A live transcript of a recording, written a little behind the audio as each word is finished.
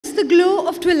the glow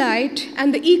of twilight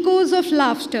and the echoes of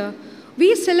laughter,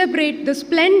 we celebrate the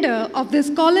splendor of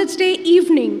this College Day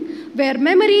evening where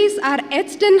memories are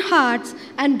etched in hearts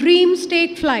and dreams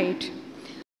take flight.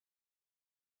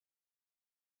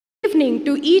 Good evening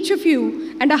to each of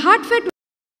you and a heartfelt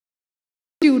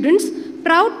students,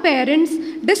 proud parents,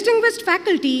 distinguished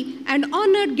faculty and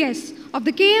honored guests of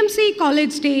the KMC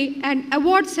College Day and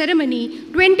Award Ceremony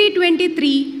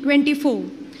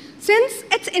 2023-24. Since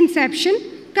its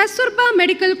inception, Kasturba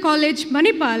Medical College,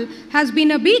 Manipal has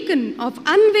been a beacon of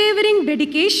unwavering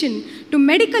dedication to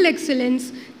medical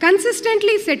excellence,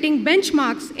 consistently setting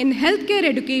benchmarks in healthcare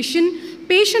education,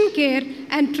 patient care,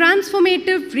 and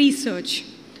transformative research.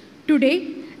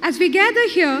 Today, as we gather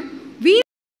here, we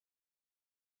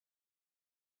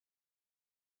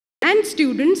and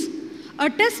students, a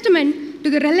testament to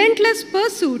the relentless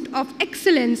pursuit of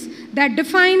excellence that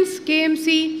defines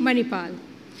KMC Manipal.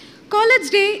 College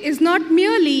Day is not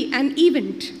merely an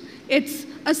event. It's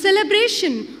a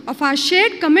celebration of our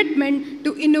shared commitment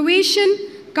to innovation,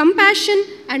 compassion,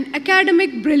 and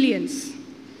academic brilliance.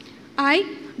 I,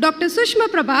 Dr. Sushma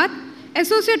Prabhat,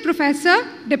 Associate Professor,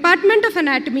 Department of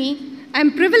Anatomy,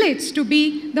 am privileged to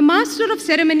be the Master of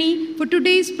Ceremony for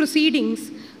today's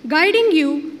proceedings, guiding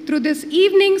you through this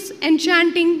evening's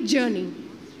enchanting journey.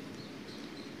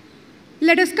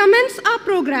 Let us commence our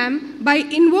program by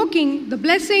invoking the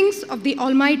blessings of the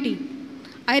Almighty.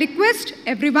 I request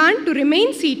everyone to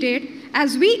remain seated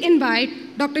as we invite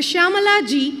Dr. Shyamala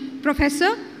G.,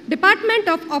 Professor, Department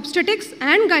of Obstetrics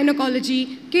and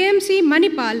Gynecology, KMC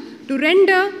Manipal, to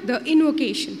render the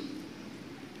invocation.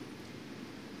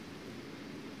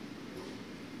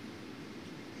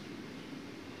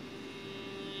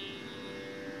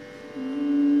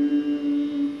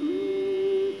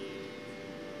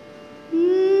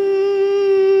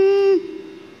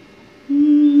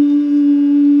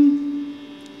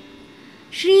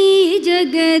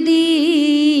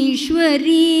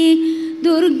 Jagadishwari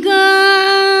Durga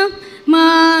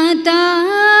माता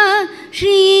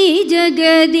श्री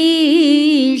जगदीश्वरी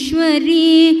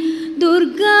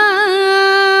दुर्गा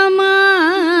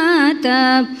माता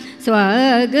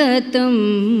स्वागतं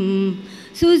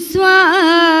सुस्वागतं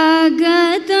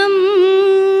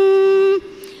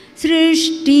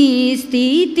सृष्टि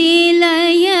स्थिति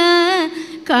लय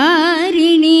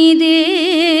कारिणी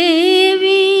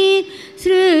देवी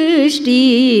सृष्टि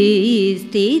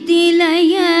स्थिति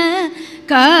लय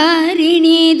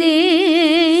कारिणी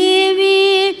देवी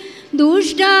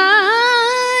दुष्टानिग्रह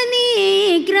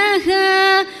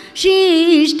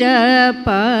शिष्ट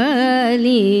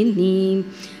पालिनी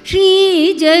श्री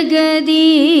जगदीश्वरी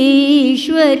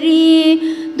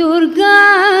दुर्गा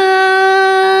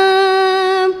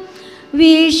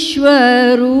विश्वरूपिणी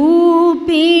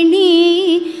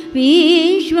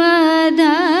विश्वधारिणी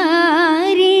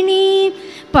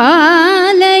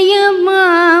पालय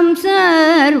मां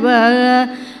सर्व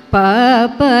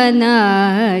पापनाशिनी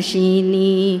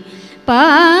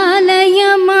पालय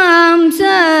मां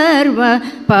सर्व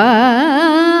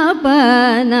पापनाशिनी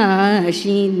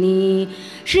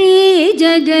श्री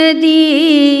जगदीश्वरी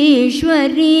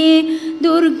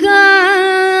दुर्गा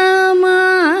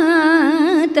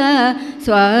माता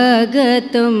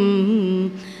स्वागतं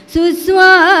सुस्वागतं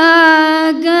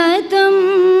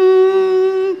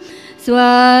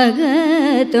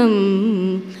स्वागतं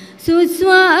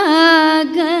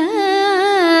सुस्वागतं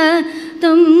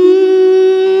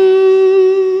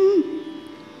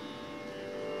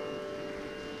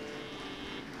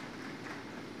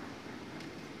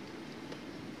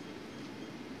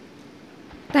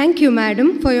Thank you,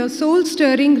 Madam, for your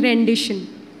soul-stirring rendition.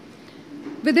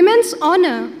 With immense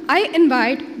honor, I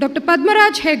invite Dr.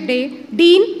 Padmaraj Hegde,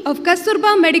 Dean of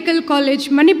Kasturba Medical College,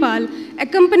 Manipal,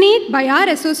 accompanied by our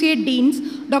Associate Deans,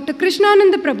 Dr.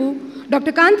 Krishnananda Prabhu,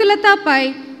 Dr. Kantilata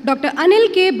Pai, Dr.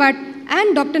 Anil K. Bhatt,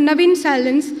 and Dr. Naveen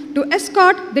Salins to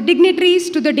escort the dignitaries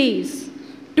to the dais.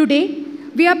 Today,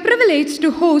 we are privileged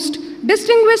to host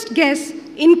distinguished guests,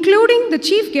 including the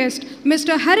Chief Guest,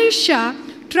 Mr. Harish Shah,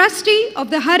 Trustee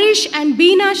of the Harish and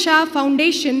Beena Shah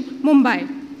Foundation,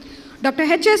 Mumbai. Dr.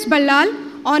 H.S. Ballal,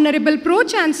 Honorable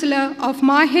Pro-Chancellor of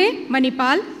MAHE,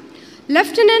 Manipal.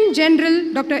 Lieutenant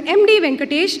General Dr. M.D.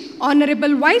 Venkatesh,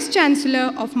 Honorable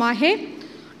Vice-Chancellor of MAHE.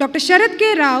 Dr. Sharad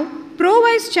K. Rao,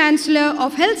 Pro-Vice-Chancellor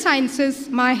of Health Sciences,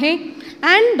 MAHE.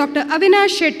 And Dr.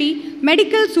 Avinash Shetty,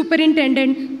 Medical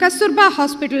Superintendent, Kasturba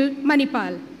Hospital,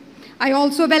 Manipal. I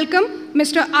also welcome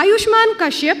Mr. Ayushman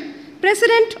Kashyap,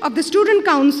 President of the Student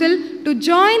Council, to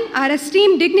join our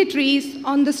esteemed dignitaries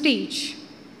on the stage.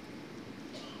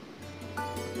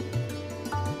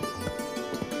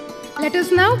 Let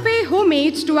us now pay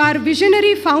homage to our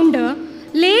visionary founder,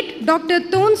 late Dr.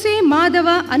 Tonse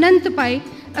Madhava Anantpai,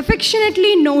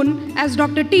 affectionately known as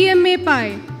Dr. TMA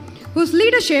Pai, whose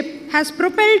leadership has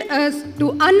propelled us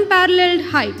to unparalleled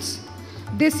heights.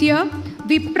 This year,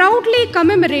 we proudly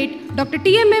commemorate Dr.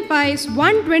 TMA Pai's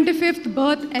 125th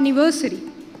birth anniversary.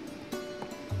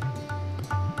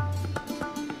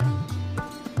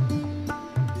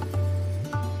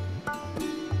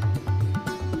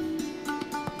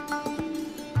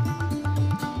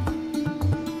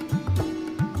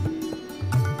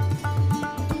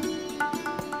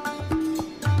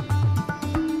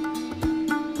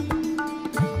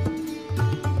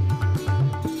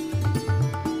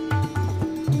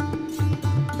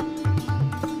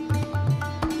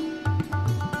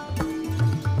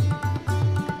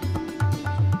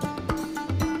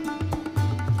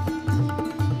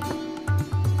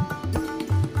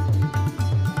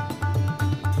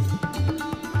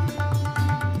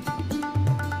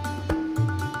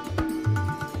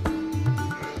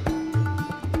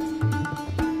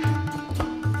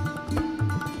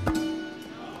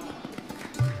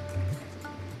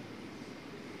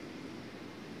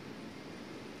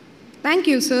 Thank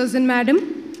you, sirs and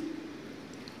madam.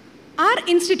 Our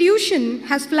institution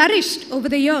has flourished over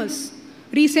the years.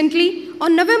 Recently,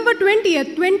 on November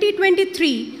 20th,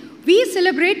 2023, we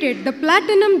celebrated the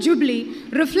Platinum Jubilee,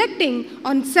 reflecting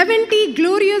on 70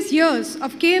 glorious years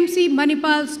of KMC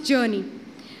Manipal's journey.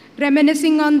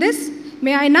 Reminiscing on this,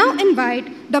 may I now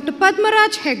invite Dr.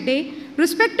 Padmaraj Hegde,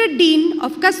 respected Dean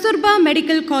of Kasturba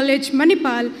Medical College,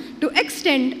 Manipal, to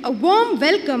extend a warm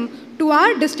welcome to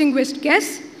our distinguished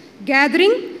guests,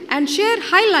 gathering and share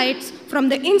highlights from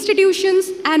the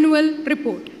institution's annual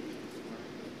report.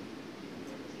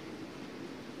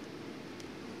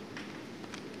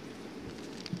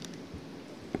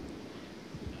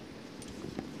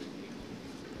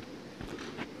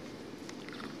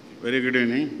 Very good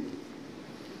evening.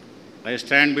 I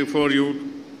stand before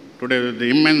you today with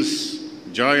the immense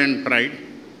joy and pride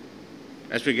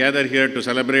as we gather here to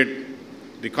celebrate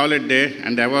the College Day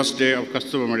and the Awards Day of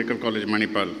Kasturba Medical College,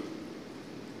 Manipal.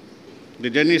 The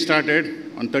journey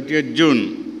started on 30th June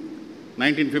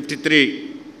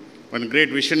 1953 when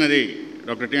great visionary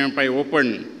Dr. TMA Pai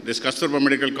opened this Kasturba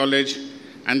Medical College,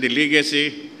 and the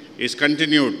legacy is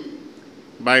continued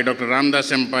by Dr.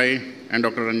 Ramdas M. Pai and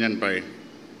Dr. Ranjan Pai.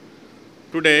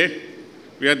 Today,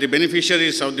 we are the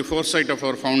beneficiaries of the foresight of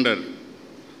our founder.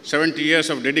 70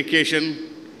 years of dedication,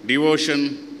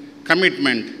 devotion,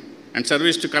 commitment, and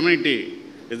service to community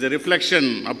is a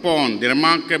reflection upon the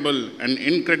remarkable and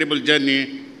incredible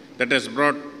journey that has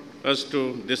brought us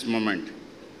to this moment.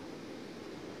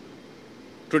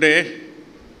 Today,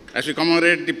 as we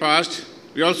commemorate the past,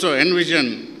 we also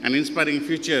envision an inspiring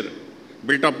future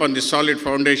built upon the solid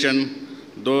foundation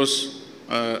those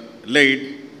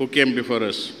laid who came before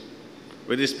us.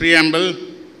 With this preamble,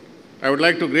 I would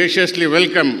like to graciously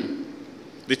welcome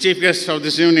the chief guest of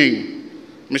this evening,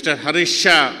 Mr. Harish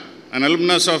Shah, an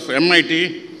alumnus of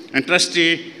MIT and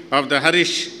trustee of the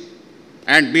Harish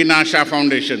and Beena Shah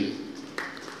Foundation.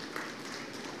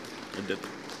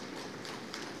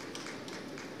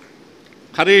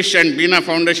 Harish and Beena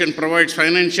Foundation provides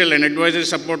financial and advisory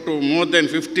support to more than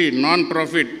 50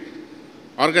 non-profit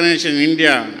organizations in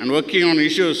India and working on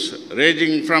issues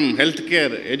ranging from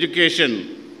healthcare,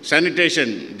 education,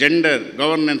 sanitation, gender,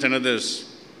 governance, and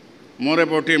others. More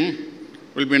about him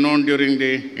will be known during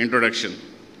the introduction.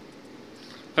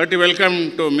 Hearty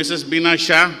welcome to Mrs. Beena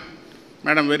Shah.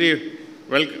 Madam, very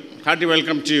hearty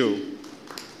welcome to you.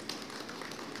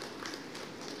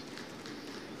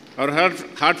 Our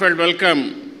heartfelt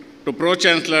welcome to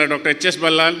Pro-Chancellor Dr. H.S.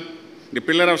 Ballal, the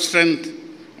pillar of strength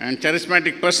and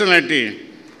charismatic personality,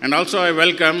 and also I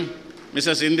welcome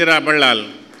Mrs. Indira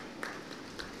Ballal.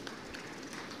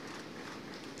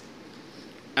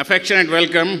 Affectionate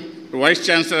welcome to Vice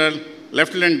Chancellor,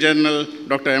 Lieutenant General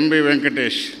Dr. M.B.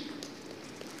 Venkatesh.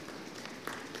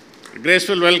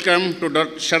 Graceful welcome to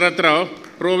Dr. Sharath Rao,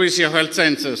 Pro-VC of Health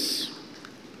Sciences.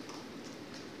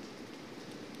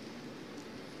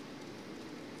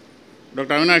 Dr.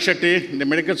 Avinash Shetty, the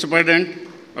Medical Superintendent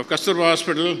of Kasturba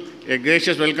Hospital, a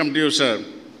gracious welcome to you, sir.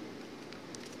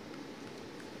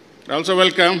 I also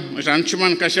welcome Mr.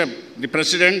 Anshuman Kashyap, the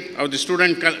President of the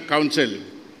Student Council.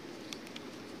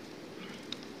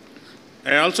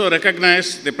 I also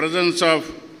recognize the presence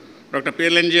of Dr.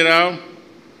 P.L.N.G. Rao,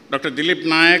 Dr. Dilip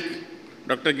Nayak,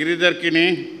 Dr. Giridhar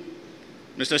Kini,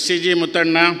 Mr. C.G.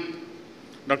 Muttanna,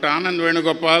 Dr. Anand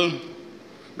Venugopal,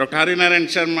 Dr. Harinarayan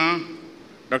Sharma,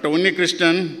 Dr. Unni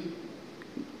Krishnan,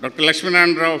 Dr.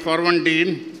 Lakshminarayan Rao, former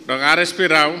Dean, Dr. R.S.P.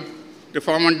 Rao, the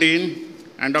former Dean,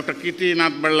 and Dr. Kirti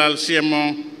Nath Ballal,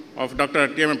 CMO of Dr.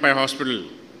 TMA Pai Hospital.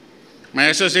 My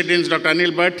associate deans, Dr.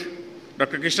 Anil Bhatt,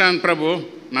 Dr. Krishnan Prabhu,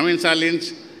 Naveen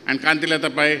Salins, and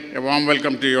Kantilata Pai, a warm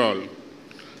welcome to you all.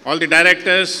 All the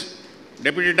directors,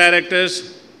 deputy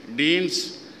directors,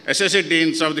 deans, associate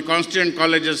deans of the constituent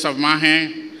colleges of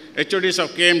MAHE, HODs of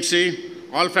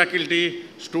KMC, all faculty,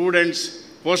 students,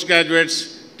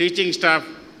 postgraduates, teaching staff,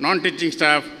 non-teaching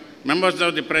staff, members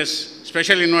of the press,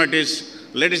 special invitees,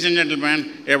 ladies and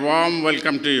gentlemen, a warm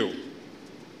welcome to you.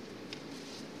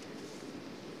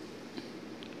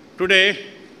 Today,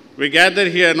 we gather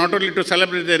here not only to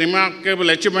celebrate the remarkable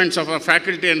achievements of our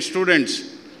faculty and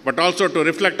students, but also to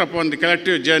reflect upon the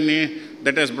collective journey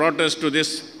that has brought us to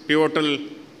this pivotal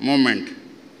moment.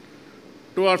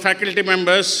 To our faculty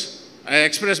members, I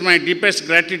express my deepest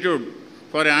gratitude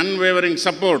for your unwavering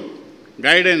support,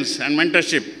 guidance, and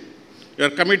mentorship. Your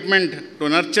commitment to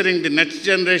nurturing the next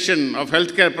generation of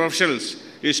healthcare professionals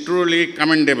is truly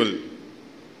commendable.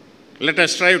 Let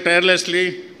us strive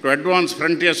tirelessly to advance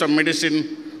frontiers of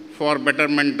medicine for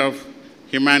betterment of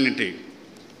humanity.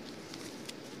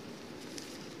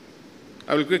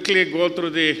 I will quickly go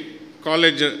through the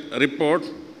college report,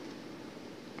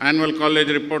 annual college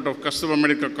report of Kasturba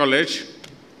Medical College.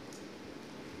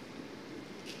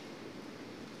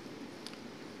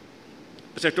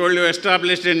 As I told you,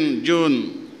 established in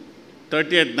June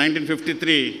 30th,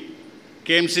 1953,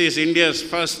 KMC is India's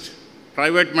first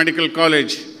private medical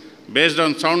college based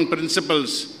on sound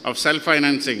principles of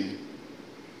self-financing.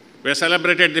 We have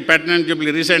celebrated the Platinum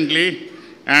Jubilee recently,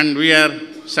 and we are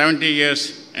 70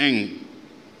 years young.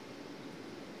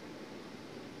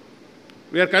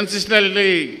 We are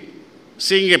consistently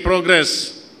seeing a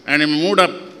progress and a move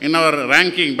up in our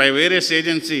ranking by various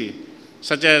agencies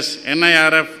such as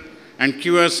NIRF and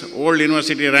QS World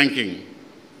University Ranking.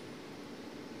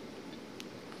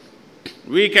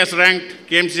 WEEK has ranked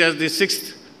KMC as the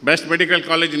 6th best medical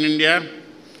college in India.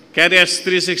 Careers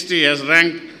 360 has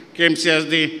ranked KMC as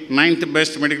the 9th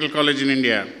best medical college in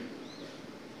India.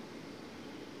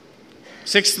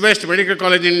 6th best medical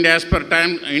college in India as per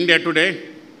Time India Today.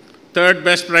 3rd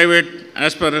best private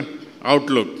as per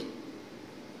Outlook.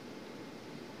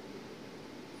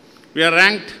 We are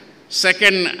ranked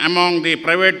 2nd among the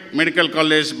private medical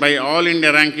colleges by All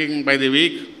India ranking by the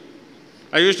week.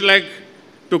 I used to like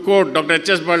to quote Dr.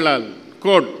 H.S. Ballal,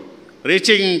 quote,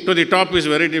 "Reaching to the top is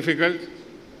very difficult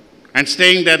and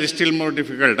staying there is still more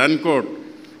difficult," unquote.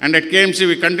 And at KMC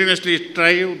we continuously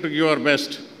strive to give our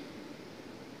best.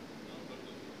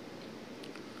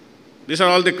 These are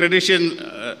all the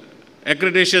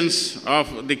accreditations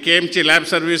of the KMC lab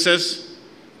services,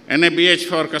 NABH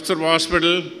for Kasturba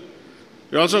Hospital.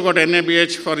 We also got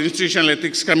NABH for Institutional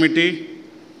Ethics Committee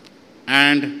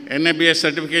and NABH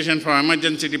certification for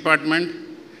Emergency Department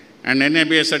and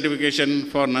NABH certification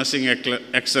for Nursing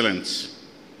Excellence.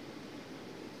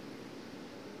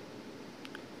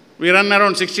 We run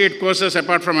around 68 courses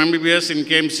apart from MBBS in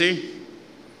KMC.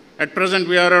 At present,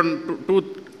 we are around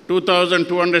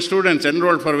 2,200 students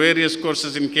enrolled for various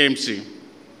courses in KMC.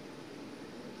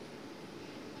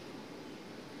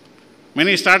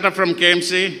 Many start up from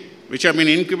KMC, which have been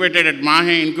incubated at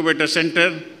MAHE Incubator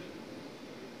Center.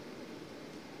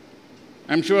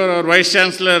 I'm sure our Vice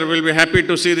Chancellor will be happy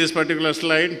to see this particular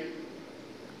slide.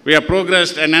 We have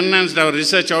progressed and enhanced our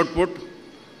research output.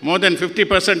 More than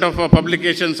 50% of our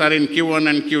publications are in Q1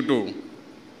 and Q2.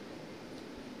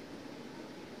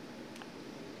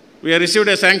 We have received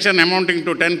a sanction amounting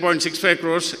to 10.65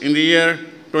 crores in the year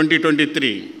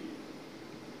 2023.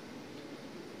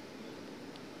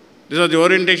 This was the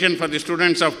orientation for the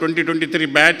students of 2023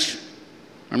 batch,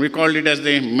 and we called it as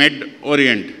the Med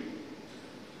Orient.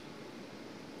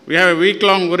 We have a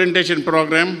week-long orientation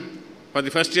program for the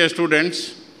first-year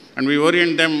students, and we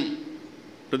orient them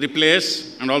to the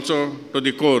place and also to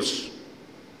the course.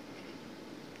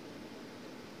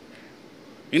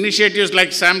 Initiatives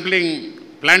like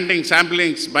planting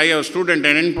samplings by our student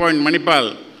and endpoint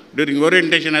Manipal during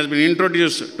orientation has been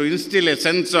introduced to instill a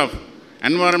sense of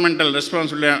environmental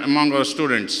responsibility among our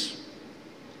students.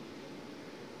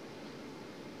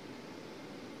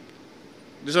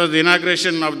 This was the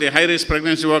inauguration of the high-risk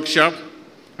pregnancy workshop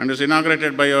and was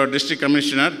inaugurated by our district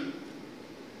commissioner.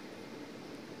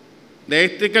 The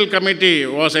ethical committee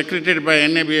was accredited by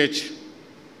NABH.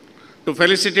 To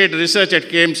facilitate research at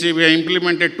KMC, we have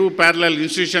implemented 2 parallel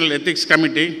institutional ethics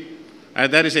committees, as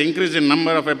there is an increase in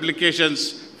number of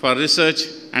applications for research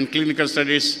and clinical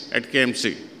studies at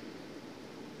KMC.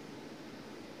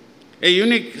 A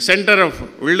unique center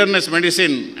of wilderness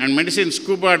medicine and medicine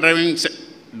scuba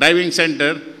diving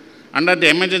center under the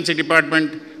emergency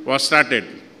department was started.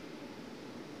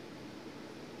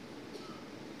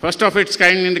 First of its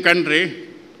kind in the country,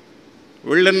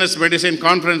 Wilderness Medicine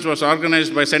Conference was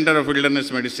organized by Center of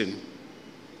Wilderness Medicine.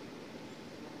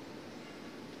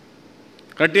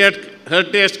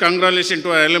 Heartiest congratulations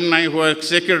to our alumni who have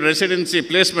secured residency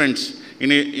placements in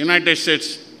the United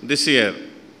States this year.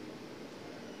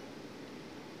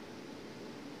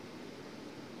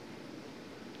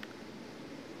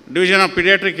 Division of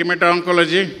Pediatric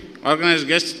Hemato-Oncology organized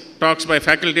guest talks by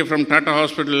faculty from Tata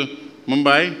Hospital,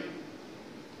 Mumbai.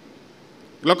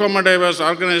 Glaucoma Day was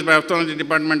organized by Ophthalmology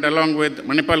Department along with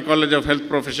Manipal College of Health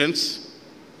Professions.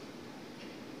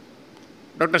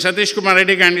 Dr. Satish Kumar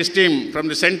Reddy and his team from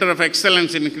the Center of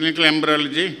Excellence in Clinical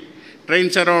Embryology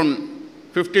trains around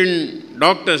 15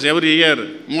 doctors every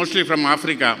year, mostly from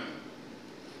Africa.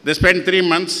 They spend 3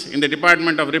 months in the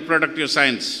Department of Reproductive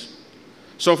Science.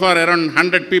 So far, around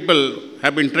 100 people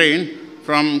have been trained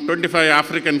from 25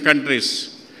 African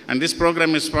countries, and this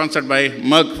program is sponsored by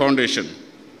Merck Foundation.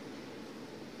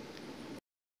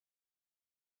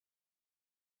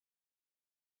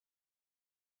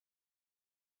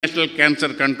 National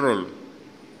Cancer Control.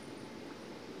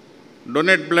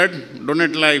 Donate blood,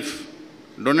 donate life.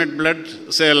 Donate blood,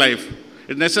 save life.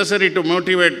 It's necessary to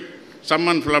motivate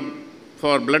someone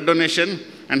for blood donation,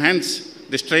 and hence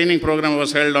this training program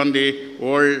was held on the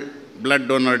World Blood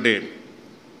Donor Day.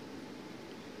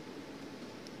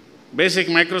 Basic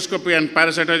microscopy and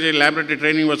parasitology laboratory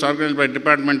training was organized by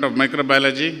Department of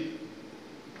Microbiology.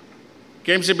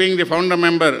 KMC, being the founder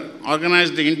member,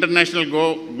 organized the International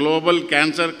Global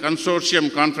Cancer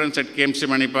Consortium Conference at KMC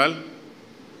Manipal.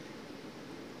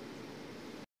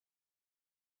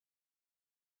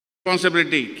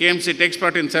 Responsibility. KMC takes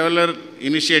part in several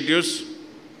initiatives.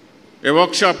 A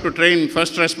workshop to train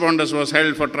first responders was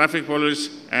held for traffic police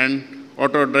and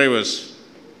auto drivers.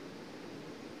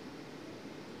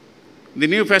 The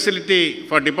new facility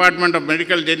for Department of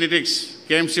Medical Genetics,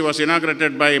 KMC, was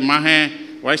inaugurated by MAHE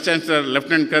Vice Chancellor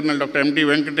Lieutenant Colonel Dr. M.D.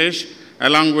 Venkatesh,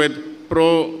 along with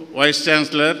Pro Vice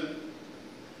Chancellor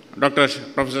Dr.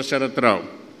 Professor Sharath Rao.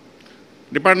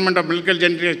 Department of Medical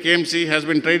Genetics, KMC, has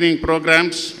been training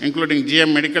programs including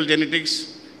GM Medical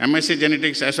Genetics, MSc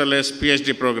Genetics, as well as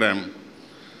PhD program.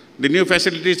 The new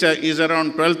facility is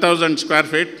around 12,000 square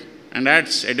feet and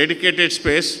adds a dedicated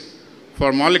space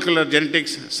for molecular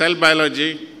genetics, cell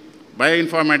biology,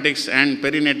 bioinformatics, and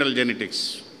perinatal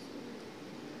genetics.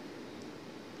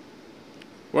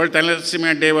 World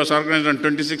Thalassemia Day was organized on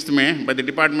 26th May by the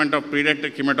Department of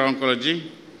Pediatric Hemato-Oncology.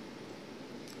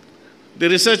 The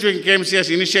research wing KMC has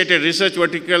initiated research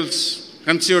verticals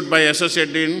conceived by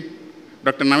Associate Dean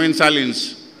Dr. Naveen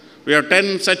Salins. We have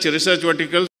 10 such research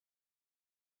verticals: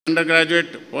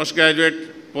 undergraduate,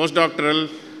 postgraduate, postdoctoral,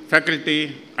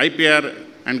 faculty, IPR,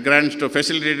 and grants to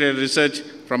facilitate research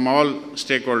from all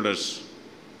stakeholders.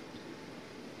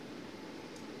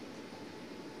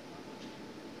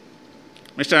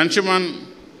 Mr. Anshuman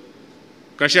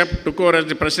Kashyap took over as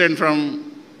the president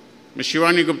from Ms.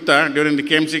 Shivani Gupta during the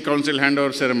KMC Council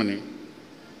handover ceremony.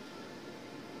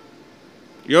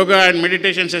 Yoga and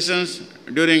meditation sessions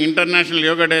during International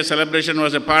Yoga Day celebration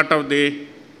was a part of the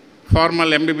formal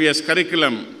MBBS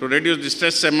curriculum to reduce the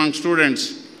stress among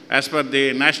students as per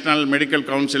the National Medical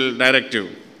Council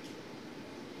directive.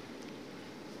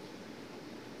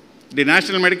 The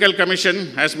National Medical Commission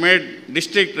has made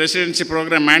district residency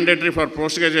program mandatory for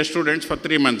postgraduate students for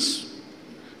 3 months.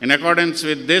 In accordance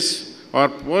with this, our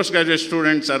postgraduate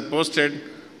students are posted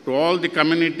to all the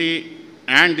community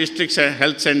and district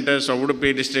health centers of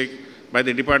Udupi district by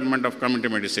the Department of Community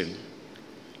Medicine.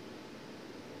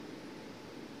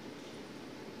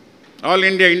 All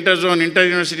India Interzone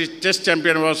Inter-University Chess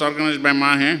Champion was organized by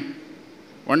MAHE.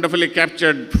 Wonderfully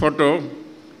captured photo,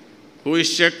 who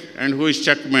is check and who is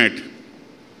checkmate.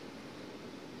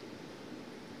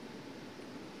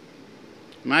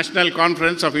 National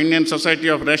Conference of Indian Society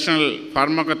of Rational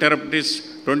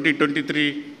Pharmacotherapists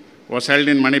 2023 was held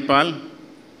in Manipal.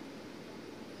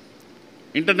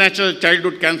 International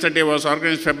Childhood Cancer Day was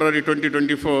organized February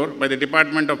 2024 by the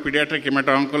Department of Pediatric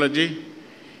Hemato-Oncology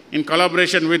in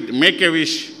collaboration with Make a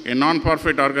Wish, a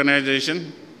non-profit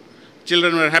organization.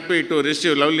 Children were happy to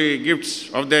receive lovely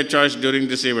gifts of their choice during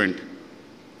this event.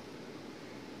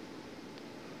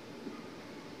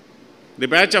 The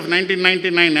batch of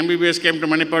 1999 MBBS came to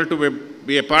Manipal to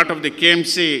be a part of the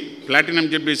KMC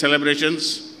Platinum Jubilee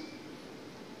celebrations,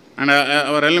 and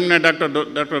our alumni Dr.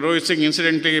 Rohit Singh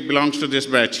incidentally belongs to this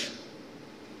batch.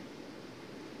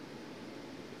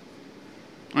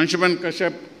 Anshuman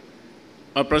Kashyap,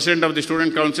 our President of the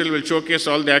Student Council, will showcase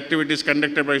all the activities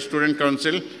conducted by Student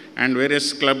Council and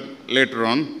various clubs later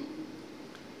on.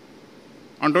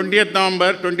 On 20th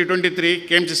November 2023,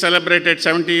 KMC celebrated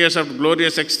 70 years of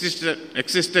glorious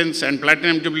existence, and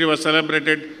Platinum Jubilee was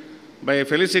celebrated by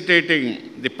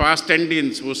felicitating the past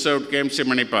Indians who served KMC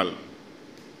Manipal.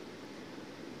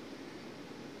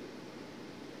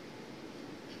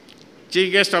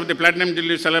 Chief guest of the Platinum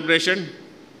Jubilee celebration,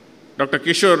 Dr.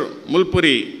 Kishore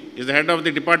Mulpuri is the head of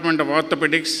the Department of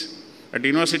Orthopedics at the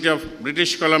University of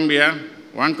British Columbia,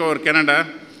 Vancouver, Canada,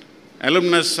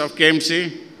 alumnus of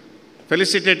KMC,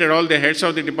 felicitated all the heads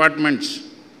of the departments.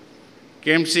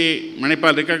 KMC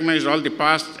Manipal recognized all the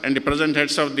past and the present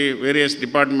heads of the various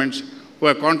departments who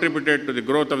have contributed to the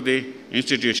growth of the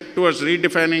institution. Towards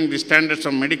redefining the standards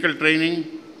of medical training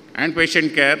and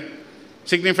patient care,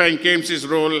 signifying KMC's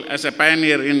role as a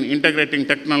pioneer in integrating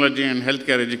technology and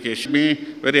healthcare education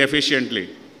very efficiently.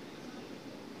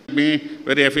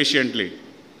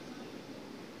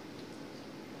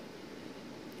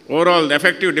 Overall, the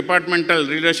effective departmental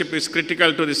leadership is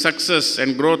critical to the success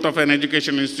and growth of an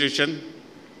educational institution.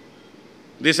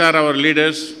 These are our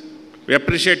leaders. We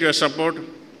appreciate your support,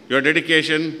 your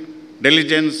dedication,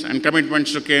 diligence, and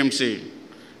commitments to KMC.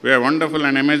 We are a wonderful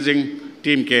and amazing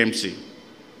team KMC.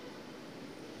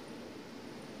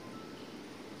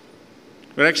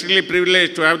 We are extremely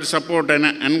privileged to have the support and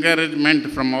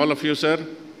encouragement from all of you, sir.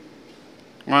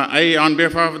 I, on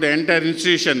behalf of the entire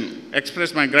institution,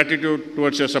 express my gratitude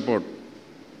towards your support.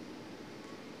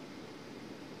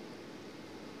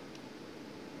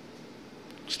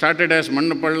 Started as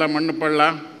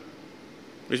Manipal,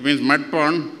 which means mud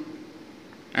pond,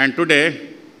 and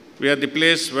today we are the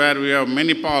place where we have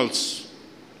many pools.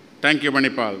 Thank you,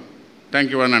 Manipal. Thank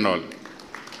you, one and all.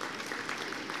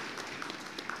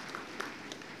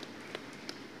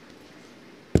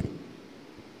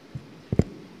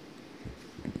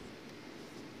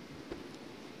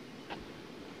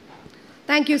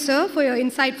 Thank you, sir, for your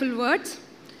insightful words.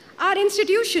 Our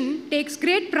institution takes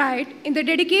great pride in the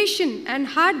dedication and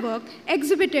hard work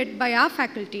exhibited by our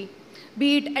faculty,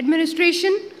 be it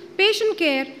administration, patient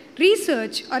care,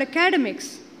 research, or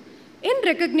academics. In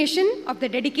recognition of the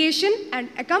dedication and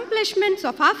accomplishments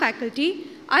of our faculty,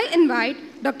 I invite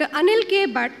Dr. Anil K.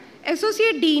 Bhatt,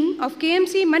 Associate Dean of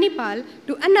KMC Manipal,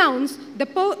 to announce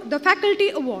the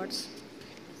faculty awards.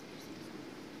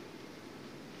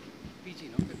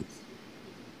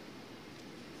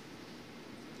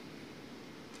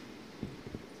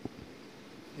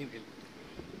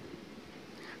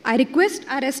 I request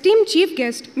our esteemed chief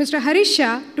guest, Mr. Harish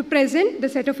Shah, to present the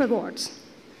set of awards.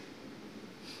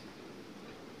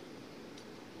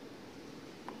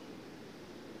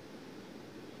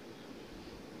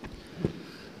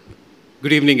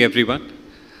 Good evening, everyone.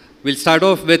 We'll start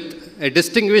off with a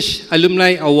Distinguished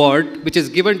Alumni Award, which is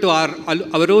given to our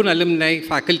own alumni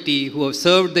faculty who have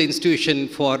served the institution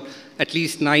for at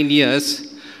least 9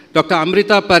 years. Dr.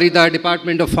 Amrita Parida,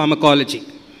 Department of Pharmacology.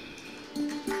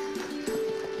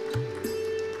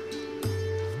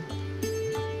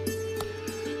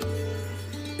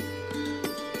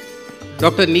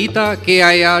 Dr. Neeta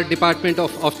KIR, Department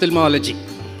of Ophthalmology.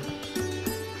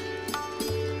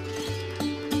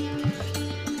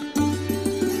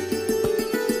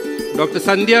 Dr.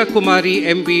 Sandhya Kumari,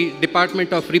 MB,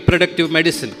 Department of Reproductive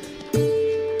Medicine.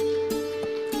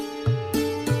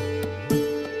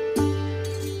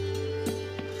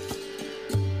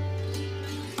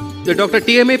 The Dr.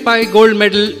 TMA Pai Gold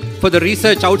Medal for the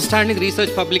research, outstanding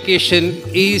research publication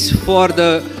is for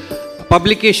the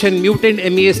publication Mutant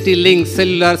MEST Links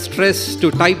Cellular Stress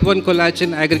to Type 1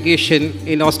 Collagen Aggregation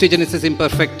in Osteogenesis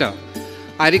Imperfecta.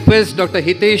 I request Dr.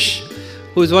 Hitesh,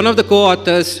 who is one of the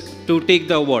co-authors, to take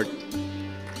the award.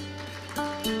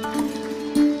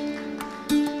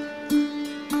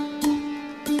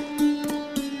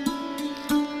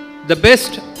 The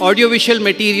best audiovisual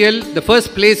material, the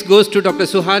first place goes to Dr.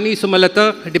 Suhani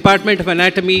Sumalata, Department of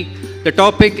Anatomy. The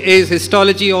topic is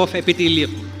histology of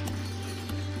epithelium.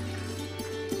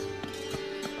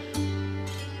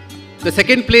 The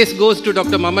second place goes to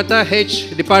Dr. Mamata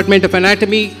H, Department of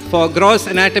Anatomy, for gross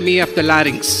anatomy of the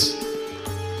larynx.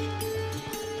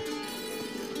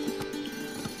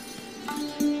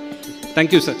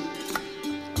 Thank you, sir.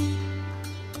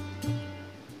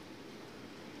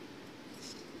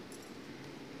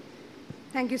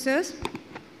 Thank you, sirs.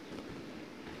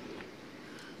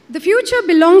 The future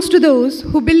belongs to those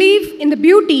who believe in the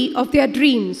beauty of their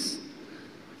dreams.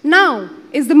 Now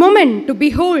is the moment to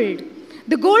behold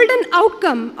the golden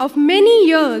outcome of many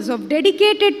years of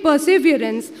dedicated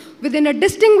perseverance within a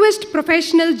distinguished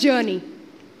professional journey.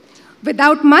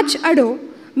 Without much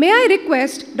ado, may I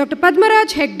request Dr.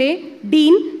 Padmaraj Hegde,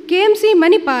 Dean, KMC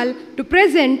Manipal to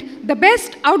present the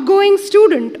best outgoing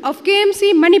student of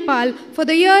KMC Manipal for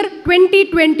the year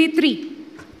 2023.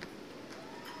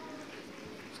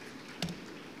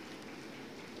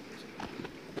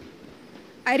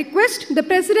 I request the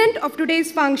President of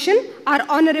today's function, our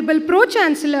Honorable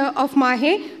Pro-Chancellor of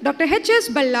MAHE, Dr. H.S.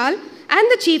 Ballal,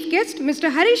 and the Chief Guest,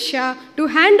 Mr. Harish Shah, to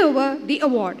hand over the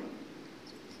award.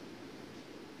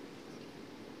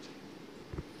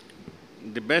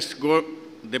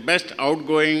 The best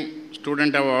outgoing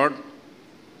student award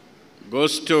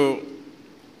goes to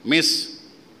Miss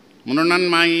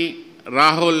Mununanmai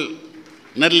Rahul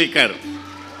Narlikar.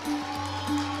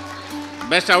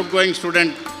 Best outgoing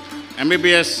student,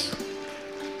 MBBS,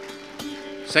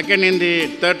 second in the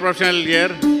third professional year,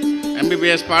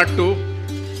 MBBS Part 2.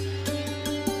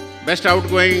 Best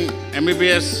outgoing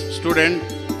MBBS student,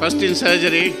 first in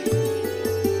surgery,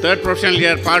 third professional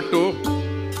year, Part 2.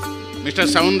 Mr.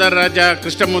 Soundar Raja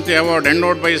Krishnamurthy Award,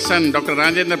 endowed by his son, Dr.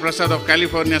 Rajendra Prasad of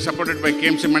California, supported by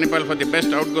KMC Manipal for the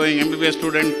best outgoing MBBS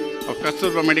student of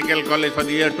Kasturba Medical College for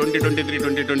the year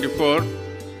 2023-2024.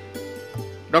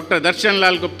 Dr. Darshan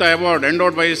Lal Gupta Award,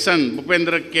 endowed by his son,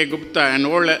 Bhupendra K. Gupta, an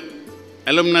old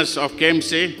alumnus of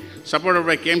KMC, supported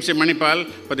by KMC Manipal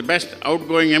for the best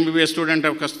outgoing MBBS student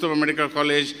of Kasturba Medical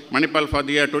College, Manipal for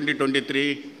the year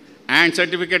 2023, and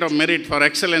Certificate of Merit for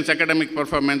Excellence Academic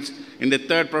Performance in the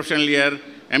third professional year,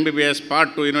 MBBS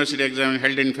Part 2 University exam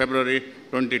held in February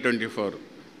 2024.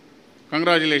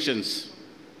 Congratulations.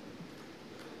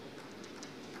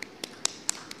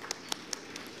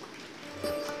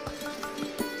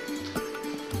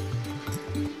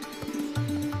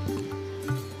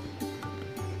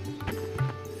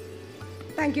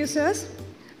 Thank you, sirs.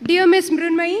 Dear Ms.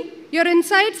 Mrunmayi, your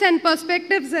insights and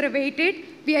perspectives are awaited.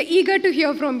 We are eager to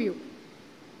hear from you.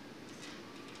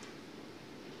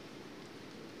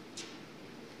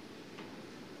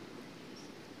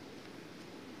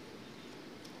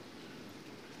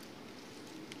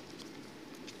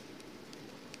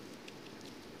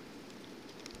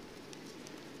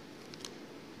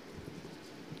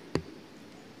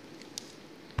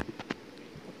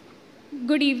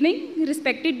 Good evening,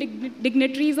 respected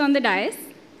dignitaries on the dais,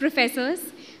 professors,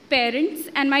 parents,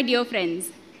 and my dear friends.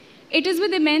 It is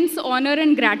with immense honor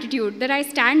and gratitude that I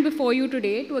stand before you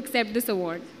today to accept this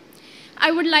award.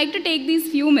 I would like to take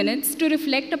these few minutes to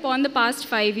reflect upon the past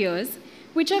 5 years,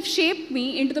 which have shaped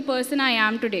me into the person I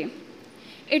am today.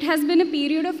 It has been a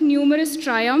period of numerous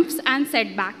triumphs and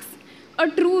setbacks, a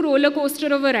true roller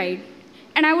coaster of a ride,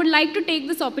 and I would like to take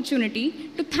this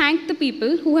opportunity to thank the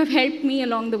people who have helped me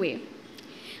along the way.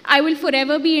 I will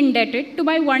forever be indebted to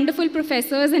my wonderful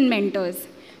professors and mentors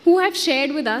who have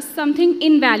shared with us something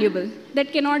invaluable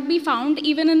that cannot be found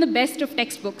even in the best of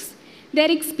textbooks, their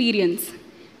experience.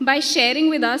 By sharing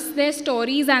with us their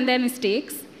stories and their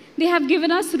mistakes, they have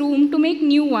given us room to make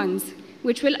new ones,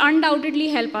 which will undoubtedly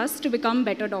help us to become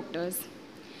better doctors.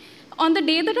 On the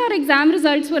day that our exam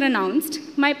results were announced,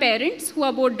 my parents, who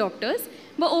are both doctors,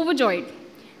 were overjoyed.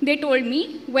 They told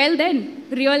me, well then,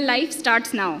 real life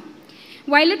starts now.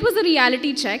 While it was a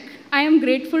reality check, I am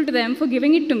grateful to them for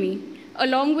giving it to me,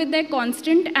 along with their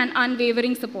constant and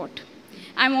unwavering support.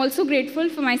 I am also grateful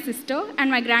for my sister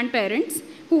and my grandparents,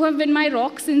 who have been my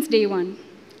rock since day one.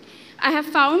 I have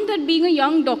found that being a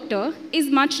young doctor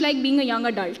is much like being a young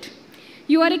adult.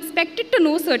 You are expected to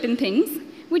know certain things,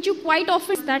 which you quite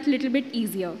often make that little bit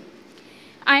easier.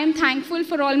 I am thankful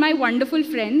for all my wonderful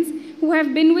friends who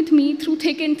have been with me through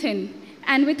thick and thin,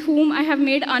 and with whom I have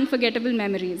made unforgettable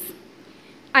memories.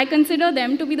 I consider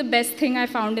them to be the best thing I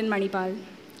found in Manipal.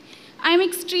 I am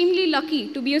extremely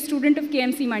lucky to be a student of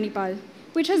KMC Manipal,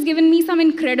 which has given me some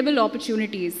incredible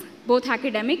opportunities, both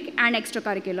academic and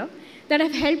extracurricular, that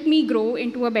have helped me grow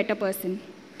into a better person.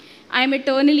 I am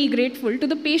eternally grateful to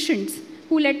the patients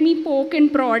who let me poke and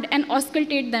prod and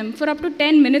auscultate them for up to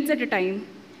 10 minutes at a time,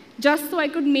 just so I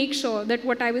could make sure that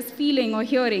what I was feeling or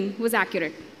hearing was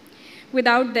accurate.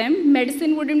 Without them,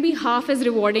 medicine wouldn't be half as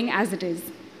rewarding as it is.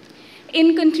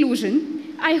 In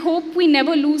conclusion, I hope we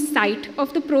never lose sight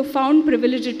of the profound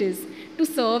privilege it is to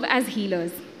serve as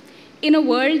healers. In a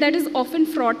world that is often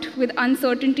fraught with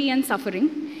uncertainty and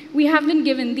suffering, we have been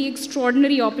given the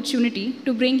extraordinary opportunity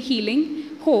to bring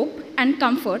healing, hope, and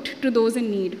comfort to those in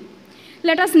need.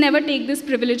 Let us never take this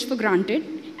privilege for granted,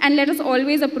 and let us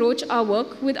always approach our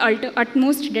work with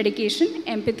utmost dedication,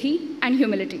 empathy, and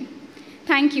humility.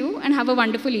 Thank you, and have a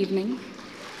wonderful evening.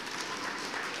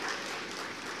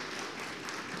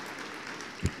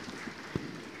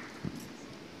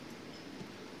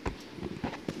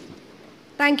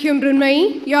 Thank you,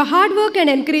 Mrunmayi. Your hard work and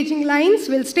encouraging lines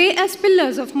will stay as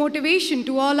pillars of motivation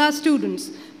to all our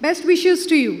students. Best wishes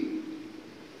to you.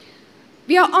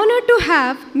 We are honored to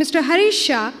have Mr. Harish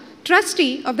Shah,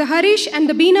 Trustee of the Harish and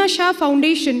the Beena Shah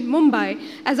Foundation, Mumbai,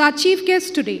 as our chief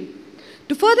guest today.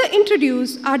 To further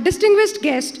introduce our distinguished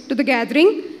guest to the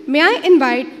gathering, may I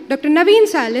invite Dr. Naveen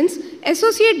Salins,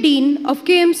 Associate Dean of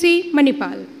KMC,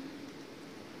 Manipal.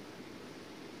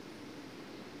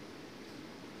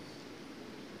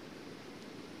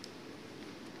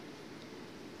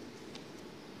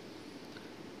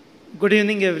 Good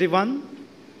evening, everyone.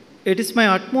 It is my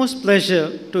utmost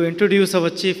pleasure to introduce our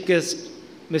chief guest,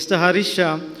 Mr. Harish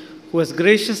Shah, who has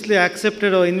graciously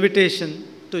accepted our invitation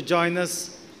to join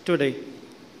us today.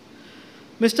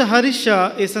 Mr. Harish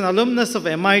Shah is an alumnus of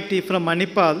MIT from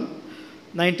Manipal,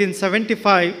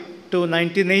 1975 to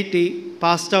 1980,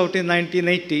 passed out in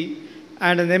 1980,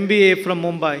 and an MBA from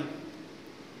Mumbai.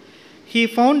 He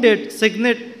founded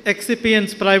Signet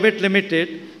Excipients Private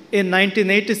Limited in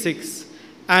 1986,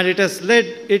 and has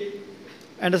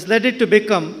led it to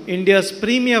become India's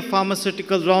premier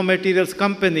pharmaceutical raw materials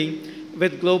company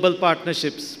with global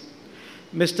partnerships.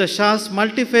 Mr. Shah's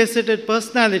multifaceted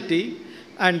personality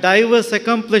and diverse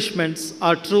accomplishments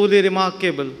are truly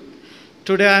remarkable.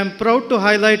 Today, I am proud to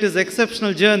highlight his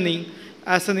exceptional journey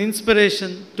as an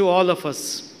inspiration to all of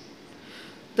us.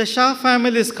 The Shah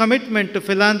family's commitment to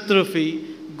philanthropy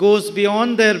goes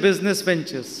beyond their business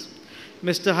ventures.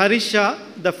 Mr. Harish Shah,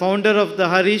 the founder of the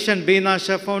Harish and Beena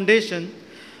Shah Foundation,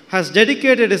 has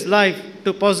dedicated his life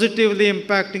to positively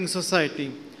impacting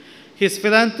society. His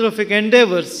philanthropic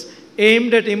endeavors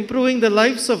aimed at improving the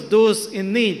lives of those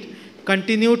in need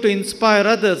continue to inspire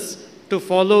others to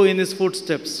follow in his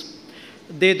footsteps.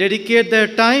 They dedicate their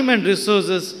time and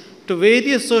resources to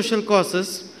various social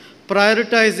causes,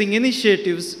 prioritizing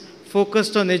initiatives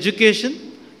focused on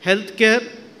education, healthcare,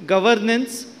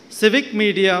 governance, civic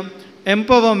media,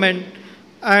 empowerment,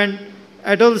 and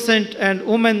adolescent and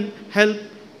women health,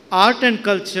 art and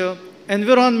culture,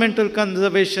 environmental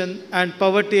conservation, and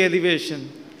poverty alleviation.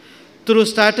 Through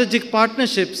strategic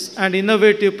partnerships and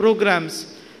innovative programs,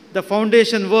 the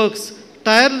foundation works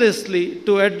tirelessly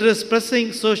to address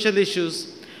pressing social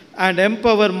issues and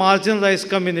empower marginalized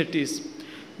communities.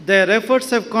 Their efforts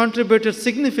have contributed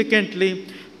significantly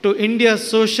to India's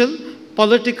social,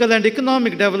 political, and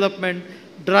economic development,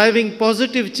 driving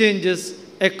positive changes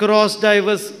across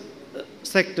diverse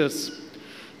sectors.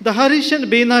 The Harish and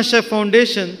Beena Shah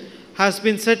Foundation has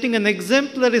been setting an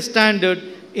exemplary standard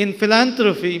in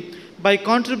philanthropy by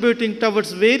contributing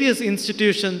towards various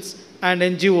institutions and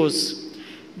NGOs.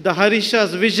 The Harish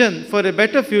Shah's vision for a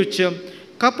better future,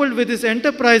 coupled with his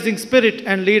enterprising spirit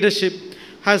and leadership,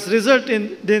 has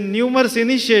resulted in numerous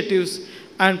initiatives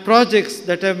and projects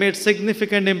that have made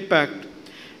significant impact.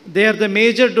 They are the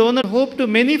major donor hope to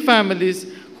many families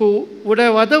who would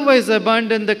have otherwise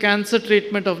abandoned the cancer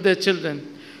treatment of their children.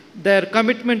 Their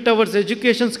commitment towards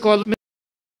education scholarship,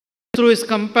 through his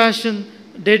compassion,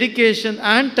 dedication,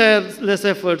 and tireless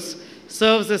efforts,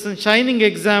 serves as a shining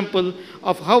example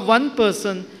of how one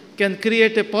person can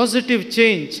create a positive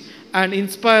change and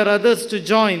inspire others to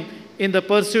join in the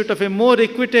pursuit of a more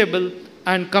equitable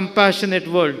and compassionate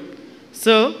world.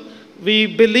 Sir, we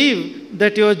believe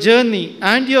that your journey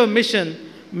and your mission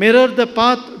mirror the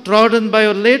path trodden by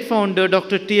your late founder,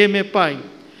 Dr. T.M.A. Pai.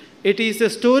 It is a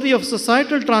story of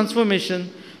societal transformation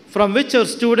from which our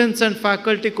students and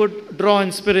faculty could draw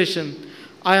inspiration.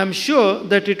 I am sure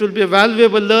that it will be a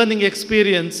valuable learning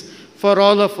experience for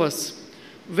all of us.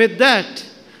 With that,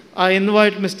 I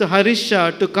invite Mr. Harish Shah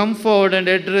to come forward and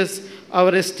address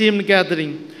our esteemed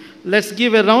gathering. Let's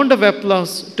give a round of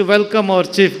applause to welcome our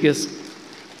chief guest.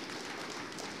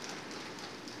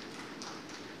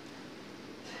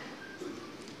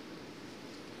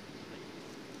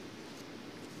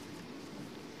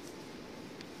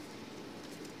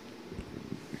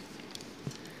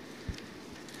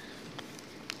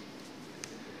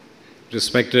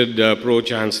 Respected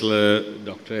Pro-Chancellor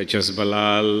Dr. H.S.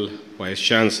 Balal,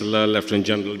 Vice-Chancellor Lieutenant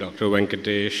General Dr.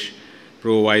 Venkatesh,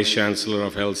 Pro-Vice-Chancellor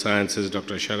of Health Sciences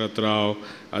Dr. Sharat Rao,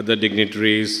 other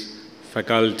dignitaries,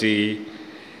 faculty,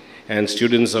 and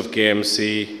students of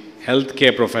KMC,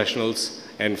 healthcare professionals,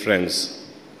 and friends.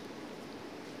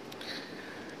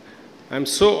 I'm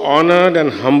so honored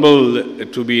and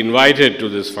humbled to be invited to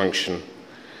this function.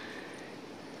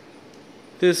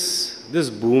 This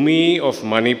Bhumi of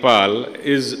Manipal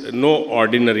is no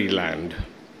ordinary land.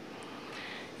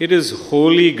 It is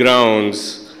holy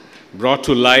grounds brought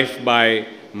to life by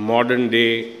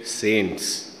modern-day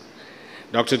saints.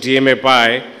 Dr. T.M.A.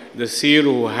 Pai, the seer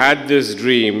who had this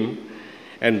dream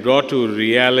and brought to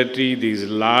reality these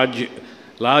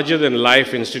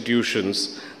larger-than-life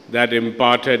institutions that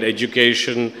imparted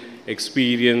education,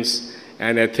 experience,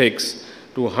 and ethics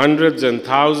to hundreds and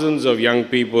thousands of young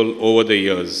people over the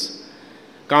years.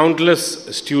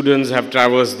 Countless students have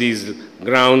traversed these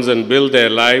grounds and built their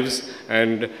lives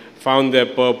and found their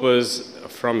purpose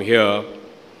from here.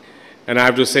 And I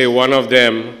have to say, one of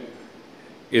them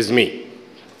is me.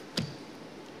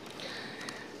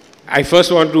 I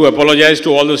first want to apologize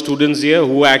to all the students here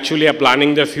who actually are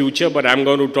planning their future, but I'm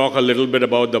going to talk a little bit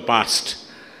about the past.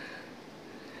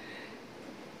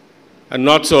 A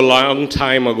not so long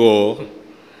time ago,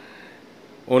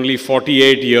 only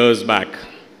 48 years back,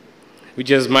 which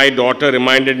as my daughter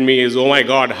reminded me is, oh my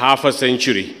God, half a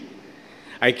century.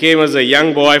 I came as a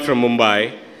young boy from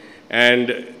Mumbai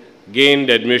and gained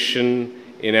admission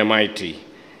in MIT,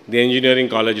 the engineering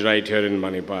college right here in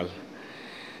Manipal.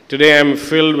 Today I'm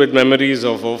filled with memories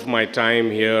of my time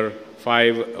here,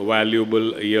 5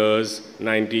 valuable years,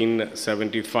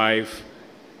 1975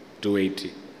 to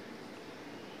 80.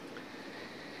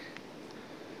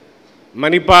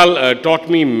 Manipal taught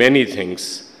me many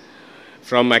things,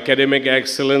 from academic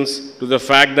excellence to the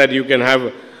fact that you can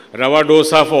have rava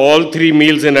dosa for all 3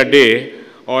 meals in a day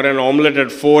or an omelette at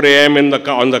 4 a.m.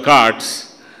 on the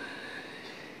carts.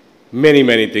 Many,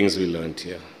 many things we learned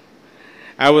here.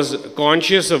 I was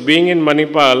conscious of being in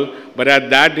Manipal, but at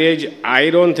that age, I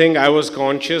don't think I was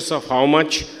conscious of how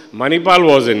much Manipal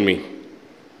was in me.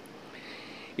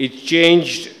 It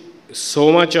changed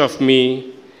so much of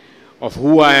me, of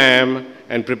who I am,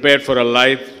 and prepared for a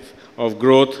life of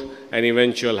growth and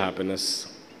eventual happiness.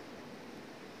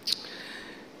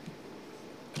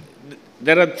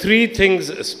 There are 3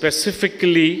 things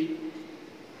specifically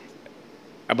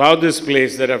about this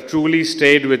place that have truly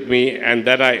stayed with me and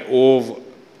that I owe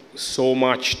so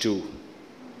much to.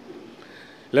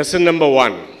 Lesson number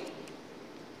 1,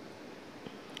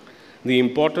 the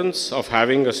importance of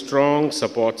having a strong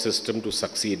support system to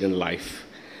succeed in life.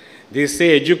 They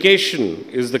say education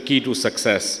is the key to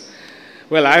success.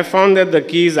 Well, I found that the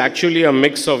key is actually a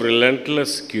mix of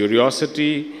relentless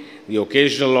curiosity, the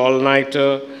occasional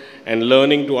all-nighter, and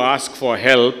learning to ask for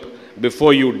help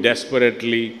before you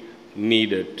desperately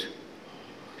need it.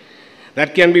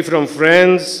 That can be from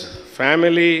friends,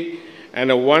 family, and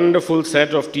a wonderful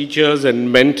set of teachers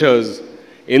and mentors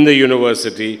in the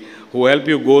university who help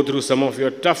you go through some of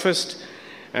your toughest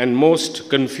and most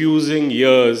confusing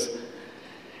years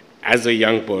as a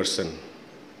young person.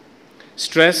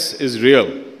 Stress is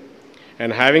real,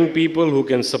 and having people who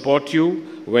can support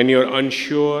you when you're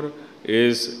unsure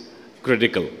is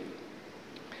critical.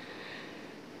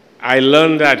 I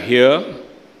learned that here,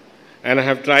 and I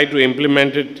have tried to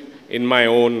implement it in my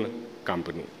own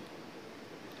company.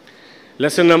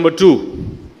 Lesson number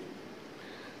 2,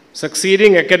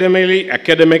 succeeding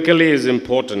academically is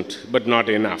important, but not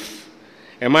enough.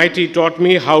 MIT taught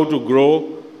me how to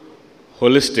grow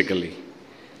holistically.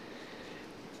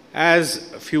 As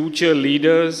future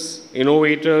leaders,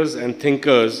 innovators, and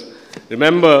thinkers,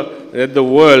 remember that the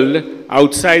world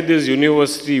outside these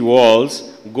university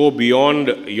walls go beyond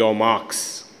your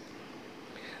marks.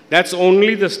 That's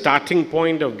only the starting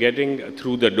point of getting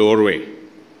through the doorway.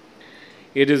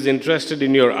 It is interested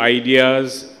in your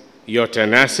ideas, your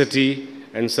tenacity,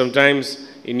 and sometimes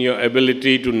in your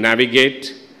ability to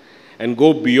navigate and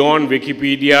go beyond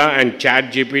Wikipedia and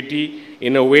ChatGPT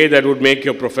in a way that would make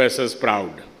your professors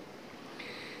proud.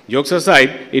 Jokes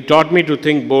aside, it taught me to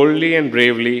think boldly and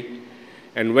bravely,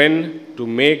 and when to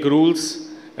make rules,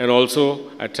 and also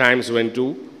at times when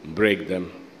to break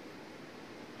them.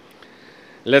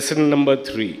 Lesson number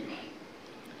 3.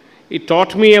 It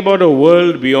taught me about a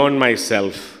world beyond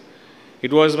myself.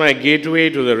 It was my gateway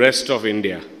to the rest of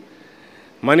India.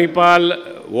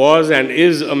 Manipal was and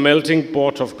is a melting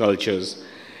pot of cultures,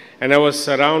 and I was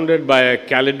surrounded by a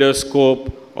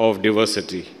kaleidoscope of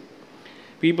diversity.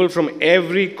 People from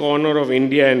every corner of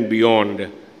India and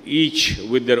beyond, each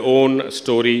with their own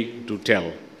story to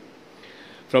tell.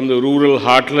 From the rural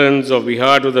heartlands of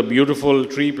Bihar to the beautiful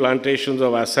tree plantations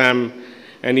of Assam,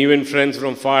 and even friends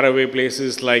from faraway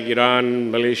places like Iran,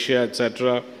 Malaysia,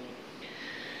 etc.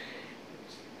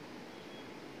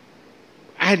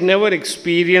 I had never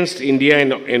experienced India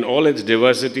in all its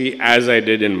diversity as I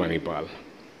did in Manipal.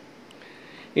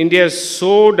 India is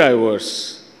so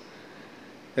diverse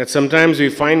that sometimes we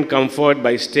find comfort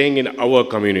by staying in our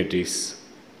communities.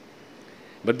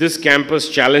 But this campus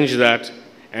challenged that,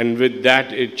 and with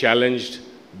that it challenged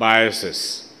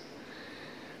biases.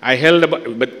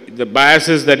 But the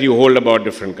biases that you hold about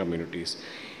different communities.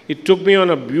 It took me on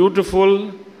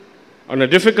a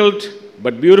difficult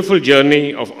but beautiful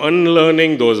journey of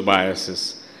unlearning those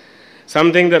biases.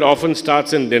 Something that often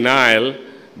starts in denial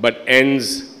but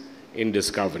ends in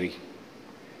discovery.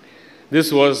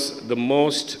 This was the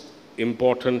most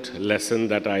important lesson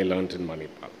that I learned in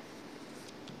Manipal.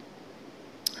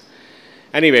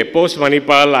 Anyway, post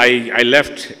Manipal, I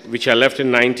left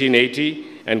in 1980,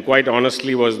 and quite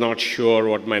honestly was not sure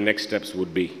what my next steps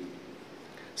would be.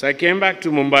 So I came back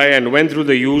to Mumbai and went through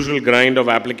the usual grind of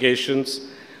applications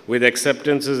with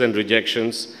acceptances and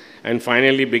rejections, and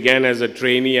finally began as a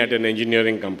trainee at an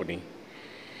engineering company.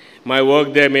 My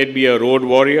work there made me a road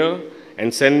warrior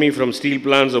and sent me from steel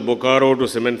plants of Bokaro to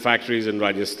cement factories in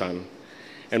Rajasthan.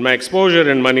 And my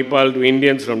exposure in Manipal to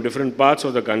Indians from different parts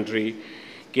of the country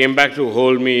came back to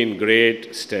hold me in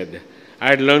great stead. I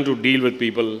had learned to deal with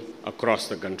people across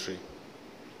the country.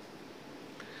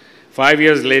 5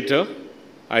 years later,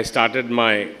 I started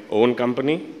my own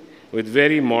company with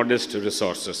very modest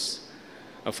resources,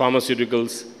 a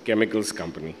pharmaceuticals chemicals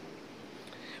company.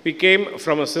 We came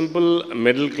from a simple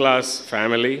middle-class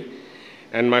family,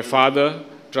 and my father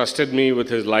trusted me with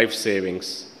his life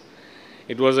savings.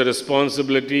 It was a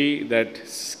responsibility that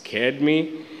scared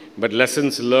me, but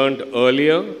lessons learned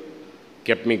earlier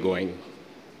kept me going.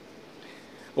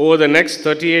 Over the next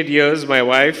 38 years, my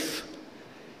wife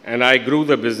and I grew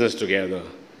the business together.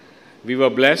 We were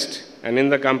blessed, and in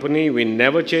the company, we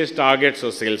never chased targets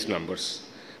or sales numbers,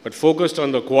 but focused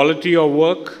on the quality of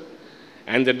work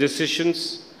and the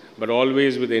decisions, but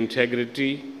always with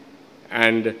integrity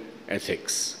and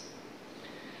ethics.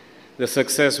 The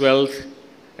success, wealth,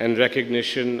 and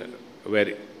recognition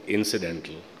were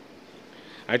incidental.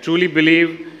 I truly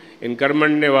believe in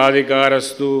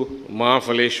karmanyavadhikarastu ma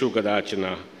phaleshu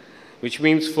kadachana, which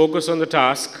means focus on the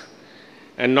task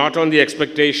and not on the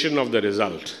expectation of the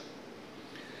result.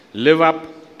 Live up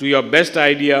to your best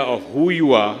idea of who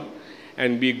you are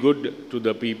and be good to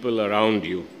the people around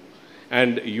you,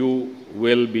 and you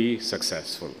will be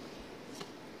successful.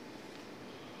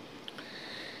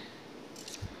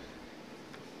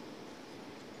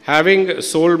 Having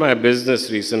sold my business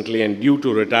recently and due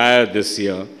to retire this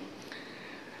year,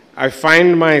 I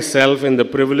find myself in the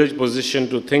privileged position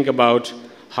to think about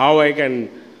how I can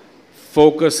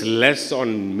focus less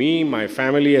on me, my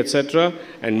family, etc.,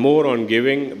 and more on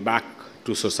giving back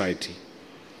to society.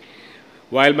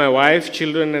 While my wife,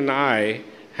 children, and I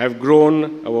have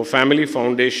grown our family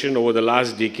foundation over the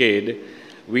last decade,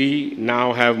 we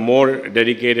now have more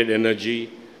dedicated energy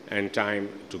and time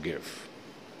to give.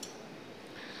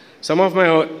 Some of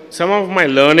my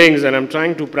learnings that I'm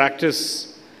trying to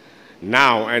practice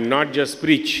now and not just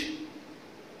preach.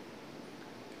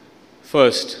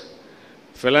 First,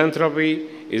 philanthropy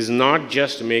is not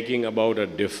just making about a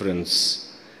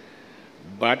difference,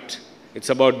 but it's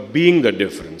about being the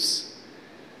difference.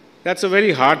 That's a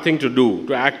very hard thing to do,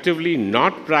 to actively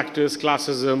not practice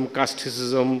classism,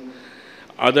 casteism,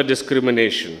 other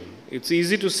discrimination. It's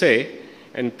easy to say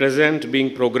and present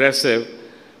being progressive,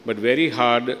 but very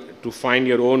hard to find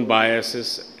your own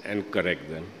biases and correct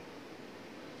them.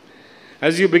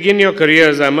 As you begin your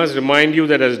careers, I must remind you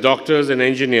that as doctors and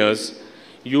engineers,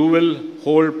 you will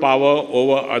hold power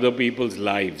over other people's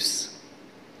lives.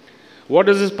 What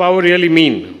does this power really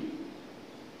mean?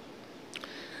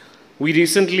 We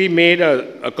recently made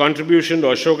a contribution to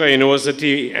Ashoka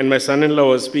University, and my son-in-law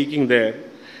was speaking there,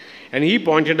 and he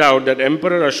pointed out that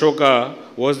Emperor Ashoka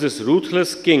was this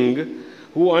ruthless king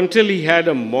who, until he had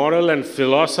a moral and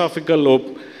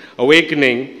philosophical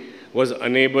awakening, was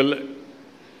unable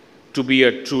to be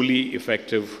a truly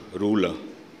effective ruler.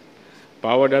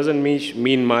 Power doesn't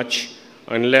mean much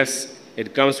unless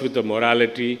it comes with the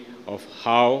morality of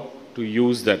how to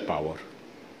use that power.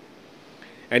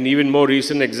 An even more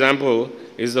recent example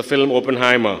is the film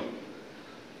Oppenheimer.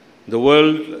 The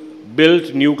world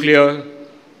built nuclear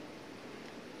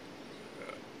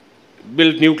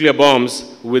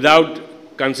bombs without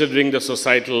considering the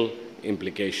societal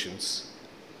implications.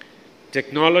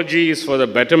 Technology is for the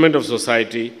betterment of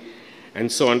society,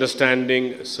 and so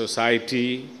understanding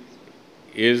society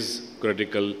is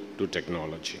critical to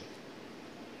technology.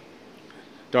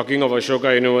 Talking of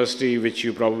Ashoka University, which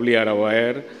you probably are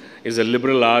aware, is a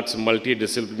liberal arts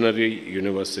multidisciplinary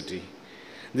university.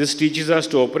 This teaches us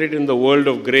to operate in the world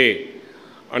of gray,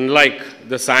 unlike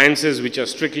the sciences which are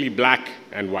strictly black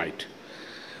and white.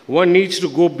 One needs to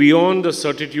go beyond the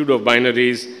certitude of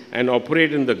binaries and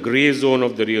operate in the gray zone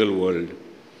of the real world.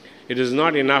 It is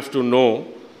not enough to know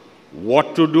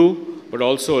what to do, but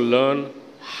also learn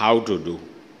how to do.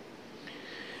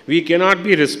 We cannot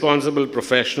be responsible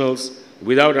professionals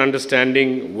without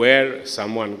understanding where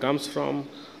someone comes from,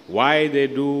 why they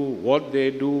do, why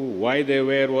they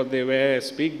wear what they wear,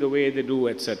 speak the way they do,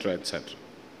 etc., etc.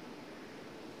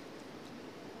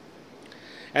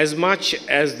 As much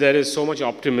as there is so much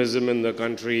optimism in the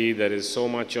country, there is so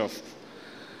much of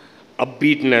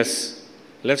upbeatness,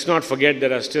 let's not forget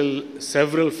there are still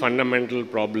several fundamental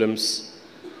problems,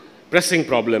 pressing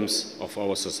problems of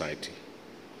our society.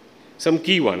 Some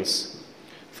key ones.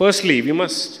 Firstly, we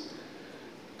must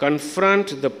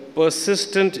confront the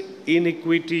persistent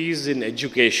inequities in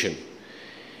education.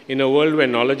 In a world where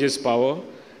knowledge is power,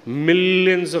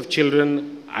 millions of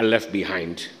children are left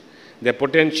behind, their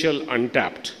potential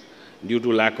untapped due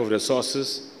to lack of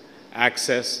resources,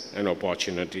 access, and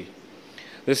opportunity.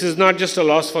 This is not just a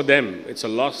loss for them, it's a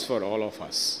loss for all of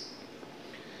us.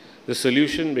 The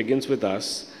solution begins with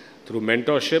us through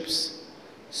mentorships,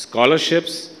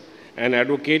 scholarships, and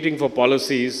advocating for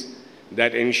policies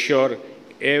that ensure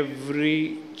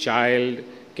every child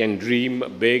can dream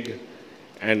big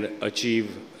and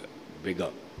achieve bigger.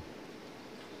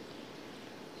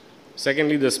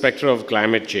 Secondly, the specter of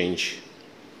climate change.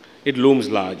 It looms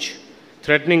large,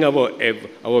 threatening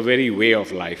our very way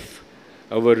of life.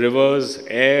 Our rivers,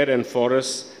 air, and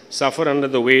forests suffer under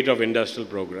the weight of industrial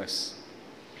progress.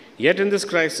 Yet in this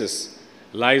crisis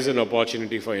lies an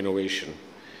opportunity for innovation.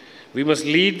 We must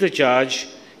lead the charge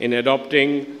in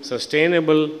adopting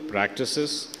sustainable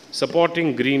practices,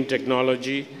 supporting green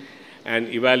technology, and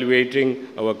evaluating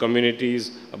our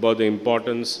communities about the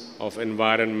importance of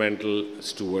environmental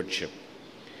stewardship.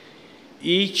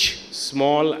 Each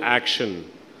small action,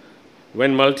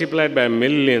 when multiplied by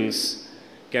millions,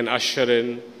 can usher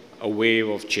in a wave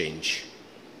of change.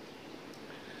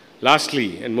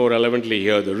 Lastly, and more relevantly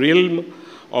here, the realm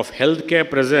of healthcare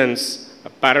presents a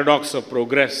paradox of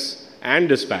progress and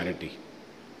disparity.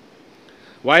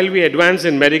 While we advance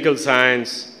in medical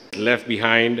science, left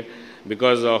behind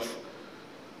because of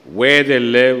where they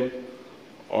live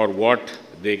or what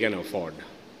they can afford.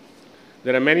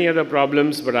 There are many other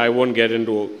problems, but I won't get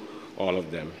into all of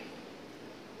them.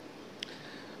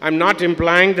 I'm not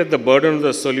implying that the burden of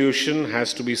the solution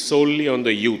has to be solely on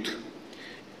the youth.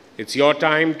 It's your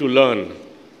time to learn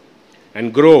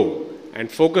and grow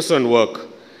and focus on work,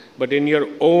 but in your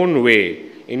own way,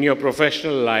 in your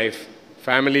professional life,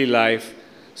 family life,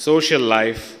 social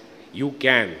life, you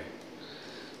can.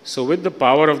 So with the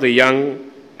power of the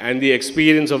young and the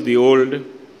experience of the old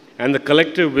and the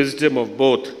collective wisdom of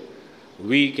both,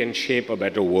 we can shape a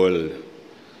better world.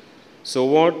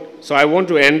 So I want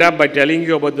to end up by telling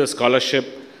you about the scholarship,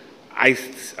 a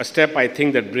step I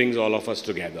think that brings all of us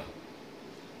together.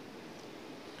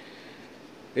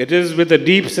 It is with a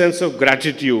deep sense of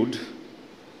gratitude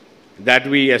that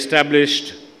we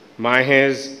established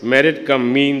MAHE's Merit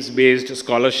cum Means-based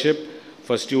scholarship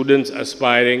for students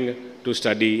aspiring to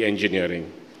study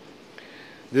engineering.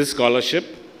 This scholarship,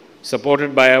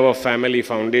 supported by our family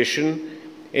foundation,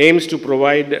 aims to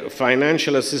provide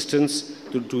financial assistance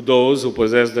to those who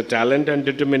possess the talent and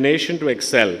determination to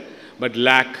excel, but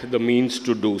lack the means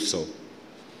to do so.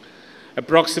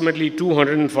 Approximately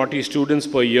 240 students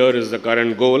per year is the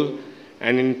current goal,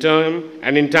 and in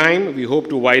time, we hope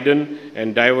to widen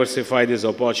and diversify this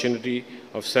opportunity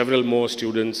of several more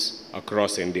students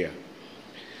across India.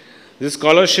 This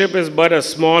scholarship is but a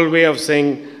small way of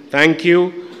saying thank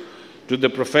you to the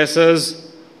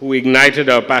professors who ignited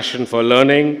our passion for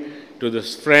learning, to the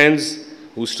friends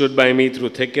who stood by me through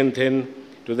thick and thin,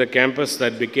 to the campus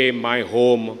that became my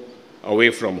home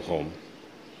away from home.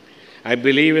 I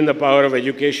believe in the power of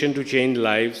education to change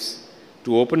lives,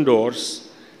 to open doors,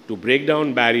 to break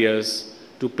down barriers,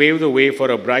 to pave the way for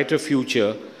a brighter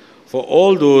future for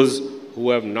all those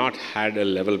who have not had a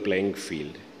level playing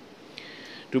field.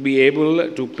 To be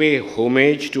able to pay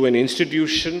homage to an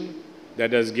institution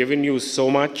that has given you so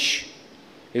much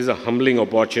is a humbling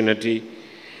opportunity,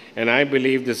 and I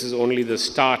believe this is only the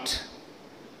start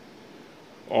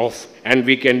of, and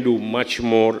we can do much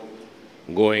more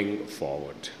going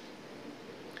forward.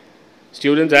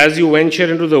 Students, as you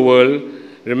venture into the world,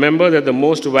 remember that the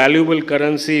most valuable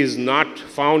currency is not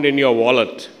found in your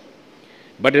wallet,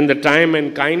 but in the time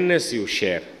and kindness you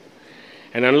share.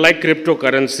 And unlike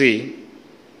cryptocurrency,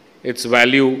 its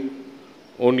value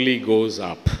only goes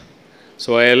up.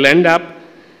 So I'll end up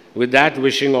with that,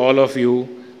 wishing all of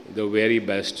you the very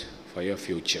best for your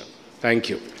future. Thank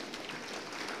you.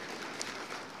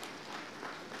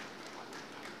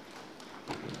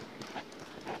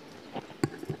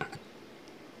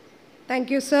 Thank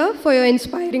you, sir, for your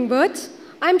inspiring words.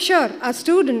 I'm sure our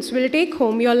students will take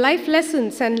home your life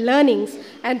lessons and learnings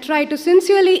and try to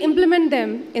sincerely implement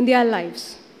them in their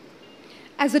lives.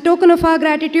 As a token of our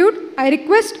gratitude, I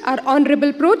request our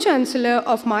Honorable Pro-Chancellor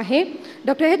of MAHE,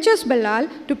 Dr. H.S. Ballal,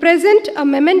 to present a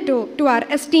memento to our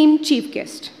esteemed chief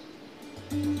guest.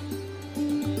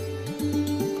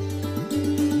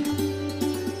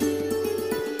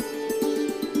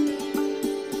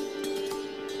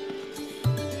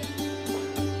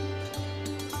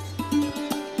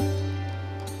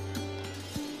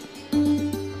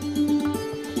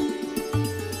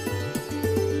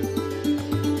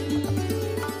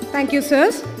 Thank you,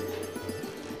 sirs.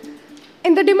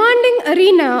 In the demanding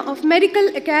arena of medical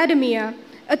academia,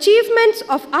 achievements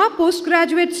of our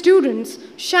postgraduate students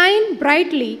shine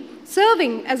brightly,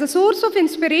 serving as a source of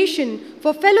inspiration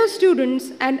for fellow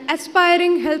students and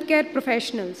aspiring healthcare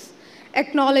professionals.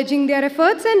 Acknowledging their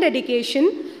efforts and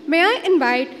dedication, may I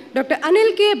invite Dr.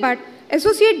 Anil K. Bhatt,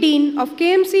 Associate Dean of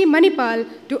KMC Manipal,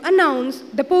 to announce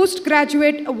the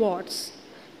postgraduate awards.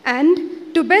 And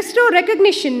to bestow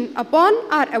recognition upon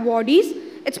our awardees,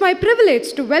 it's my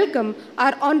privilege to welcome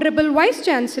our Honorable Vice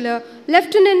Chancellor,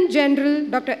 Lieutenant General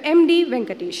Dr. M.D.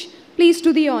 Venkatesh. Please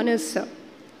do the honors, sir.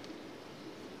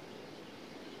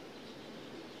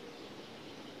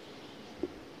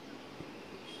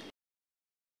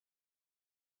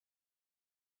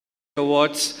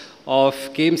 Awards of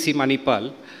KMC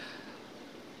Manipal.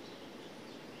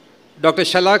 Dr.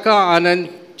 Shalaka Anand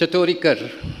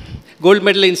Chatorikar, Gold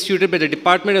Medal instituted by the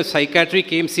Department of Psychiatry,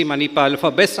 KMC Manipal, for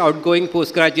Best Outgoing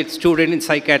Postgraduate Student in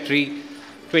Psychiatry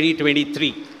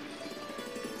 2023.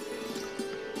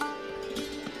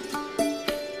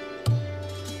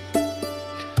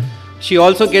 She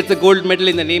also gets the Gold Medal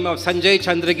in the name of Sanjay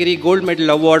Chandragiri Gold Medal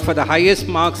Award for the highest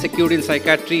marks secured in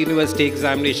Psychiatry University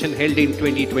examination held in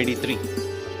 2023.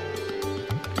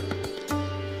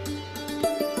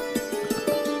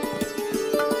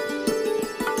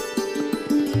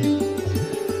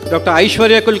 Dr.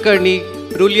 Aishwarya Kulkarni,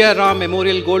 Rulia Ram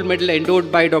Memorial Gold Medal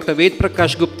endowed by Dr. Ved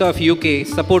Prakash Gupta of UK,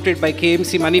 supported by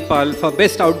KMC Manipal for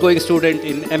Best Outgoing Student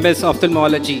in MS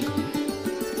Ophthalmology.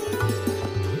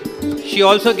 She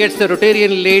also gets the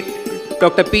Rotarian late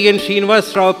Dr. P.N.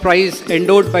 Srinivas Rao Prize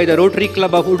endowed by the Rotary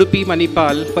Club of Udupi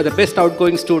Manipal for the Best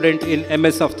Outgoing Student in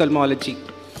MS Ophthalmology.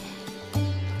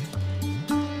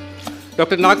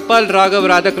 Dr. Nagpal Raghav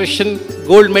Radhakrishnan,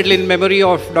 Gold Medal in memory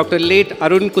of Dr. late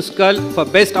Arun Kuskal for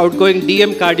Best Outgoing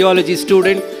DM Cardiology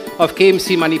Student of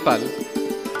KMC Manipal.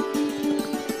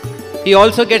 He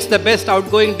also gets the Best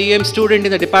Outgoing DM Student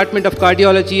in the Department of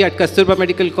Cardiology at Kasturba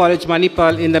Medical College,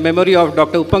 Manipal, in the memory of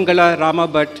Dr. Upangala Rama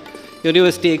Bhatt,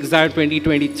 University Exam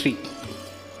 2023.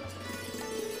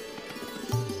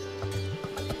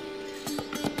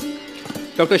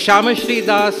 Dr. Shamashri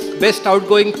Das, Best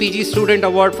Outgoing PG Student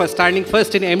Award for standing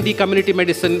first in MD Community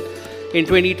Medicine in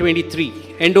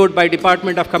 2023, endowed by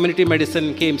Department of Community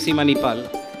Medicine, KMC Manipal.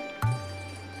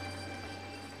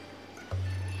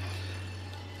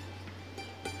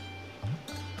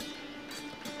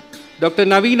 Dr.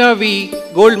 Navina V,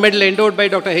 Gold Medal endowed by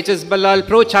Dr. H.S. Ballal,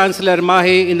 Pro-Chancellor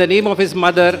MAHE, in the name of his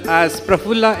mother as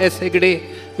Prafulla S. Hegde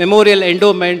Memorial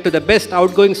Endowment to the Best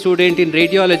Outgoing Student in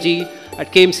Radiology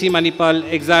at KMC Manipal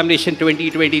Examination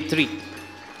 2023.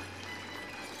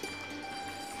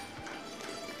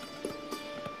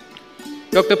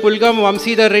 Dr. Pulgam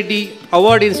Vamsidhar Reddy,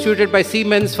 Award instituted by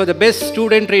Siemens for the Best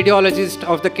Student Radiologist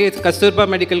of the Kasturba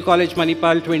Medical College,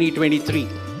 Manipal 2023.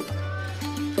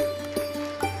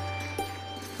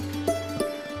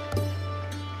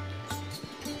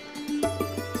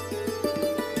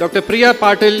 Dr. Priya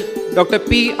Patil, Dr.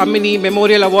 P. Amini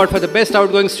Memorial Award for the Best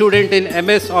Outgoing Student in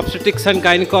MS Obstetrics and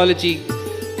Gynecology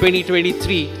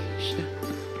 2023.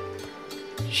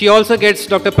 She also gets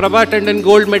Dr. Prabha Tandon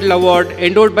Gold Medal Award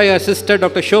endowed by her sister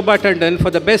Dr. Shobha Tandon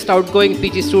for the Best Outgoing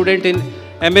PG Student in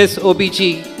MS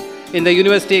OBG in the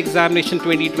University Examination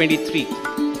 2023.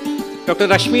 Dr.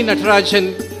 Rashmi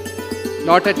Natarajan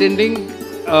not attending.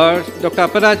 Dr.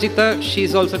 Aparajita, she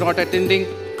is also not attending.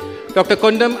 Dr.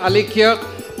 Kondam Alekhya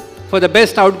for the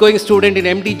Best Outgoing Student in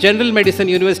MD General Medicine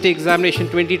University Examination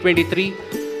 2023,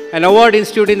 an award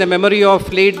instituted in the memory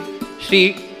of late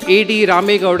Shri A.D.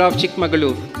 Ramegowda of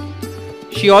Chikmagalur.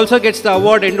 She also gets the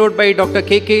award endowed by Dr.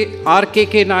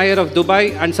 R.K.K. Nair of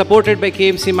Dubai and supported by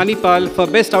KMC Manipal for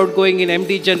Best Outgoing in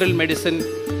MD General Medicine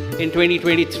in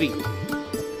 2023.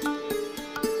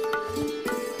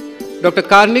 Dr.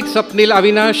 Karnik Swapnil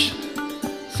Avinash,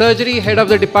 Surgery Head of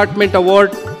the Department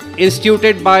Award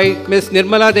instituted by Ms.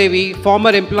 Nirmala Devi,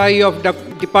 former employee of the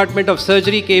Department of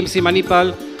Surgery, KMC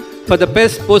Manipal, for the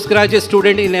Best Postgraduate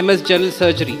Student in MS General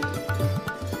Surgery.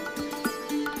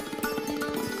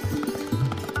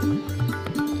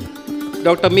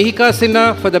 Dr. Mihika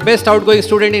Sinha for the Best Outgoing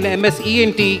Student in MS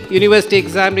ENT University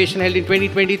Examination held in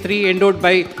 2023, endowed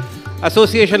by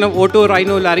Association of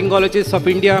Otorhinolaryngologists of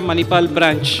India, Manipal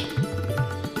Branch.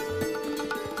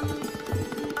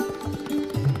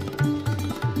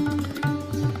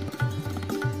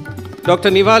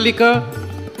 Dr. Nivalika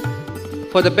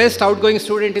for the Best Outgoing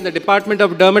Student in the Department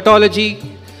of Dermatology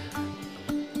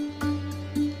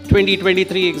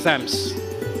 2023 exams.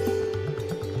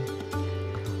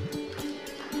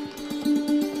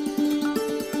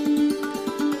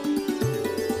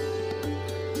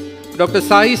 Dr.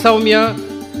 Sai Soumya,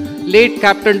 late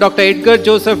Captain Dr. Edgar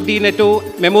Joseph D. Netto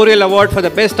Memorial Award for the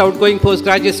Best Outgoing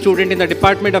Postgraduate Student in the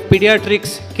Department of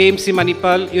Pediatrics, KMC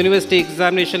Manipal, University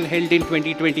Examination held in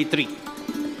 2023.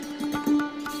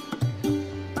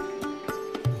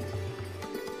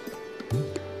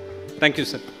 Thank you,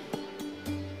 sir.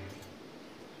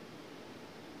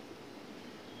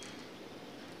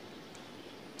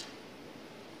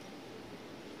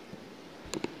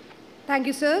 Thank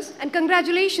you, sirs, and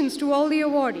congratulations to all the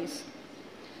awardees.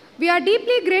 We are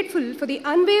deeply grateful for the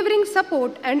unwavering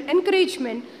support and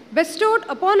encouragement bestowed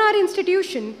upon our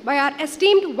institution by our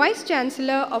esteemed Vice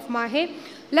Chancellor of MAHE,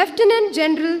 Lieutenant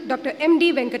General Dr.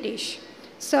 M.D. Venkatesh.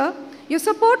 Sir, your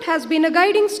support has been a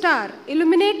guiding star,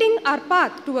 illuminating our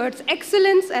path towards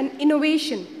excellence and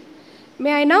innovation.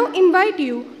 May I now invite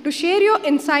you to share your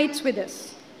insights with us.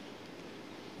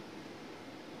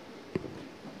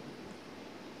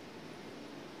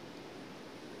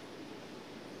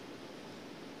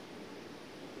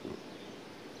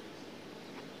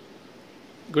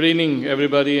 Good evening,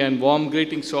 everybody, and warm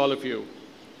greetings to all of you.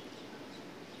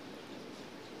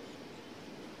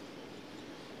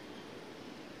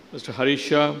 Mr. Harish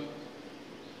Shah,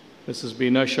 Mrs.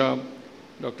 Beena Shah,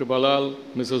 Dr. Balal,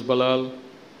 Mrs. Balal,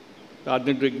 the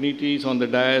other dignitaries on the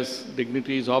dais,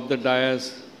 dignitaries of the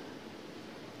dais,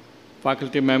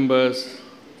 faculty members,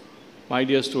 my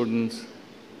dear students,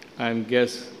 and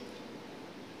guests.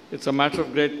 It's a matter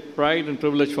of great pride and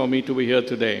privilege for me to be here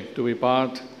today, to be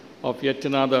part of yet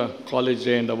another College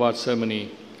Day and Award ceremony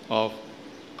of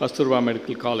Kasturba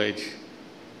Medical College,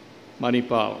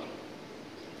 Manipal.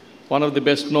 One of the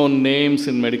best known names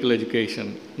in medical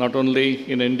education, not only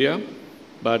in India,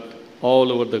 but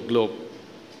all over the globe.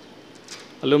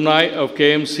 Alumni of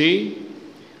KMC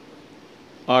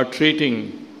are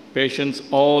treating patients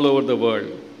all over the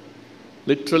world,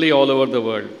 literally all over the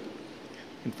world.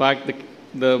 In fact,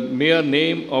 the mere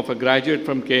name of a graduate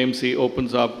from KMC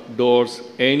opens up doors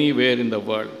anywhere in the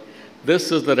world.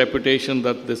 This is the reputation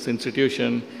that this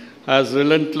institution has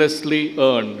relentlessly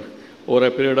earned over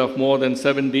a period of more than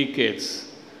 7 decades.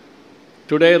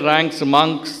 Today ranks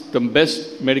amongst the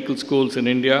best medical schools in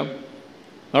India,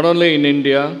 not only in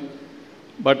India,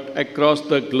 but across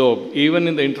the globe. Even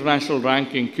in the international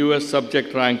ranking, QS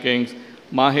subject rankings,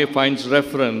 MAHE finds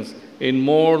reference in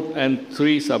more than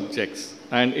 3 subjects.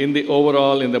 And in the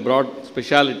overall, in the broad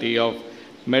specialty of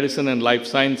medicine and life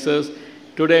sciences,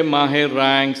 today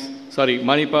Manipal,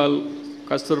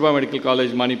 Kasturba Medical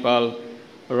College, Manipal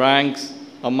ranks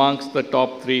amongst the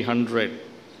top 300.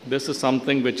 This is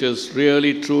something which is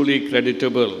really, truly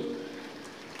creditable.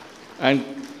 And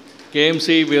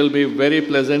KMC will be very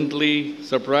pleasantly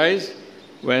surprised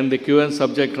when the QN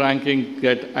subject ranking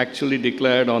get actually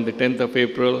declared on the 10th of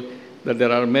April, that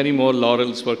there are many more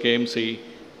laurels for KMC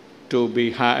to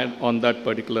be had on that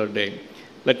particular day.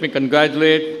 Let me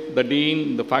congratulate the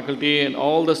Dean, the faculty, and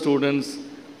all the students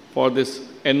for this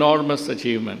enormous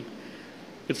achievement.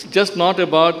 It's just not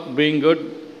about being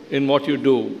good in what you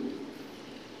do.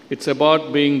 It's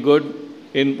about being good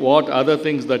in what other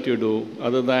things that you do,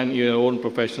 other than your own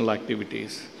professional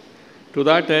activities. To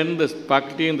that end, the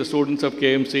faculty and the students of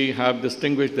KMC have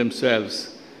distinguished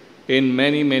themselves in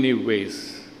many, many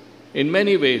ways. In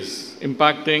many ways,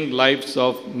 impacting lives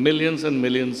of millions and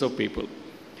millions of people.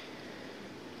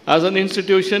 As an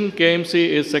institution, KMC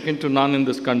is second to none in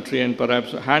this country, and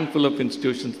perhaps a handful of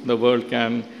institutions in the world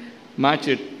can match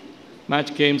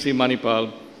KMC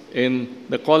Manipal in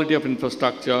the quality of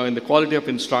infrastructure, in the quality of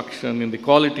instruction, in the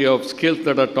quality of skills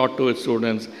that are taught to its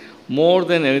students. More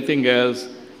than anything else,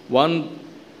 one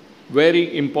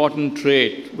very important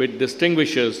trait which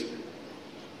distinguishes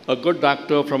a good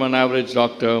doctor from an average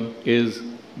doctor is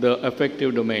the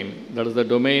affective domain. That is the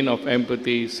domain of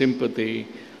empathy, sympathy,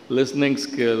 listening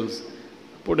skills,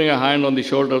 putting a hand on the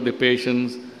shoulder of the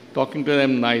patients, talking to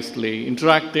them nicely,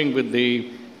 interacting with the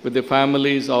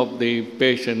families of the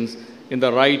patients in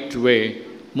the right way.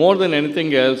 More than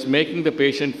anything else, making the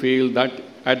patient feel that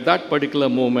at that particular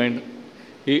moment,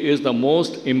 he is the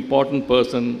most important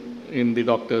person in the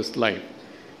doctor's life.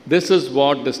 This is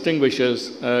what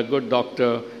distinguishes a good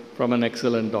doctor from an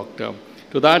excellent doctor.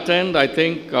 To that end, I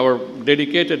think our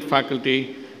dedicated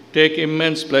faculty take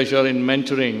immense pleasure in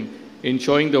mentoring, in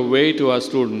showing the way to our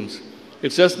students.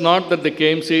 It's just not that the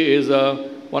KMC is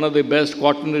one of the best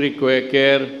quaternary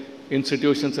care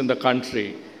institutions in the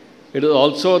country. It is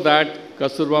also that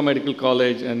Kasturba Medical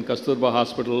College and Kasturba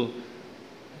Hospital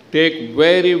take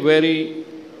very, very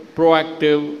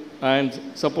proactive and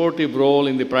supportive role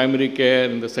in the primary care,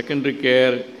 in the secondary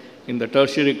care, in the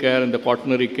tertiary care, and the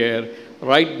quaternary care,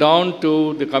 right down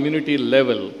to the community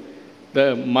level.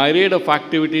 the myriad of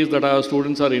activities that our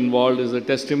students are involved is a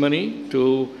testimony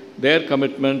to their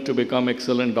commitment to become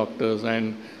excellent doctors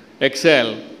and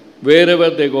excel wherever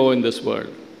they go in this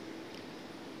world.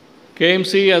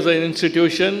 KMC as an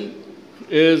institution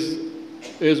is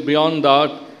beyond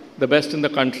doubt the best in the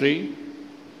country.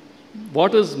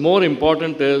 What is more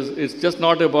important is it's just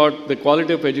not about the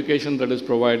quality of education that is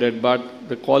provided, but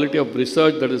the quality of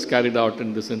research that is carried out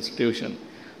in this institution.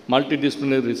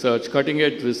 Multidisciplinary research,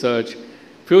 cutting-edge research,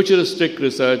 futuristic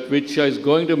research, which is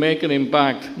going to make an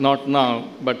impact, not now,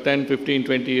 but 10, 15,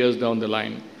 20 years down the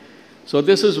line. So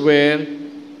this is where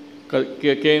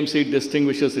KMC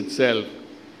distinguishes itself.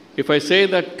 If I say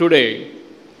that today,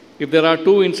 if there are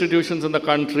two institutions in the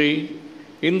country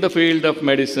in the field of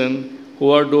medicine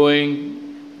who are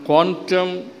doing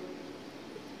quantum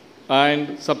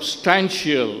and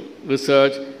substantial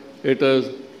research, it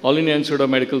is All India Institute of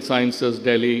Medical Sciences,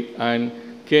 Delhi, and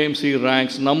KMC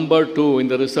ranks number 2 in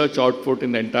the research output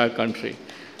in the entire country.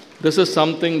 This is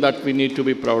something that we need to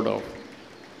be proud of.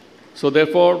 So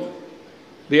therefore,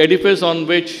 the edifice on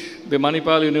which the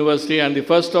Manipal University and the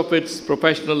first of its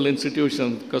professional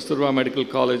institutions, Kasturba Medical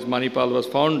College, Manipal, was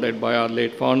founded by our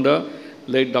late founder,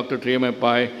 late Dr.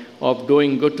 MAHE, of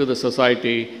doing good to the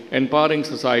society, empowering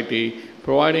society,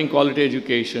 providing quality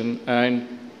education,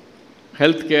 and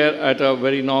healthcare at a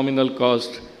very nominal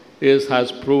cost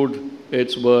has proved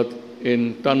its worth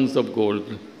in tons of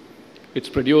gold. It's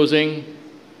producing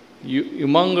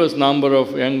humongous number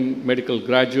of young medical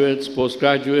graduates,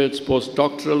 postgraduates,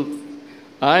 postdoctoral,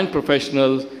 and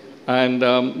professionals, and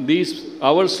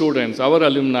our students, our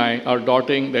alumni are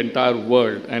dotting the entire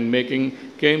world and making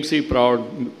KMC proud,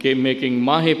 making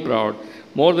MAHE proud,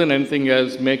 more than anything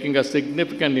else, making a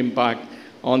significant impact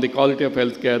on the quality of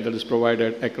healthcare that is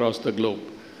provided across the globe.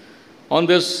 On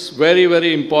this very,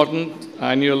 very important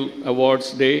annual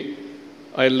awards day,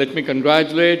 let me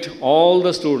congratulate all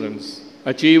the students,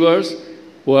 achievers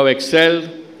who have excelled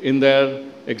in their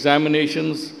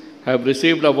examinations, have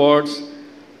received awards,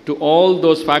 to all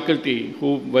those faculty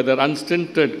who, with their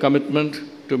unstinted commitment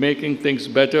to making things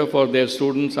better for their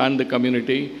students and the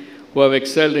community, who have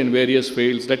excelled in various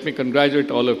fields. Let me congratulate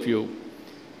all of you.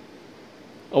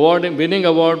 Winning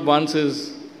award once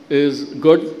is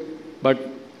good, but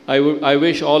I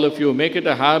wish all of you make it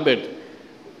a habit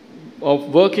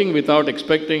of working without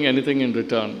expecting anything in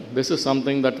return. This is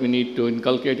something that we need to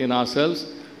inculcate in ourselves,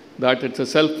 that it's a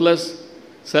selfless,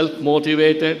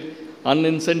 self-motivated,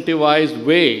 unincentivized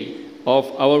way of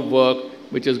our work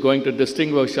which is going to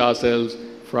distinguish ourselves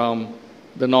from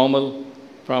the normal,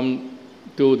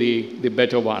 to the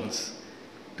better ones.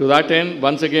 To that end,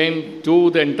 once again, to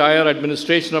the entire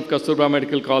administration of Kasturba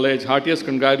Medical College, heartiest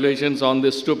congratulations on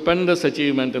this stupendous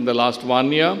achievement in the last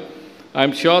 1 year.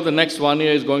 I'm sure the next 1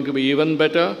 year is going to be even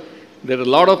better. There are a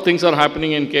lot of things are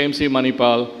happening in KMC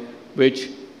Manipal which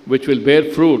will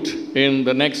bear fruit in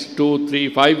the next 2,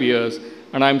 3, 5 years.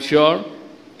 And I'm sure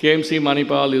KMC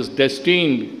Manipal is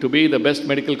destined to be the best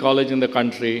medical college in the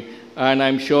country. And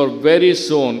I'm sure very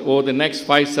soon, over the next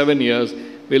 5, 7 years,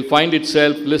 will find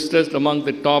itself listed among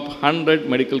the top 100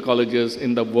 medical colleges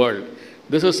in the world.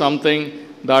 This is something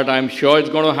that I'm sure is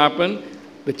going to happen.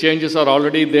 The changes are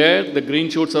already there. The green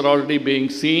shoots are already being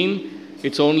seen.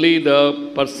 It's only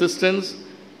the persistence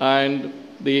and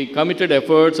the committed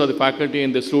efforts of the faculty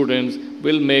and the students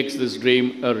will make this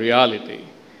dream a reality.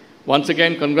 Once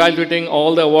again, congratulating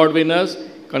all the award winners,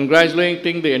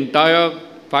 congratulating the entire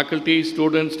faculty,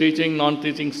 students, teaching,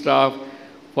 non-teaching staff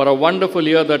for a wonderful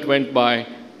year that went by,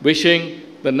 wishing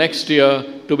the next year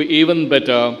to be even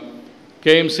better.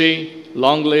 KMC,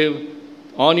 long live,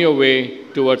 on your way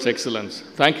towards excellence.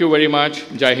 Thank you very much.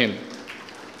 Jai Hind.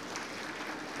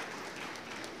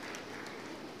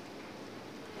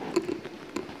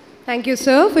 Thank you,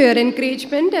 sir, for your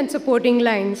encouragement and supporting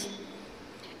lines.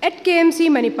 At KMC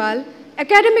Manipal,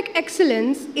 academic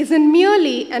excellence isn't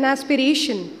merely an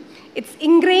aspiration. It's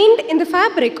ingrained in the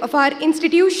fabric of our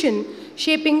institution,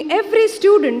 shaping every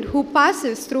student who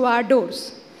passes through our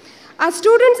doors. Our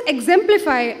students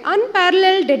exemplify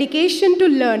unparalleled dedication to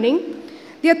learning,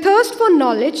 their thirst for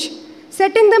knowledge,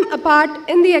 setting them apart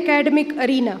in the academic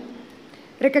arena.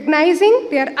 Recognizing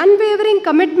their unwavering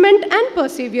commitment and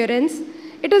perseverance,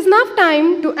 it is now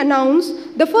time to announce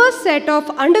the first set of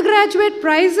undergraduate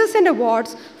prizes and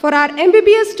awards for our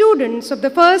MBBS students of the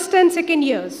first and second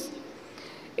years.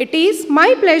 It is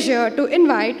my pleasure to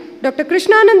invite Dr.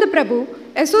 Krishnananda Prabhu,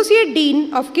 Associate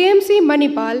Dean of KMC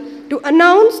Manipal, to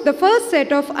announce the first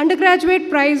set of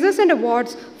undergraduate prizes and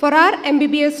awards for our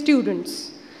MBBS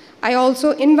students. I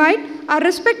also invite our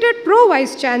respected Pro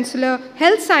Vice Chancellor,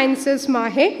 Health Sciences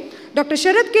MAHE, Dr.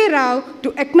 Sharat K. Rao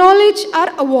to acknowledge our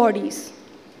awardees.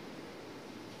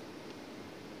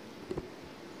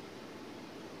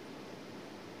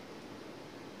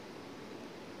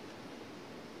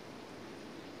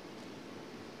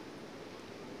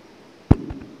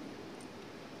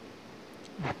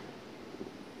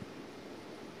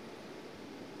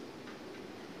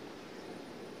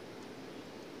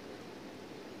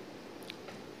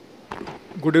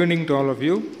 Good evening to all of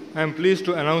you. I am pleased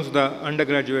to announce the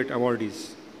undergraduate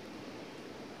awardees.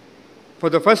 For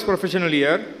the first professional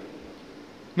year,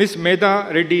 Ms.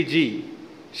 Medha Reddy G.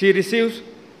 She receives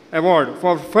award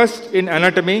for first in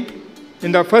anatomy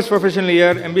in the first professional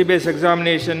year MBBS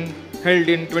examination held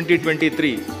in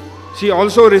 2023. She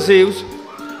also receives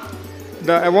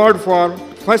the award for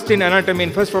first in anatomy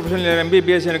in first professional year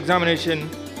MBBS examination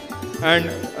and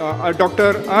a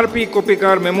Dr. R.P.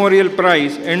 Kopikar Memorial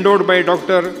Prize endowed by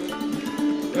Dr.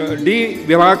 D.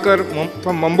 Vivakar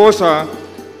from Mambosa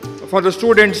for the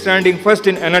student standing first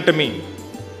in anatomy.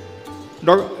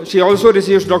 She also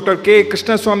receives Dr. K.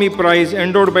 Krishnaswamy Prize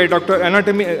endowed by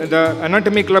the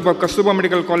Anatomy Club of Kasturba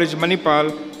Medical College,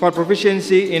 Manipal for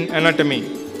proficiency in anatomy.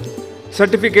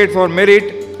 Certificate for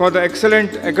merit for the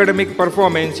excellent academic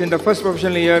performance in the first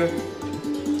professional year.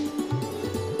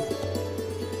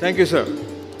 Thank you, sir.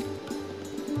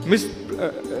 Ms.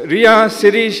 Ria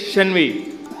Sirish Shenvi.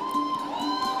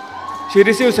 She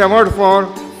receives award for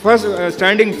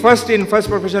standing first in first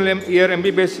professional year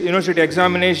MBBS university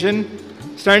examination,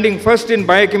 standing first in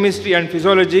biochemistry and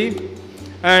physiology,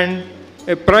 and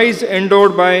a prize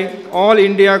endowed by All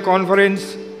India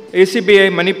Conference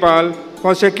ACBI Manipal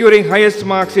for securing highest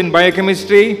marks in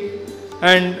biochemistry,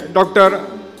 and Dr.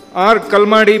 R.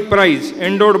 Kalmadi Prize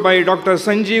endowed by Dr.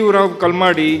 Sanjeev Rao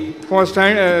Kalmadi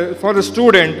for the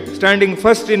student standing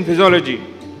first in physiology,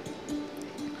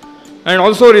 and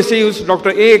also receives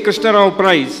Dr. A. Krishna Rao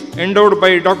Prize endowed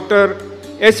by Dr.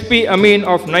 S.P. Amin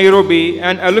of Nairobi,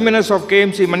 an alumnus of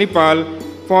KMC Manipal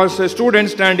for student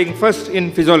standing first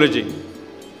in physiology.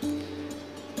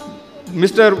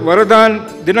 Mr.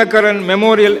 Varadan Dinakaran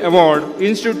Memorial Award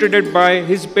instituted by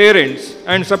his parents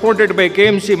and supported by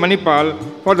KMC Manipal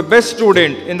for the best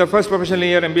student in the first professional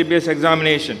year MBBS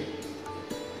examination.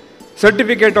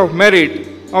 Certificate of Merit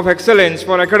of Excellence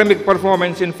for academic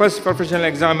performance in first professional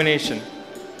examination.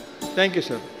 Thank you,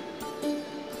 sir.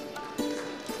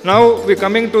 Now we are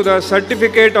coming to the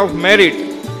Certificate of Merit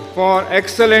for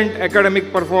excellent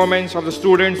academic performance of the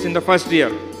students in the first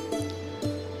year.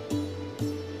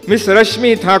 Ms.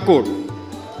 Rashmi Thakur.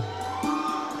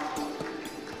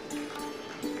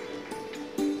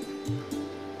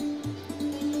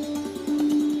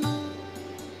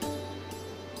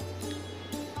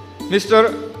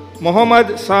 Mr.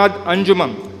 Muhammad Saad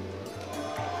Anjuman.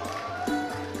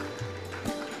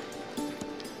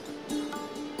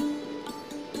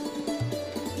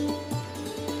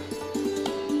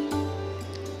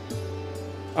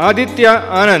 Aditya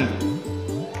Anand.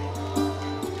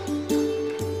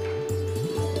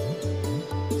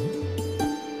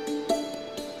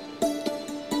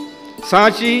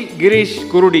 Sachi Girish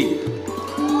Kurudi.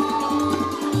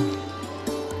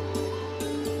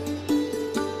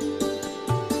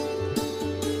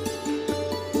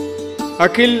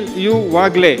 Akhil U.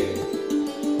 Wagle.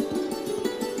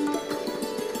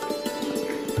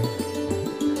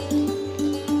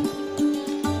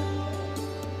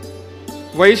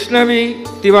 Vaishnavi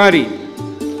Tiwari.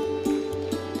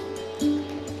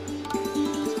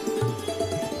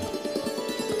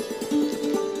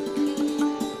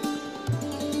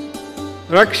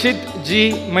 Rakshit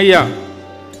G. Maya.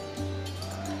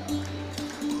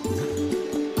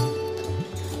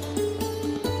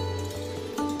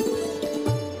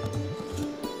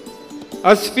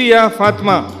 Asfiya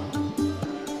Fatma.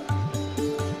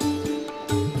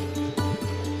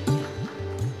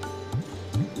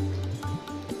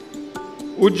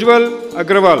 Ujjwal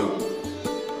Agrawal.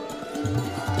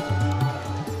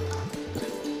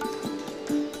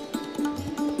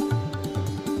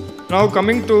 Now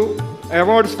coming to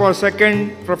awards for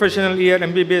second professional year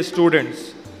MBBS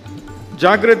students.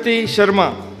 Jagrati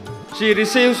Sharma. She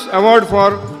receives award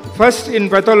for first in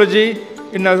pathology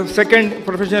in the second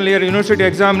professional year university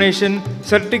examination,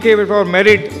 certificate for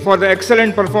merit for the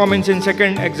excellent performance in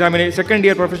second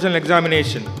year professional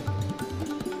examination.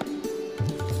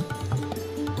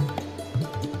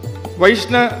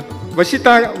 Vanishta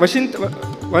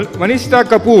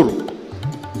Kapoor.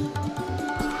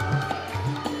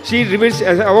 She receives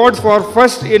awards for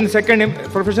first in second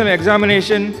professional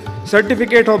examination,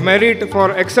 certificate of merit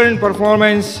for excellent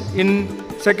performance in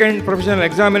second professional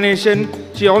examination.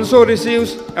 She also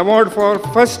receives award for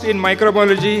first in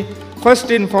microbiology,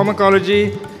 first in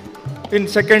pharmacology, in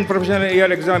second professional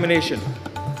year examination.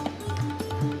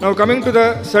 Now coming to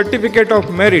the certificate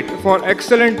of merit for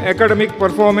excellent academic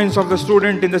performance of the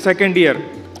student in the second year.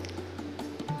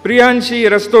 Priyanshi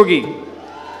Rastogi.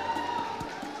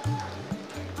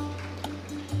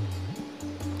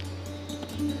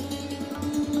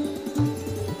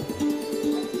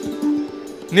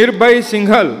 Nirbhay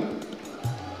Singhal.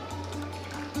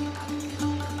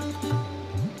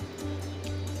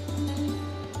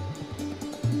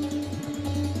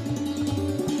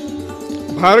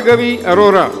 Bhargavi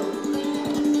Arora.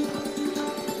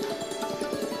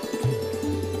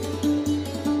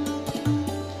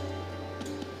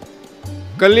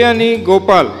 Kalyani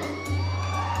Gopal.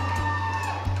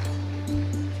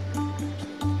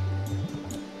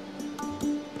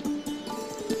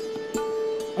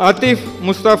 Atif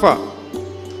Mustafa.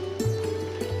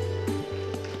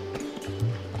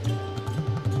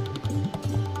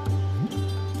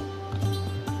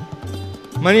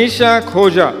 Manisha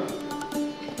Khoja.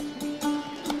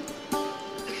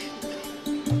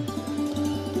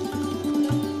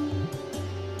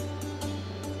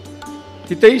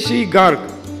 Hitaishi Garg.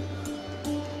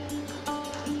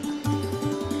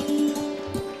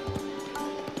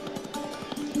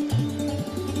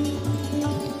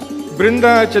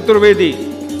 Brinda Chaturvedi.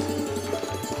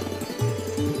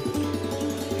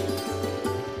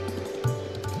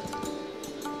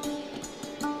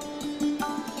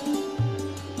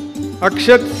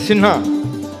 Akshat Sinha.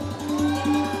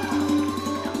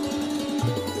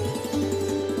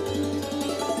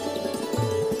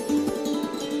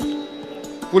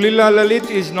 Pulila Lalit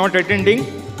is not attending.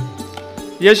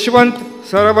 Yashwant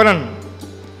Saravaran.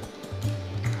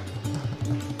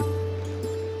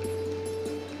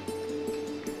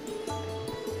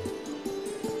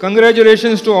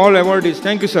 Congratulations to all awardees.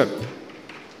 Thank you, sir.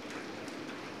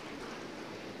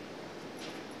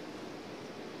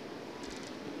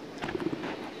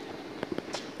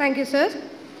 Thank you, sir.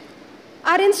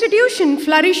 Our institution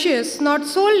flourishes not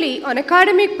solely on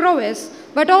academic prowess,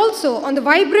 but also on the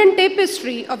vibrant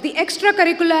tapestry of the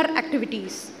extracurricular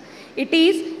activities. It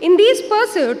is in these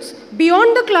pursuits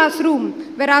beyond the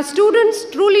classroom where our students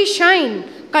truly shine,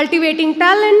 cultivating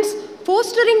talents,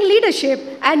 fostering leadership,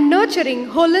 and nurturing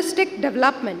holistic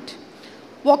development.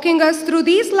 Walking us through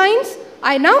these lines,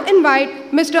 I now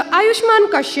invite Mr.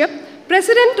 Ayushman Kashyap,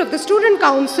 President of the Student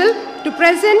Council, to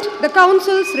present the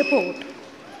Council's report.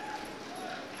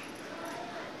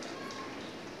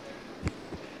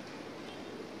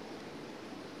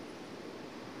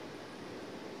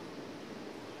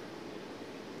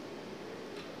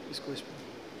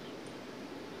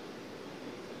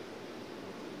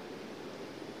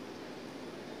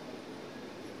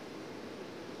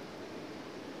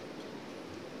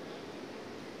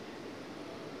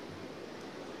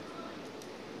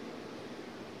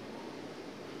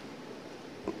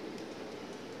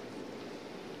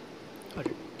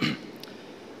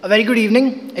 A very good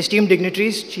evening, esteemed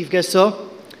dignitaries, Chief Guest Sir,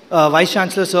 Vice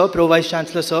Chancellor Sir, Pro-Vice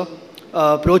Chancellor Sir,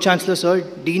 Pro-Chancellor Sir,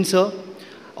 Dean Sir,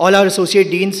 all our Associate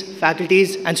Deans,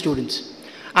 faculties and students.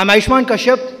 I'm Ayushman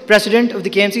Kashyap, President of the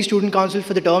KMC Student Council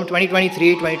for the term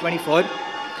 2023-2024.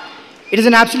 It is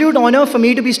an absolute honor for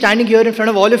me to be standing here in front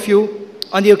of all of you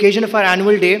on the occasion of our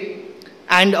annual day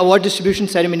and award distribution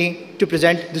ceremony to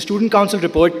present the Student Council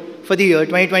report for the year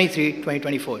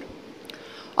 2023-2024.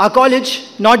 Our college,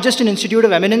 not just an institute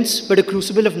of eminence, but a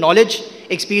crucible of knowledge,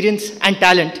 experience, and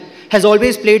talent, has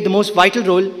always played the most vital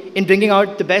role in bringing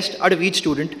out the best out of each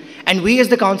student, and we as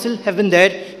the council have been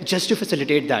there just to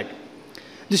facilitate that.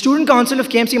 The Student Council of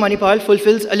KMC Manipal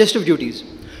fulfills a list of duties,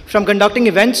 from conducting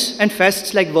events and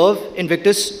fests like Verve,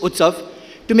 Invictus, Utsav,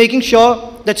 to making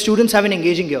sure that students have an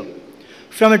engaging year.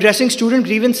 From addressing student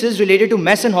grievances related to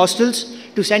mess and hostels,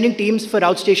 to sending teams for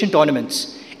outstation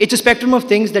tournaments. It's a spectrum of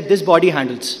things that this body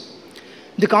handles.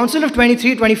 The Council of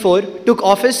 23-24 took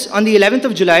office on the 11th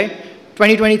of July,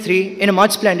 2023 in a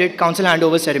much splendid council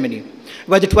handover ceremony,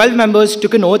 where the 12 members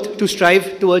took an oath to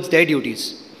strive towards their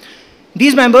duties.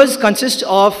 These members consist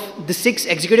of the 6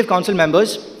 executive council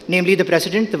members, namely the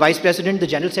President, the Vice President, the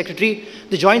General Secretary,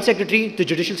 the Joint Secretary, the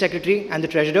Judicial Secretary, and the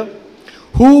Treasurer,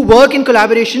 who work in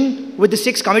collaboration with the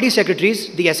 6 committee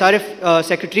secretaries, the SRF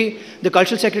Secretary, the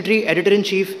Cultural Secretary,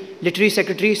 Editor-in-Chief, Literary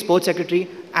Secretary, Sports Secretary,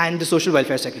 and the Social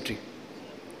Welfare Secretary.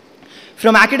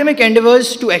 From academic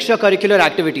endeavors to extracurricular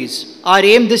activities, our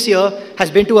aim this year has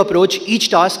been to approach each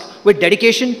task with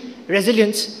dedication,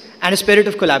 resilience, and a spirit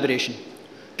of collaboration.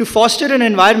 To foster an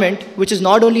environment which is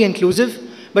not only inclusive,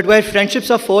 but where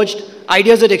friendships are forged,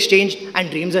 ideas are exchanged,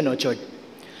 and dreams are nurtured.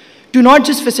 To not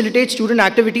just facilitate student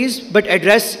activities, but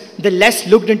address the less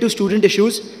looked into student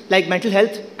issues like mental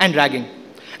health and ragging.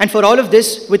 And for all of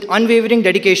this, with unwavering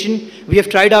dedication, we have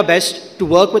tried our best to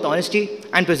work with honesty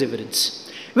and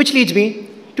perseverance. Which leads me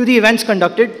to the events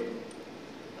conducted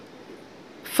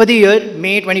for the year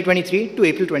May 2023 to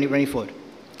April 2024.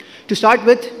 To start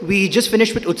with, we just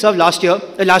finished with Utsav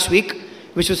last week,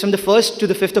 which was from the 1st to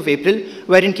the 5th of April,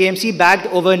 wherein KMC bagged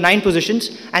over 9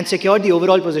 positions and secured the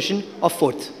overall position of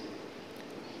 4th.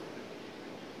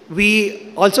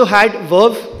 We also had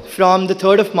Verve from the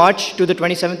 3rd of March to the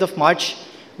 27th of March,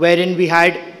 wherein we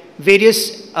had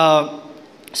various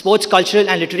sports, cultural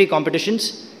and literary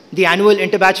competitions, the annual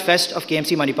Interbatch Fest of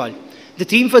KMC Manipal. The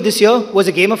theme for this year was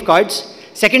a game of cards.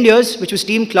 Second years, which was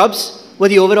team clubs, were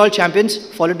the overall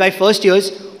champions, followed by first years,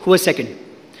 who were second.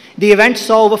 The event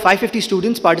saw over 550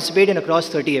 students participate in across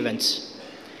 30 events.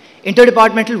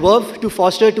 Interdepartmental Verve to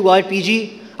foster to our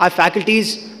PG, our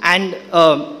faculties, and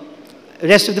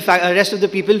rest of the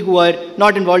people who are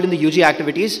not involved in the UG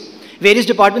activities. Various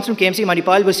departments from KMC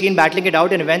Manipal were seen battling it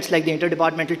out in events like the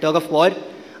Interdepartmental Tug of War,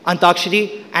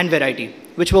 Antakshari, and Variety,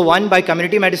 which were won by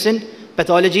Community Medicine,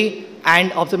 Pathology,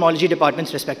 and Ophthalmology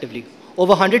departments respectively.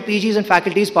 Over 100 PGs and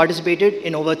faculties participated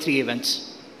in over 3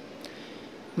 events.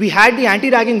 We had the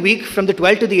Anti-Ragging Week from the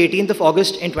 12th to the 18th of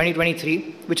August in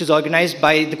 2023, which is organized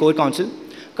by the Core Council.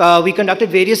 We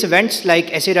conducted various events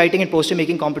like essay writing and poster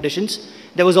making competitions.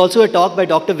 There was also a talk by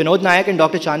Dr. Vinod Nayak and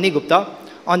Dr. Chandni Gupta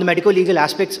on the medical legal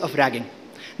aspects of ragging.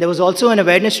 There was also an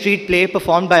awareness street play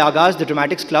performed by Agaz, the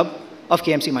Dramatics Club of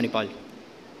KMC Manipal.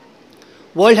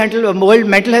 World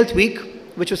Mental Health Week,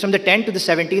 which was from the 10th to the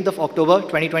 17th of October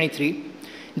 2023.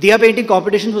 Diya painting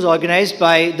competition was organized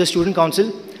by the Student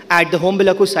Council at the Home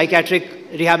Bilaku Psychiatric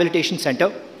Rehabilitation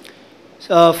Center.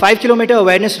 5-kilometer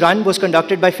awareness run was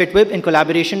conducted by FitWib in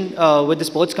collaboration with the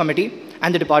Sports Committee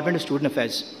and the Department of Student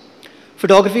Affairs.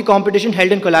 Photography competition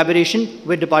held in collaboration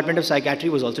with Department of Psychiatry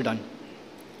was also done.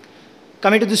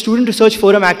 Coming to the Student Research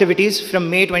Forum activities from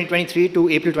May 2023 to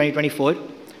April 2024,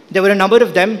 there were a number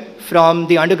of them from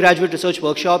the Undergraduate Research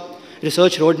Workshop,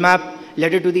 Research Roadmap,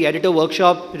 Letter to the Editor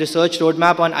Workshop, Research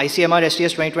Roadmap on ICMR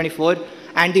STS 2024,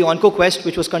 and the Onco Quest,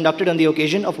 which was conducted on the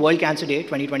occasion of World Cancer Day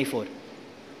 2024.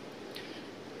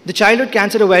 The Childhood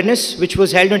Cancer Awareness, which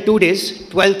was held on 2 days,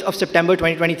 12th of September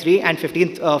 2023 and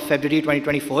 15th of February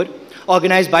 2024,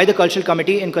 organized by the Cultural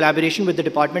Committee in collaboration with the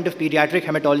Department of Pediatric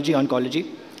Hematology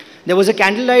Oncology. There was a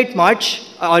candlelight march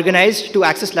organized to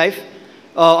Access Life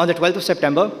on the 12th of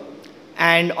September,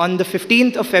 and on the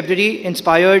 15th of February,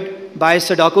 inspired by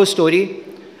Sadako's story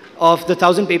of the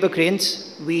 1,000 paper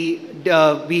cranes,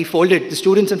 we folded, the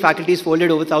students and faculties folded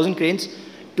over 1,000 cranes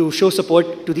to show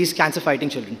support to these cancer-fighting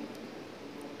children.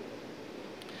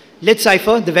 Lit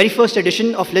Cypher, the very first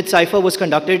edition of Lit Cypher was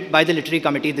conducted by the Literary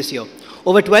Committee this year.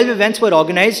 Over 12 events were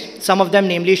organized, some of them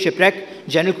namely Shipwreck,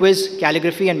 General Quiz,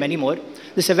 Calligraphy, and many more.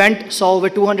 This event saw over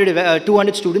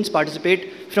 200 students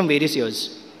participate from various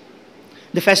years.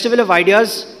 The Festival of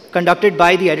Ideas, conducted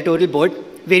by the editorial board,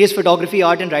 various photography,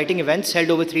 art, and writing events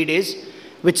held over 3 days,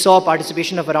 which saw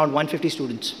participation of around 150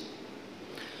 students.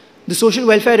 The social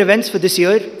welfare events for this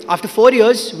year, after 4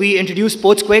 years, we introduced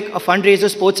Sports Quick, a fundraiser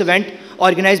sports event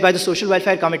organized by the Social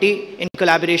Welfare Committee in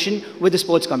collaboration with the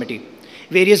Sports Committee.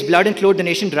 Various blood and clothes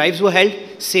donation drives were held.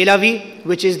 Selavi,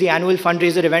 which is the annual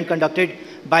fundraiser event conducted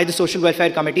by the Social Welfare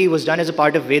Committee, was done as a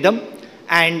part of Vedam,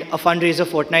 and a fundraiser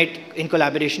fortnight in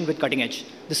collaboration with Cutting Edge,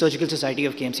 the Surgical Society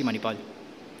of KMC Manipal.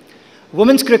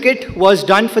 Women's cricket was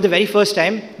done for the very first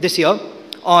time this year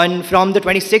from the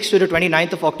 26th to the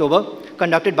 29th of October,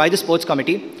 conducted by the Sports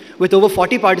Committee. With over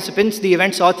 40 participants, the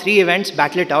event saw 3 events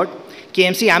battle it out.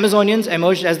 KMC Amazonians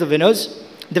emerged as the winners.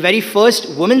 The very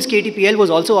first women's KTPL was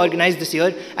also organized this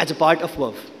year as a part of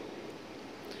WERV.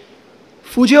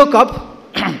 Fujio Cup,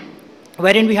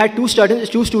 wherein we had two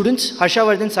students,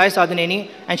 Harshavardhan Sai Sadhaneni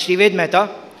and Shrived Mehta,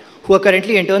 who are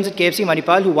currently interns at KFC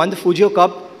Manipal, who won the Fujio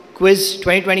Cup Quiz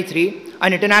 2023,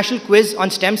 an international quiz on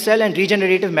stem cell and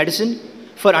regenerative medicine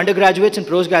for undergraduates and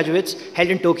postgraduates held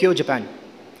in Tokyo, Japan.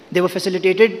 They were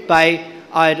facilitated by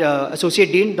our Associate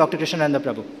Dean, Dr. Krishnananda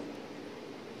Prabhu.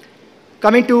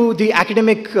 Coming to the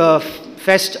academic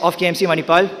fest of KMC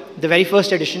Manipal, the very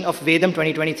first edition of Vedam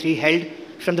 2023 held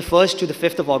from the 1st to the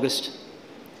 5th of August.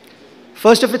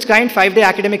 First of its kind, 5-day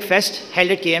academic fest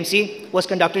held at KMC was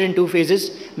conducted in 2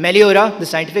 phases. Meliora, the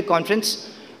scientific conference,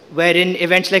 wherein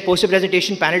events like poster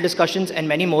presentation, panel discussions, and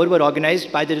many more were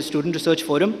organized by the Student Research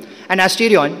Forum. And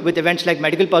Asterion, with events like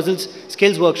medical puzzles,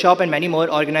 skills workshop, and many more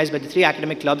organized by the 3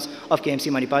 academic clubs of KMC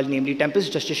Manipal, namely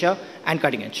Tempest, Justicia, and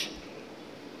Cutting Edge.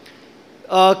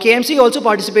 KMC also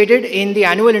participated in the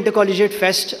annual Intercollegiate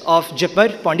Fest of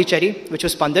JIPMER, Pondicherry, which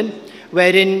was Spandan,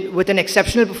 wherein with an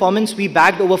exceptional performance, we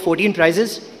bagged over 14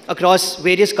 prizes, across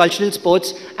various cultural,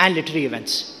 sports, and literary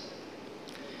events.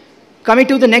 Coming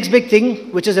to the next big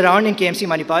thing, which is around in KMC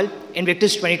Manipal,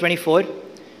 Invictus 2024,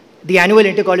 the annual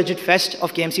Intercollegiate Fest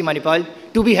of KMC Manipal,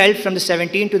 to be held from the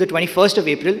 17th to the 21st of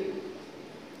April.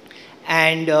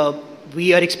 And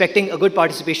we are expecting a good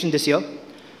participation this year.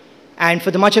 And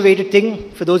for the much awaited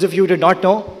thing, for those of you who did not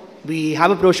know, we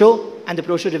have a pro show, and the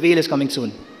pro show reveal is coming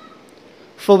soon.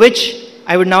 For which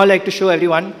I would now like to show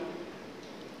everyone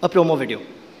a promo video.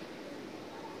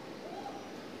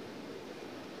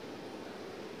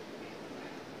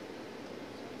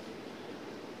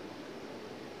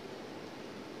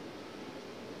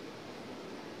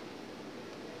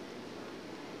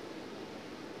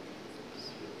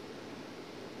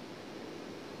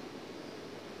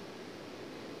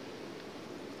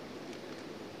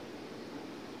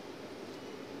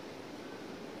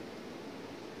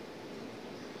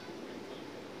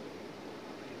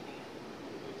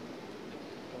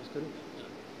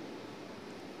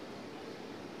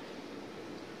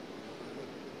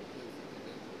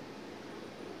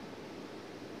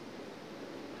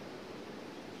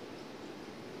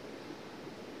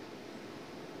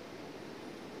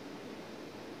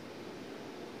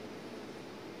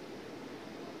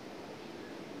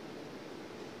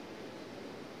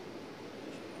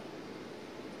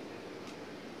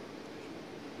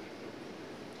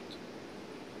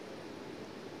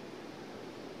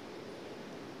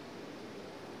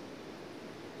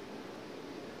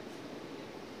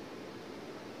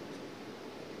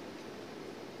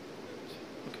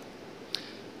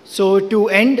 So to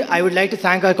end, I would like to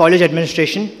thank our college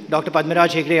administration, Dr. Padmaraj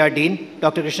Hegde, our Dean,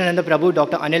 Dr. Krishnananda Prabhu,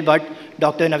 Dr. Anil Bhatt,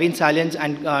 Dr. Naveen Salins,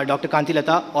 and Dr. Kanti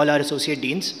Lata, all our associate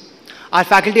deans. Our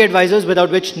faculty advisors,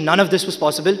 without which none of this was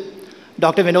possible,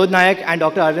 Dr. Vinod Nayak and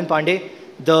Dr. Arvind Pandey,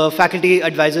 the faculty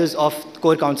advisors of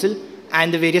Core Council,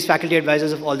 and the various faculty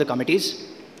advisors of all the committees.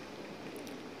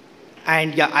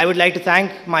 And yeah, I would like to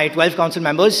thank my 12 council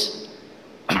members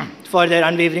for their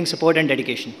unwavering support and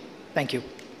dedication. Thank you.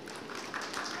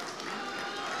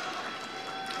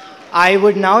 I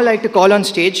would now like to call on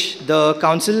stage the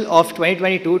Council of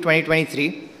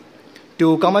 2022-2023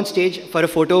 to come on stage for a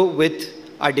photo with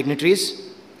our dignitaries.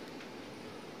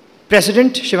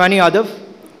 President Shivani Yadav,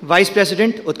 Vice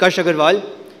President Utkarsh Agarwal,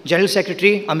 General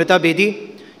Secretary Amrita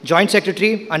Bedi, Joint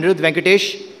Secretary Anirudh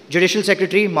Venkatesh, Judicial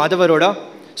Secretary Madhav Arora,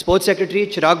 Sports Secretary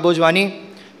Chirag Bhojwani,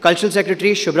 Cultural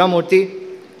Secretary Shubhra Murthy,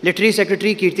 Literary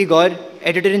Secretary Kirti Gaur,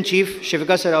 Editor-in-Chief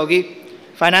Shivika Saraugi,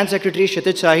 Finance Secretary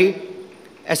Kshitij Sahi,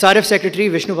 SRF Secretary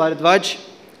Vishnu Bharadwaj,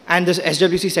 and the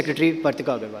SWC Secretary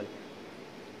Partika Agarwal.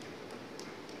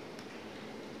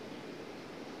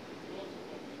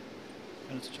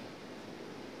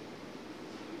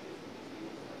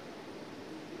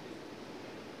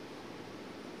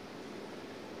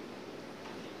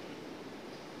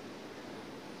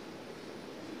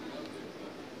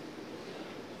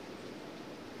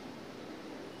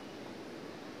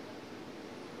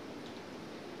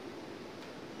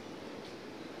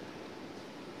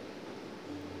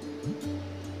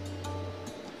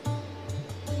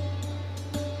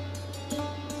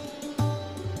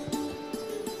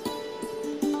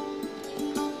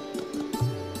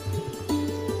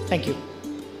 Thank you.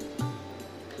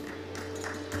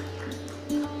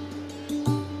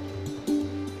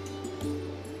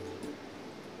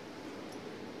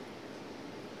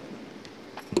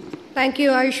 Thank you,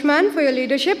 Ayushman, for your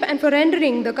leadership and for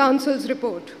rendering the Council's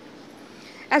report.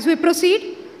 As we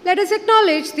proceed, let us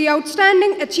acknowledge the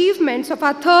outstanding achievements of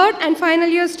our third and final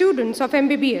year students of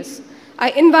MBBS.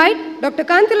 I invite Dr.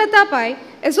 Kanti Lata Pai,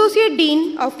 Associate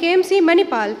Dean of KMC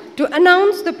Manipal, to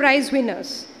announce the prize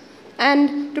winners.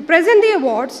 And to present the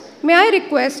awards, may I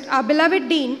request our beloved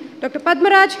Dean, Dr.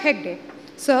 Padmaraj Hegde.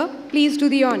 Sir, please do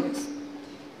the honors.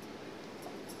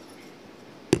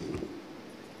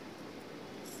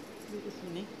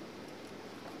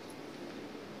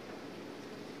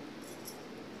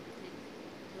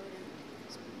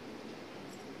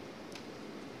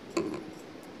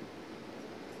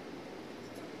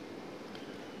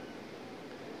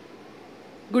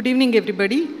 Good evening,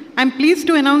 everybody. I'm pleased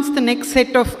to announce the next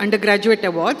set of undergraduate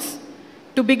awards.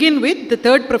 To begin with, the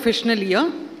third professional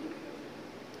year.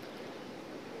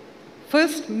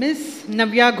 First, Ms.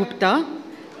 Navya Gupta.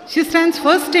 She stands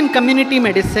first in community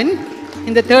medicine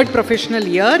in the third professional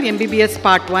year, MBBS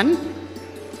Part 1.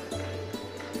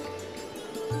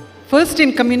 First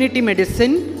in community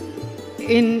medicine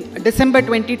in December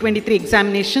 2023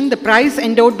 examination, the prize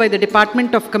endowed by the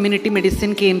Department of Community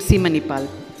Medicine, KMC Manipal.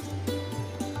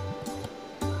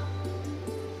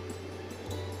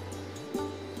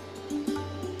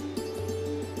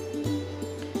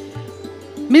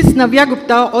 Miss Navya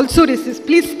Gupta also receives,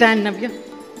 please stand Navya.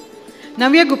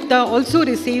 Navya Gupta also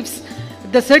receives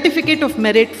the Certificate of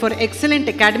Merit for Excellent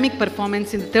Academic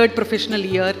Performance in the 3rd Professional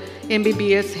Year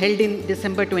MBBS held in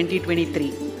December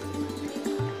 2023.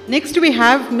 Next we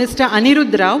have Mr.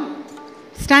 Anirudh Rao,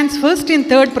 stands first in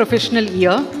 3rd Professional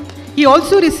Year. He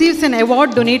also receives an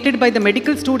award donated by the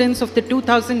medical students of the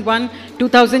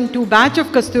 2001-2002 batch of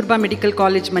Kasturba Medical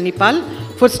College, Manipal,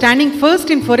 for standing first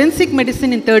in Forensic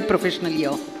Medicine in 3rd Professional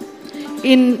Year.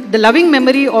 In the loving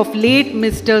memory of late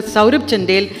Mr. Saurabh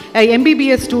Chandel, a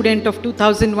MBBS student of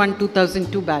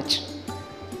 2001-2002 batch.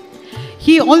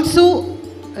 He also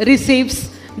receives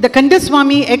the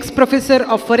Kandaswamy ex-professor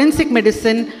of Forensic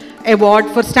Medicine award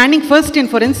for standing first in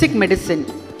Forensic Medicine.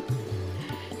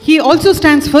 He also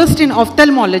stands first in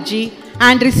Ophthalmology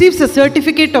and receives a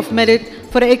Certificate of Merit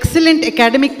for Excellent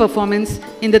Academic Performance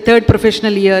in the 3rd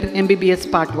Professional Year MBBS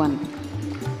Part 1.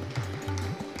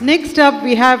 Next up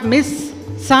we have Miss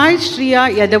Sai Shriya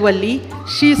Yadavalli.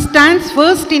 She stands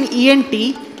first in ENT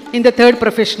in the 3rd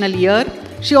Professional Year.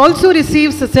 She also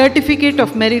receives a Certificate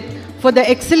of Merit for the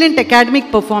Excellent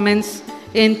Academic Performance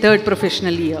in 3rd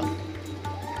Professional Year.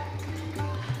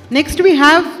 Next we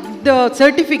have the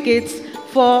certificates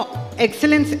for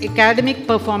Excellence Academic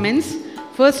Performance.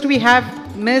 First we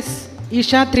have Miss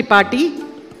Isha Tripathi.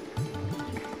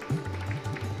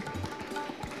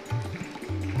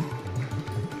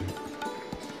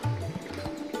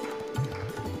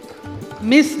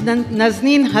 Miss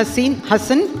Nazneen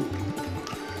Hassan.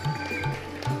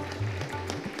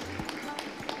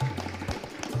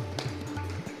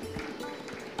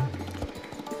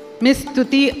 Miss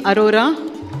Tuti Arora.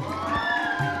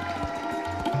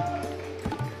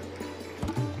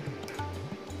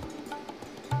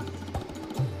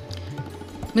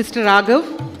 Mr. Raghav.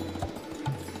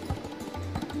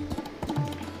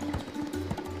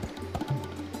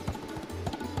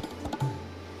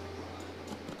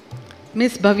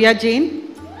 Miss Bhavya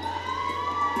Jain.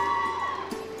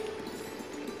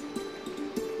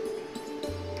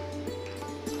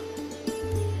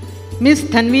 Miss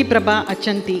Thanvi Prabha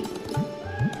Achanti.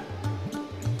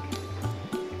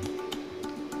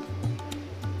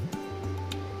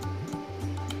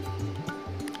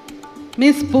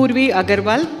 Miss Purvi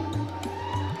Agarwal.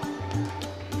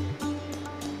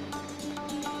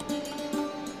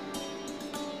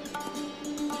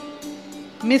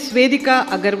 Miss Vedika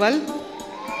Agarwal.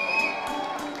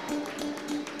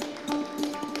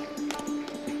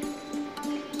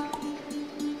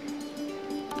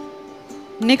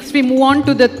 Next we move on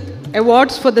to the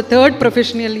awards for the 3rd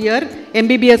Professional Year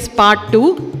MBBS Part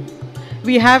 2.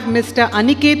 We have Mr.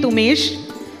 Aniket Umesh.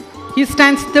 He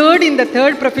stands 3rd in the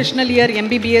 3rd Professional Year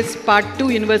MBBS Part 2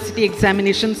 University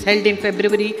Examinations held in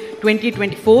February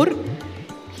 2024.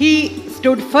 He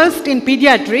stood first in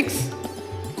Pediatrics.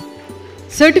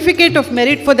 Certificate of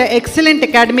Merit for the Excellent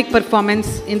Academic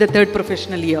Performance in the 3rd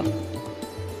Professional Year.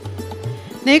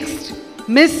 Next,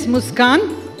 Miss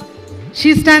Muskan.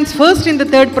 She stands first in the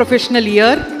 3rd Professional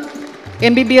Year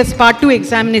MBBS Part 2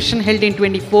 examination held in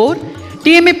 24.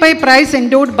 TMAPI prize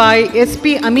endowed by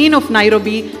SP Amin of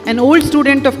Nairobi, an old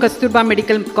student of Kasturba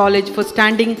Medical College, for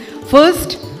standing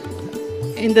first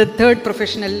in the 3rd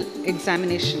Professional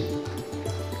examination.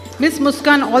 Miss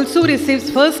Muskan also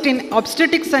receives first in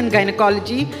Obstetrics and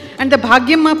Gynecology and the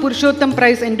Bhagyamma Purushottam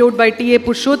prize endowed by TA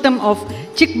Purushottam of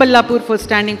Chikballapur for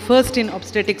standing first in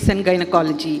Obstetrics and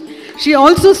Gynecology. She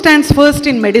also stands first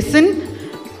in Medicine,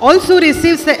 also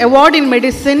receives the award in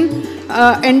Medicine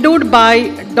endowed by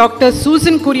Dr.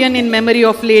 Susan Kurian in memory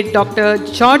of late Dr.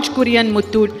 George Kurian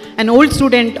Muthoot, an old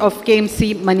student of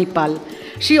KMC Manipal.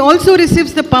 She also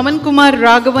receives the Pavan Kumar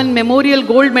Raghavan Memorial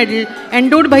Gold Medal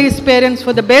endowed by his parents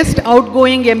for the best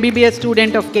outgoing MBBS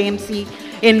student of KMC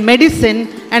in Medicine,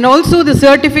 and also the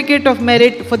Certificate of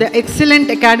Merit for the Excellent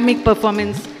Academic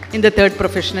Performance in the 3rd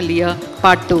Professional Year,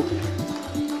 Part 2.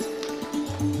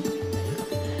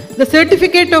 The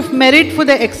Certificate of Merit for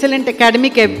the Excellent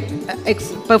Academic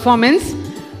Performance,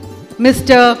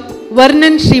 Mr.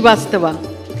 Varnan Srivastava.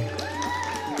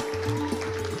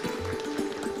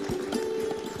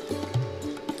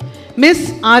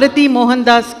 Miss Arati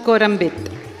Mohandas Korambit.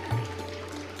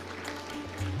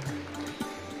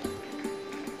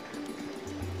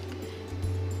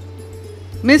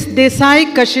 Miss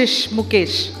Desai Kashish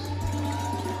Mukesh.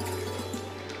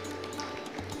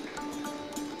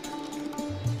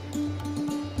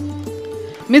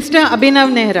 Mr. Abhinav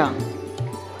Nehra.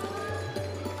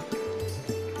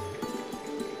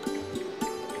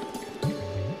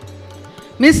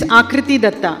 Miss Akriti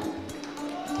Datta.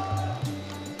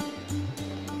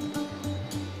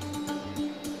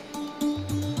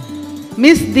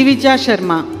 Miss Divija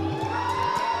Sharma.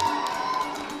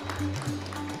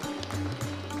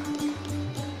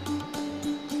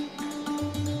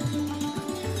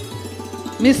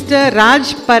 Mr.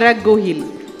 Raj Paragohil.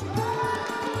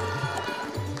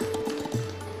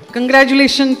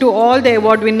 Congratulations to all the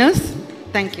award winners.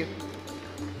 Thank you.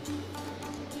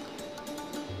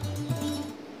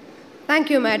 Thank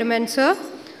you, Madam and Sir.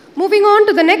 Moving on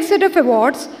to the next set of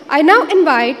awards, I now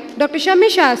invite Dr. Shammi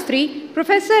Shastri,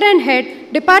 Professor and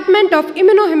Head, Department of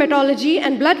Immunohematology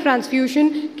and Blood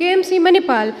Transfusion, KMC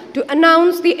Manipal, to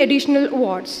announce the additional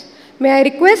awards. May I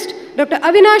request Dr.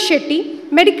 Avinash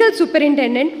Shetty, Medical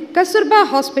Superintendent, Kasturba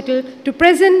Hospital, to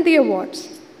present the awards.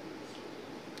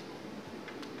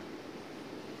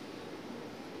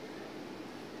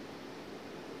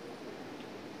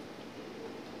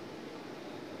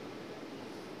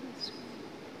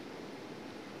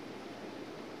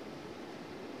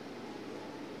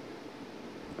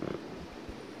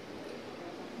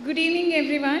 Good evening,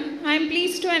 everyone. I am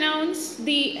pleased to announce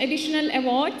the additional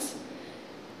awards.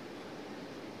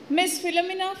 Ms.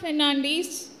 Philomena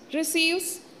Fernandes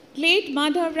receives Late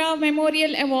Madhav Rao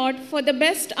Memorial Award for the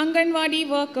Best Anganwadi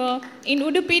Worker in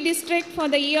Udupi District for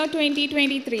the year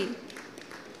 2023.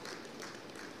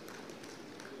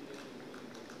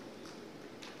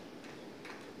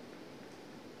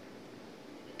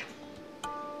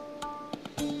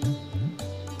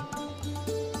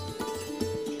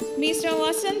 Mr.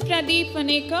 Vasant Pradeep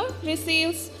Vanekar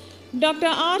receives Dr.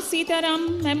 R.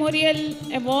 Sitaram Memorial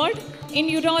Award in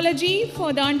Urology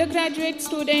for the undergraduate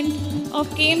student of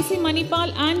KMC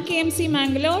Manipal and KMC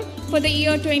Mangalore for the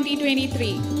year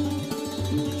 2023.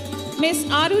 Ms.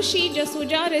 Arushi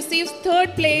Jasuja receives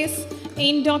third place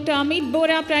in Dr. Amit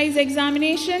Bora Prize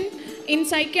examination in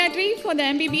Psychiatry for the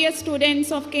MBBS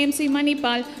students of KMC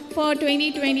Manipal for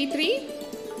 2023.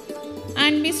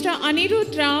 And Mr.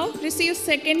 Anirudh Rao receives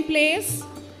second place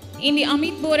in the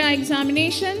Amit Bora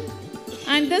examination,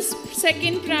 and this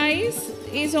second prize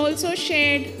is also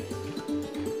shared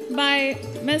by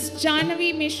Ms.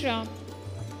 Jahnavi Mishra.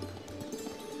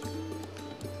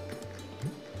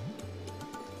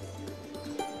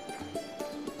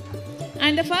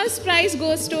 And the first prize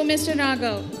goes to Mr.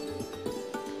 Raghav.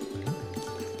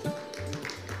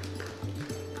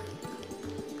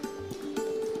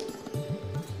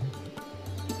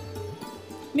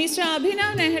 Mr.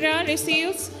 Abhinav Nehra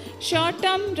receives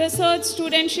Short-Term Research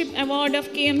Studentship Award of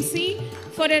KMC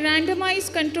for a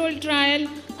randomized controlled trial,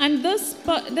 and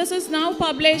this is now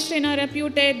published in a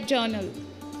reputed journal.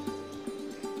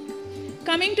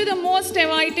 Coming to the most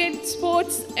awaited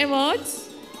sports awards,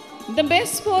 the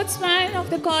best sportsman of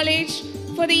the college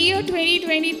for the year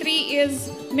 2023 is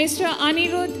Mr.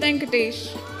 Anirudh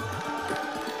Venkatesh.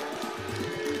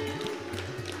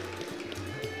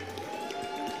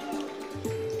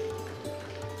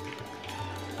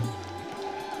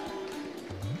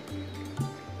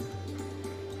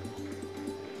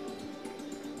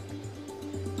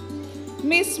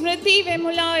 Ms. Smriti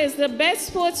Vemula is the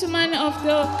best sportswoman of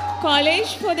the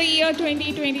college for the year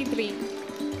 2023.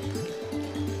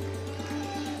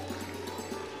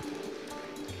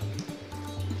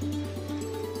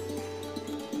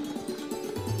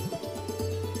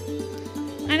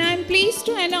 And I am pleased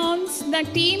to announce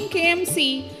that Team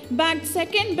KMC bagged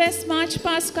second best March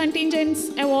Past Contingents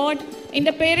Award in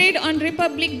the parade on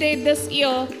Republic Day this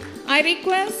year. I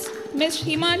request Ms.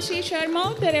 Himanshi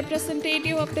Sharma, the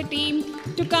representative of the team,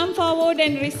 to come forward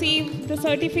and receive the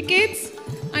certificates.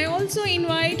 I also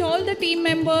invite all the team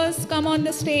members come on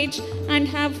the stage and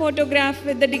have photograph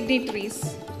with the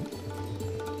dignitaries.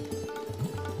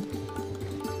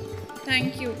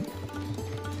 Thank you.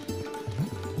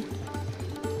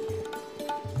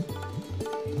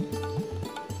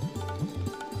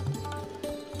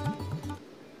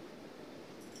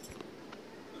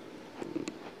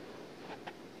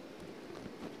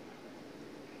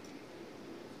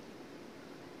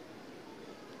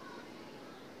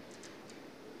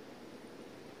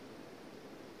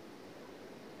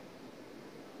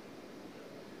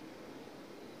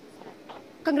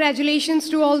 Congratulations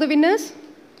to all the winners.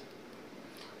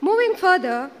 Moving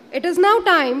further, it is now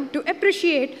time to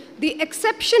appreciate the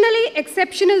exceptionally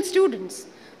exceptional students.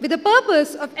 With the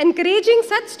purpose of encouraging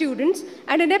such students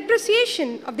and an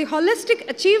appreciation of the holistic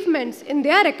achievements in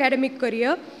their academic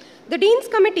career, the Dean's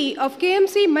Committee of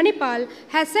KMC Manipal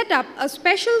has set up a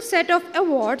special set of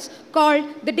awards called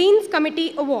the Dean's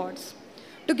Committee Awards.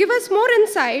 To give us more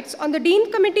insights on the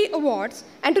Dean's Committee Awards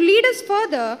and to lead us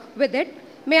further with it,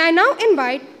 may I now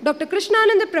invite Dr.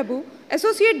 Krishnananda Prabhu,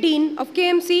 Associate Dean of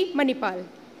KMC Manipal.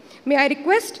 May I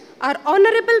request our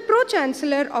Honorable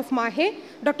Pro-Chancellor of MAHE,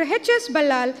 Dr. H.S.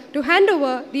 Ballal, to hand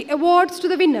over the awards to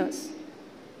the winners.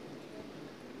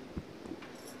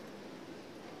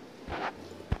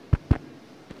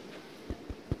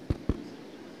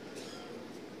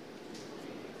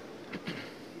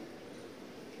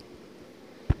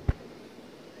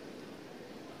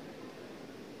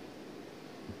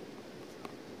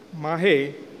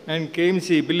 MAHE and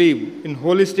KMC believe in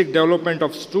holistic development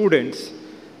of students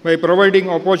by providing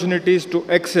opportunities to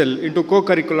excel into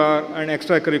co-curricular and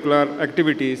extracurricular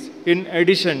activities in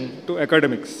addition to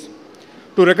academics.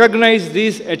 To recognize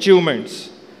these achievements,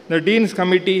 the Dean's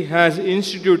Committee has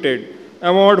instituted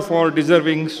award for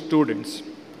deserving students.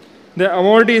 The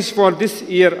awardees for this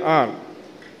year are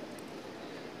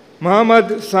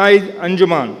Muhammad Said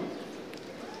Anjuman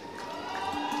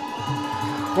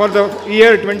for the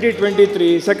year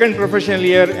 2023, second professional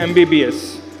year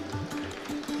MBBS.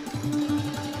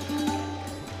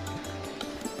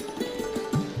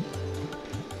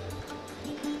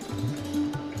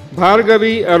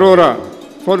 Bhargavi Arora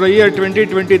for the year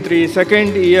 2023,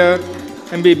 second year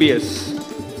MBBS.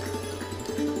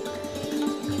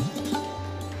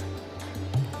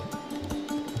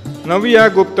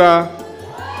 Navya Gupta,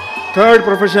 third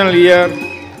professional year,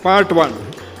 part 1.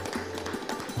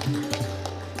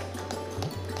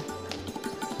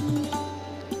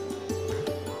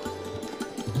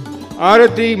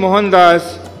 Arati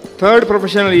Mohandas, third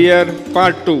professional year,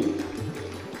 part 2.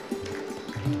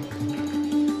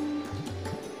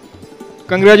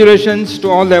 Congratulations to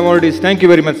all the awardees. Thank you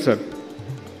very much, sir.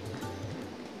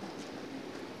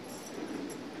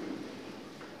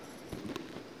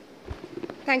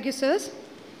 Thank you, sirs.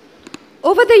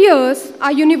 Over the years,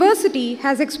 our university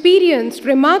has experienced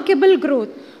remarkable growth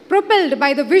propelled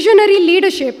by the visionary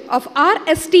leadership of our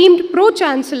esteemed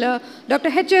Pro-Chancellor, Dr.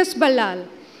 H.S. Ballal.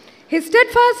 His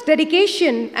steadfast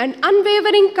dedication and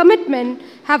unwavering commitment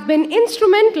have been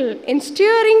instrumental in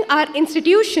steering our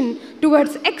institution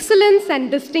towards excellence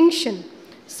and distinction.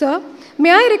 Sir,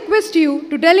 may I request you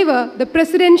to deliver the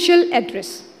presidential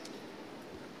address?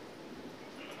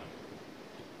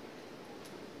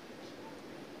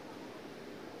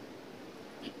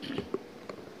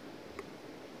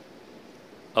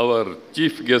 Our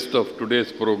chief guest of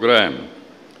today's program,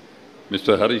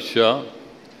 Mr. Harish Shah,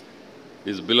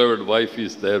 his beloved wife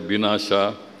is there, Bina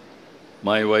Shah,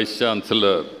 my Vice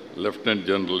Chancellor, Lieutenant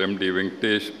General M.D.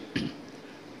 Venkatesh,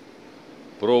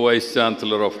 Pro-Vice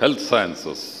Chancellor of Health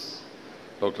Sciences,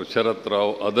 Dr. Sharat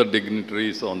Rao, other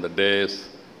dignitaries on the dais,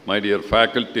 my dear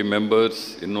faculty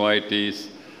members, invitees,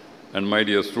 and my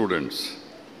dear students.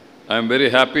 I am very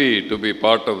happy to be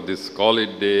part of this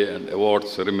college day and award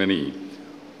ceremony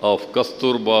of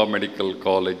Kasturba Medical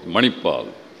College, Manipal,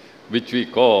 which we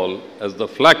call as the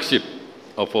flagship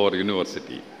of our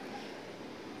university.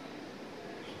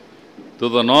 To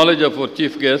the knowledge of our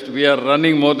chief guest, we are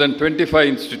running more than 25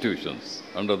 institutions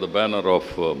under the banner of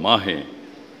MAHE,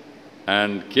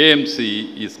 and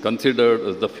KMC is considered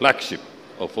as the flagship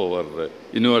of our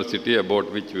university,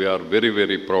 about which we are very,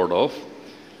 very proud of.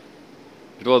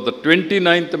 It was the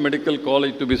 29th medical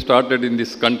college to be started in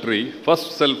this country,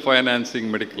 first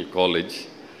self-financing medical college.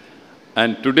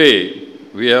 And today,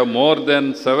 we have more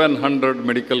than 700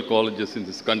 medical colleges in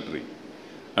this country.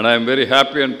 And I am very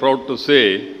happy and proud to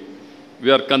say, we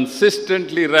are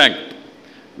consistently ranked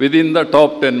within the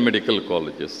top 10 medical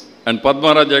colleges. And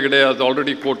Padmaraj Hegde has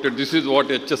already quoted, this is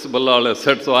what H.S. Ballal has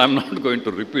said, so I am not going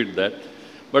to repeat that.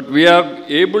 But we are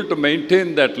able to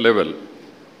maintain that level,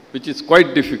 which is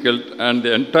quite difficult, and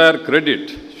the entire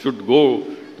credit should go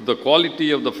to the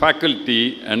quality of the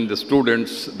faculty and the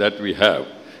students that we have.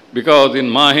 Because in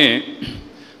MAHE,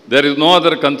 there is no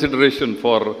other consideration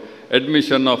for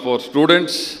admission of our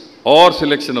students or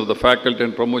selection of the faculty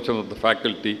and promotion of the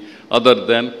faculty other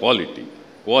than quality.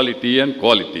 Quality and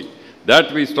quality.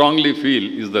 That we strongly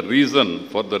feel is the reason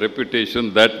for the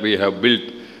reputation that we have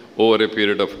built over a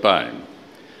period of time.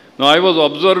 Now, I was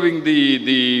observing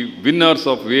the winners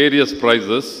of various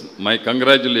prizes. My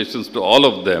congratulations to all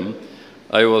of them.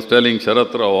 I was telling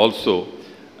Sharat Rao also.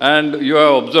 And you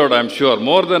have observed, I'm sure,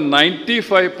 more than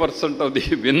 95% of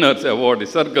the winners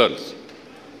awardees are girls,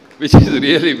 which is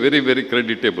really very, very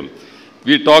creditable.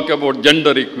 We talk about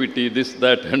gender equity, this,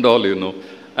 that, and all, you know.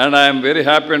 And I am very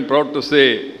happy and proud to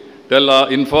say,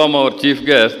 inform our chief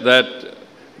guest that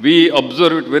we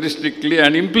observe it very strictly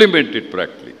and implement it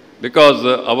practically. Because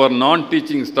our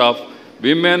non-teaching staff,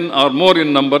 women are more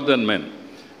in number than men.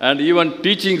 And even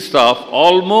teaching staff,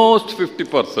 almost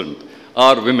 50%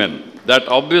 are women. That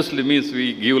obviously means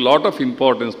we give a lot of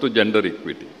importance to gender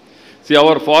equity. See,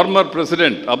 our former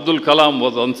president, Abdul Kalam,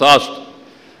 was once asked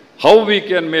how we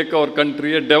can make our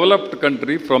country a developed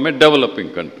country from a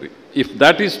developing country. If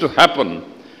that is to happen,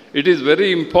 it is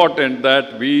very important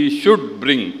that we should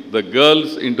bring the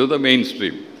girls into the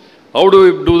mainstream. How do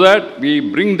we do that? We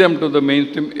bring them to the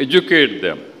mainstream, educate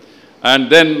them, and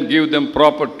then give them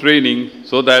proper training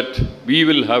so that we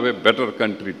will have a better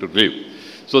country to live.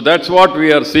 So that's what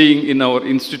we are seeing in our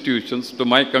institutions. To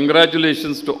my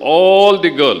congratulations to all the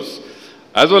girls,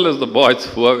 as well as the boys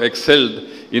who have excelled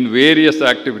in various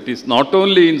activities, not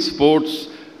only in sports,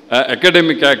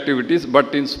 academic activities,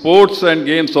 but in sports and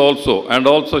games also. And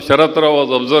also Sharatra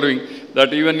was observing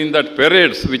that even in that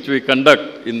parades which we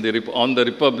conduct on the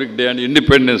Republic Day and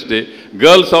Independence Day,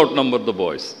 girls outnumber the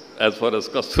boys as far as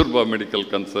Kasturba Medical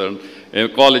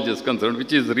College is concerned,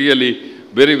 which is really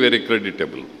very, very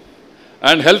creditable.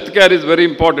 And healthcare is very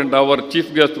important. Our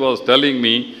chief guest was telling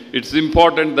me it's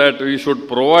important that we should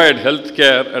provide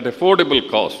healthcare at affordable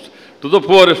cost to the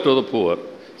poorest of the poor.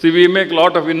 See, we make a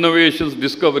lot of innovations,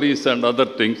 discoveries and other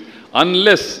things.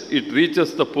 Unless it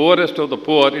reaches the poorest of the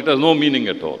poor, it has no meaning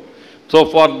at all. So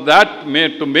for that,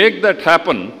 to make that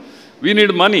happen, we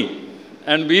need money.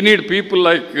 And we need people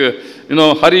like,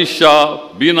 Harish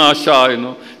Shah, Beena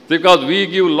Shah, because we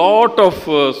give lot of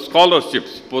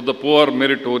scholarships for the poor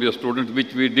meritorious students,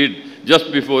 which we did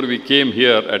just before we came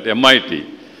here at MIT.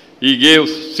 He gave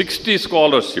 60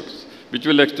 scholarships, which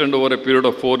will extend over a period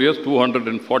of 4 years,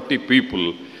 240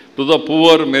 people, to the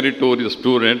poor meritorious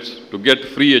students to get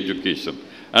free education.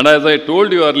 And as I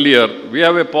told you earlier, we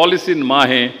have a policy in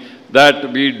MAHE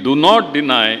that we do not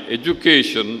deny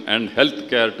education and health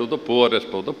care to the poorest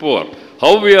of the poor.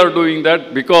 How we are doing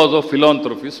that? Because of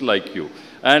philanthropists like you.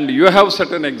 And you have set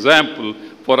an example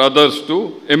for others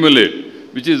to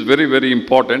emulate, which is very, very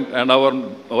important. And our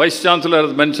Vice Chancellor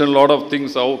has mentioned a lot of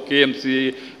things, how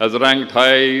KMC has ranked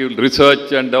high,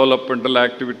 research and developmental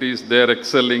activities, they are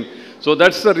excelling. So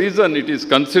that's the reason it is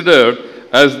considered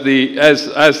as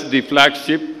the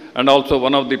flagship and also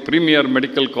one of the premier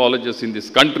medical colleges in this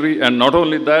country. And not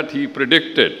only that, he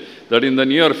predicted that in the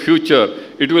near future,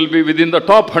 it will be within the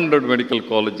top 100 medical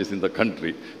colleges in the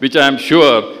country, which I am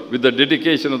sure with the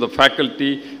dedication of the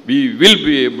faculty, we will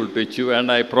be able to achieve, and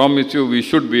I promise you we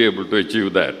should be able to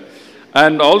achieve that.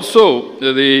 And also,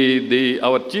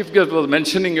 our chief guest was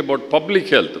mentioning about public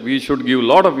health. We should give a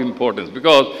lot of importance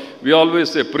because we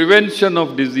always say prevention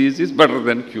of disease is better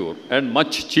than cure and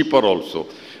much cheaper also.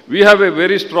 We have a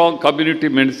very strong community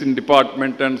medicine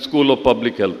department and school of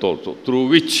public health also, through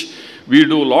which we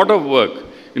do a lot of work,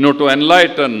 to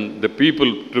enlighten the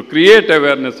people, to create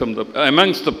awareness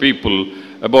amongst the people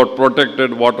about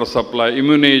protected water supply,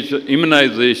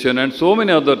 immunization, and so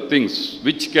many other things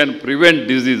which can prevent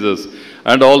diseases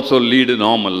and also lead a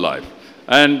normal life.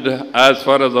 And as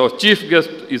far as our chief guest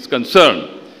is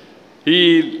concerned,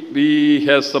 he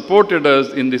has supported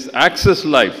us in this Access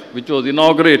Life, which was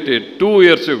inaugurated 2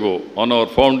 years ago on our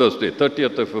Founders' Day,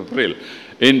 30th of April,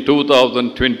 in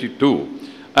 2022.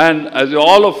 And as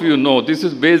all of you know, this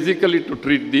is basically to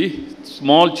treat the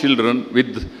small children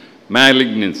with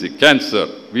malignancy, cancer.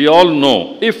 We all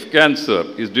know if cancer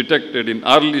is detected in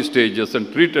early stages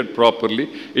and treated properly,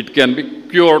 it can be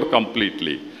cured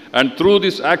completely. And through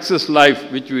this Access Life,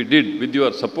 which we did with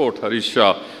your support, Harish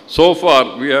Shah, so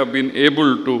far we have been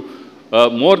able to,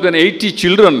 more than 80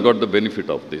 children got the benefit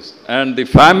of this. And the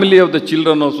family of the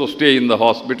children also stay in the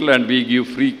hospital and we give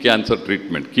free cancer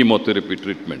treatment, chemotherapy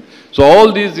treatment. So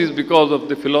all this is because of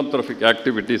the philanthropic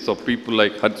activities of people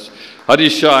like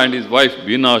Harish Shah and his wife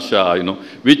Beena Shah,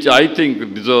 which I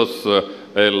think deserves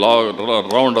a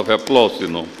round of applause,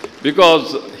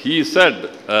 because he said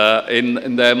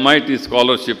in the MIT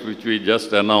scholarship, which we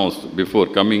just announced before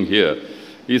coming here,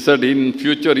 he said in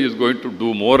future he is going to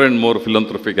do more and more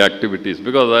philanthropic activities,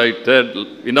 because I said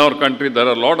in our country there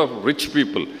are a lot of rich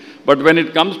people, but when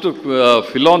it comes to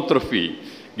philanthropy,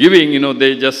 giving,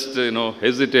 they just,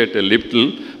 hesitate a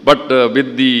little, but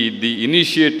with the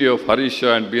initiative of Harish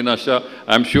Shah and Beena Shah,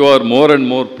 I'm sure more and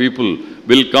more people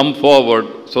will come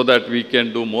forward so that we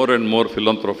can do more and more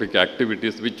philanthropic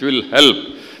activities, which will help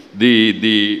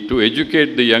to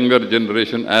educate the younger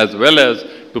generation as well as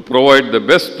to provide the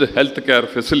best healthcare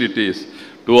facilities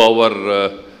to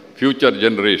our future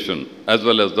generation as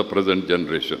well as the present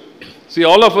generation. See,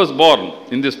 all of us born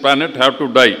in this planet have to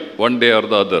die one day or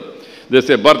the other. They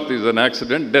say birth is an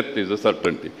accident, death is a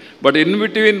certainty. But in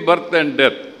between birth and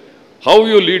death, how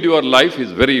you lead your life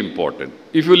is very important.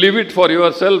 If you live it for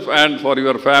yourself and for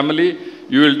your family,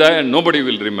 you will die and nobody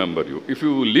will remember you. If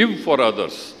you live for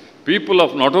others, people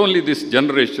of not only this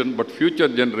generation, but future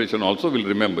generation also will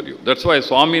remember you. That's why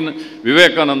Swami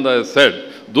Vivekananda has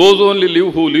said, those only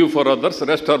live who live for others,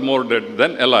 rest are more dead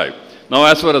than alive. Now,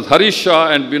 as far as Harish Shah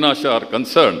and Beena Shah are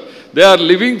concerned, they are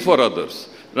living for others.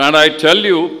 And I tell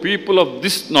you, people of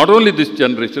this, not only this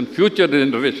generation, future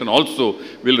generation also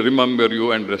will remember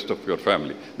you and rest of your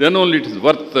family. Then only it is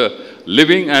worth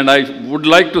living. And I would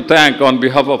like to thank on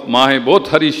behalf of MAHE, both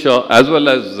Harish Shah as well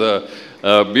as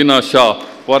Beena Shah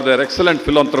for their excellent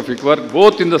philanthropic work,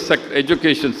 both in the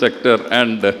education sector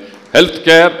and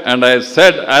healthcare. And as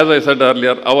I said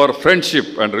earlier, our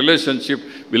friendship and relationship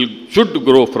should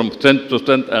grow from strength to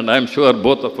strength, and I am sure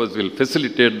both of us will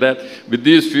facilitate that. With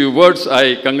these few words,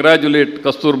 I congratulate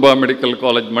Kasturba Medical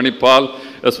College, Manipal,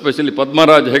 especially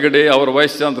Padmaraj Hegde, our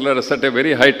Vice Chancellor, has set a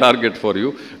very high target for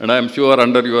you, and I am sure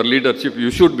under your leadership,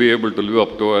 you should be able to live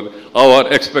up to our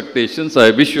expectations.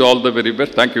 I wish you all the very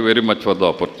best. Thank you very much for the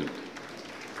opportunity.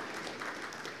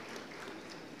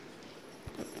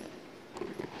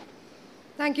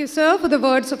 Thank you, sir, for the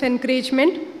words of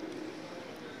encouragement.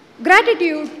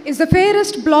 Gratitude is the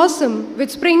fairest blossom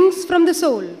which springs from the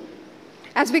soul.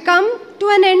 As we come to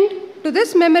an end to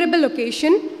this memorable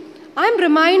occasion, I am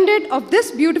reminded of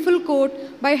this beautiful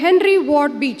quote by Henry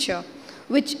Ward Beecher,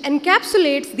 which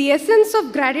encapsulates the essence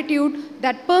of gratitude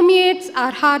that permeates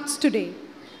our hearts today.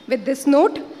 With this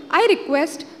note, I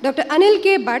request Dr. Anil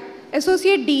K. Bhatt,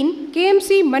 Associate Dean,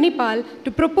 KMC Manipal,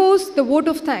 to propose the vote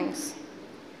of thanks.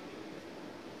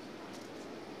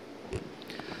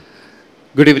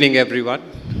 Good evening, everyone.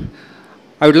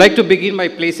 I would like to begin by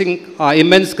placing our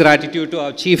immense gratitude to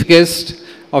our chief guest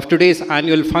of today's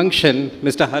annual function,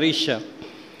 Mr. Harisha.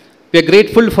 We are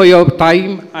grateful for your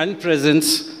time and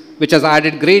presence, which has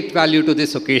added great value to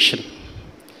this occasion.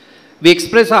 We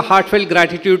express our heartfelt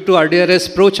gratitude to our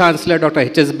dearest Pro-Chancellor, Dr.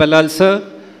 H.S. Bellal,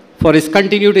 sir, for his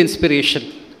continued inspiration.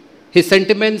 His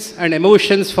sentiments and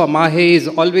emotions for MAHE is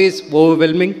always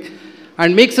overwhelming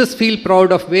and makes us feel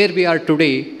proud of where we are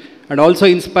today, and also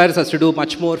inspires us to do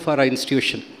much more for our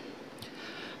institution.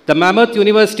 The mammoth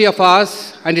university of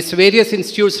ours and its various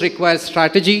institutes require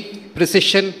strategy,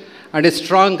 precision, and a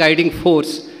strong guiding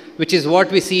force, which is what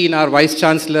we see in our Vice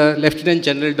Chancellor, Lieutenant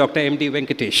General Dr. M.D.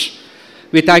 Venkatesh.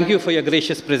 We thank you for your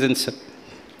gracious presence, sir.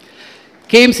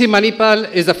 KMC Manipal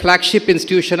is the flagship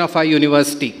institution of our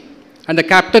university, and the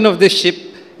captain of this ship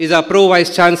is our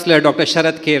Pro-Vice Chancellor, Dr.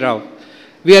 Sharath K. Rao.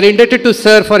 We are indebted to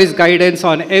sir for his guidance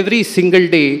on every single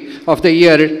day of the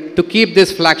year to keep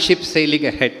this flagship sailing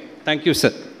ahead. Thank you,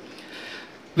 sir.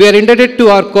 We are indebted to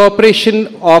our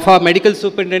cooperation of our medical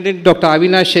superintendent, Dr.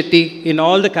 Avinash Shetty, in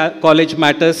all the college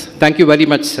matters. Thank you very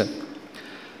much, sir.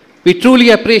 We truly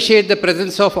appreciate the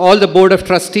presence of all the board of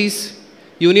trustees,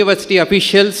 university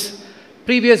officials,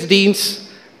 previous deans,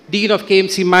 Dean of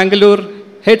KMC Mangalore,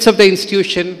 heads of the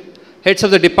institution, heads of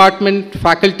the department,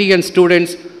 faculty and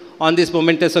students on this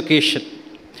momentous occasion.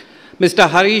 Mr.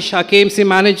 Harish, our KMC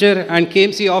manager, and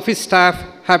KMC office staff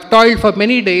have toiled for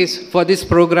many days for this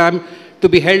program to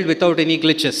be held without any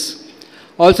glitches.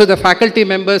 Also, the faculty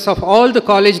members of all the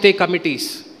college day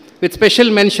committees, with special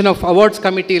mention of awards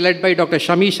committee led by Dr.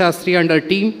 Shami Shastri and her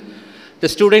team, the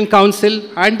student council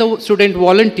and the student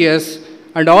volunteers,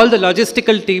 and all the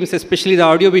logistical teams, especially the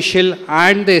audiovisual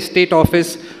and the estate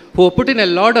office, who have put in a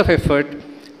lot of effort.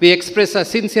 We express our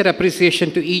sincere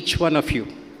appreciation to each one of you.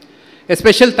 A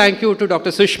special thank you to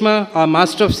Dr. Sushma, our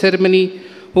Master of Ceremony,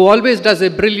 who always does a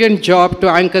brilliant job to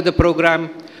anchor the program,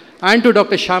 and to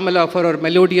Dr. Shamala for her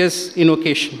melodious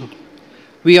invocation.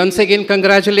 We once again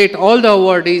congratulate all the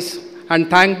awardees and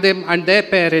thank them and their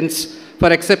parents for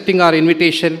accepting our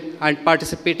invitation and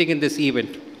participating in this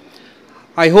event.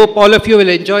 I hope all of you will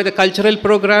enjoy the cultural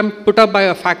program put up by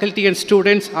our faculty and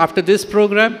students after this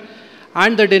program,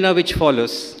 and the dinner which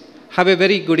follows. Have a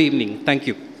very good evening. Thank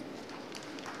you.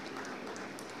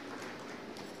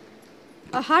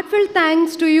 A heartfelt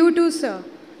thanks to you too, sir.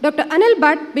 Dr. Anil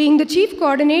Bhatt, being the chief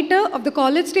coordinator of the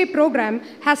College Day program,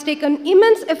 has taken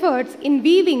immense efforts in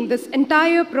weaving this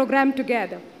entire program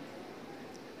together.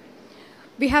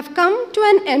 We have come to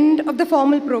an end of the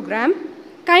formal program.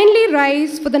 Kindly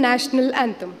rise for the national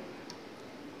anthem.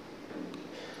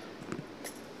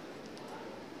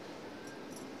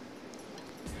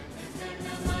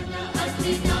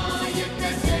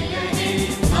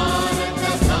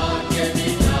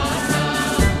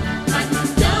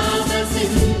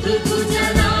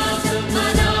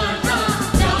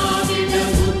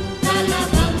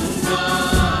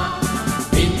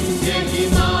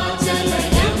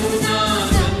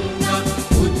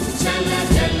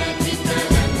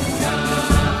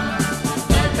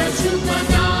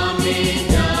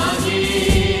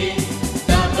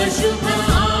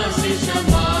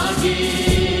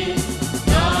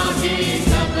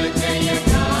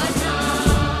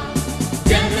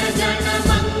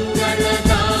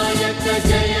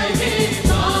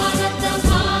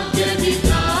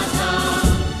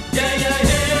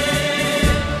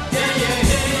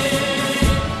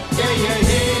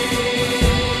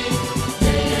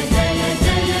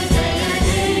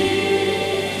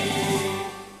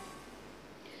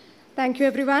 Thank you,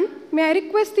 everyone. May I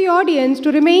request the audience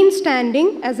to remain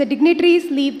standing as the dignitaries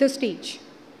leave the stage.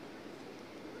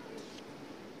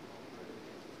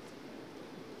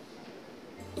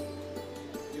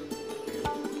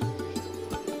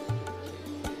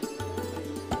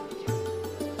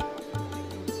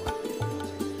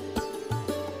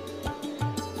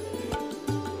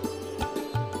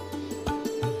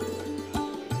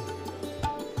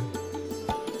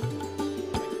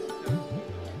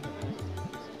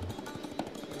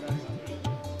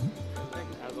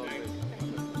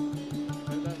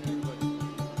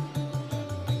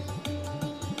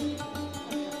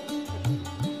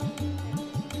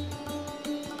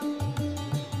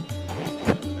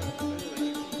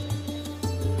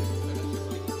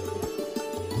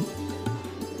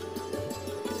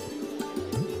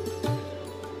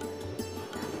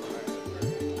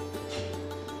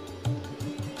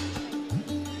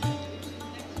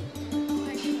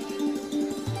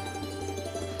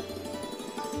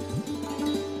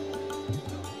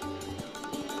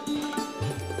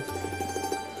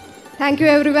 Thank you,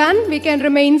 everyone. We can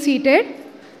remain seated.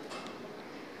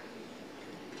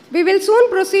 We will soon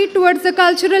proceed towards the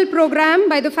cultural program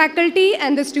by the faculty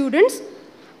and the students.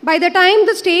 By the time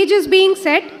the stage is being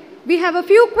set, we have a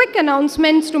few quick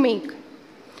announcements to make.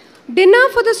 Dinner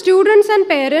for the students and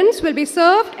parents will be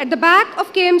served at the back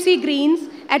of KMC Greens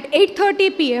at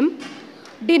 8:30 p.m.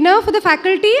 Dinner for the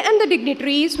faculty and the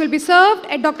dignitaries will be served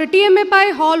at Dr. TMA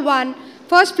Pai Hall 1,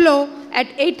 first floor at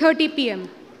 8:30 p.m.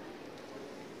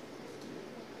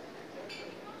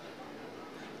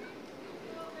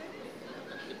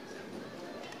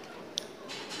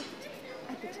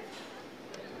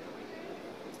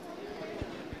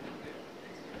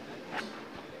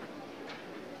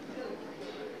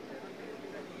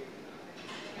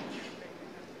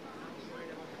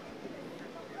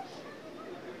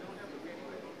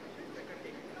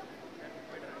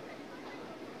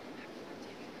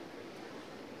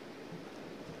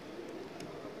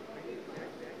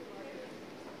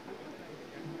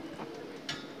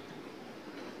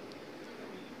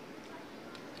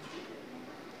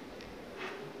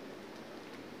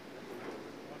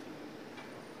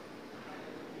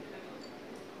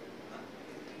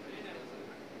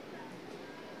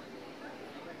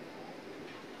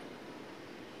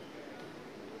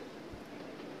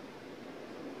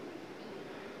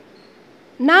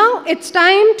 Now it's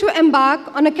time to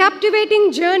embark on a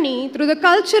captivating journey through the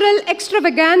cultural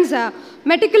extravaganza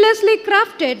meticulously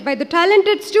crafted by the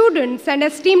talented students and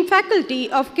esteemed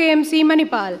faculty of KMC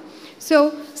Manipal.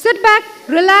 So sit back,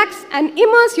 relax, and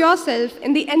immerse yourself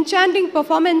in the enchanting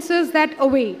performances that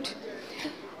await.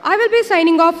 I will be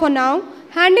signing off for now,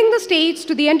 handing the stage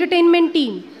to the entertainment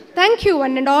team. Thank you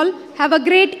one and all. Have a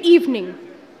great evening.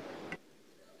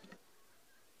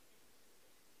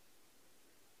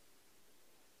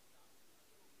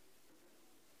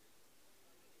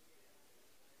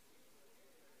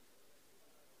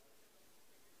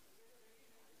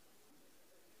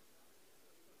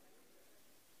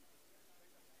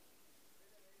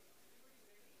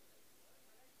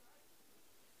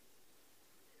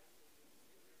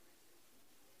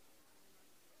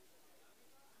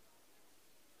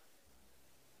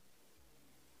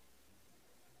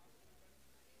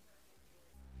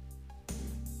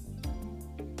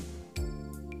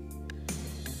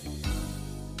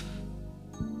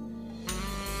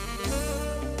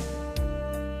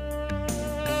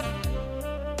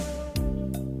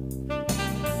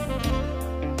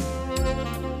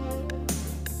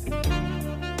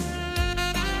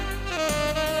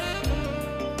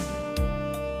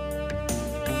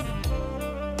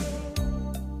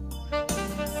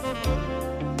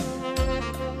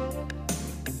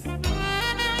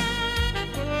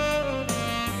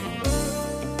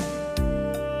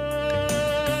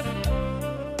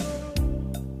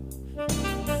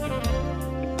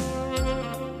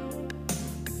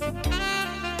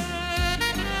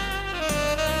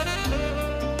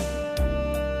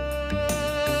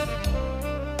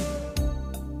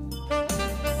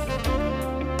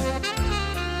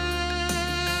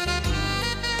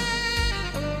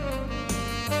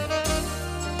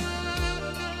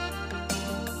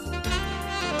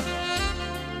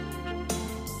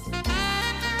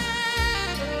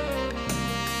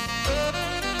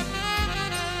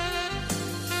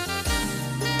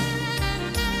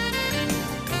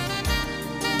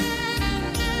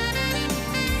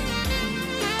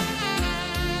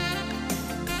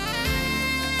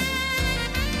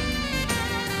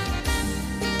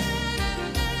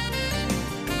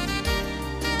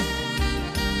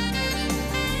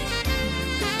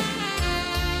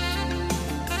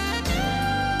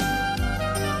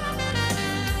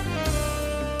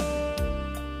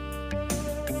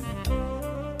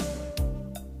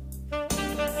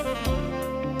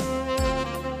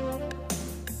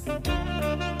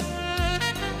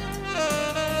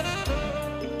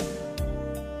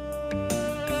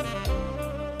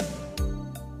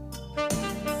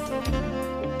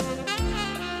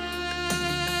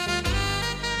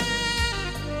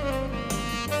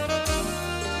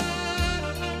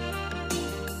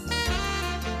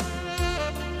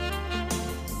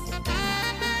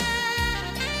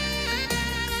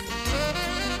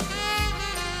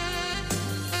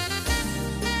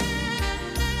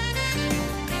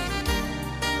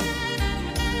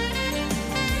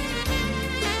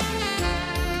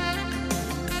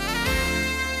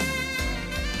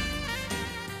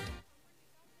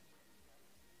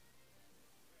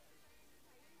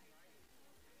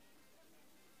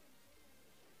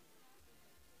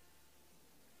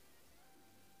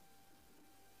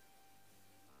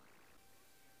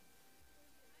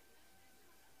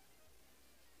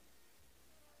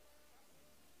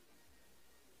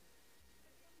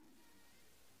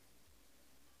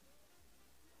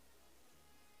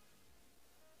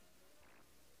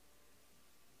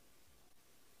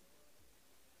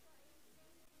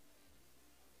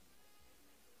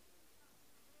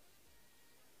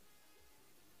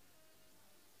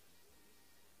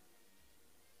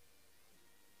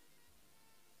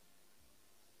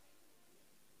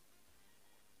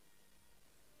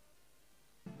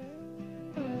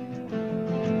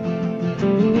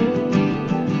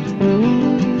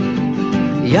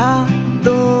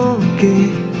 यादों के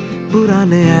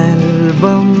पुराने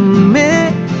album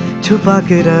में छुपा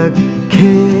के रखे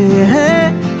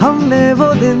हैं हमने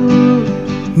वो दिन।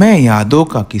 मैं यादों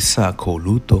का किस्सा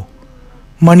खोलूं तो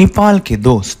मणिपाल के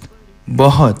दोस्त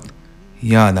बहुत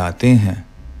याद आते हैं।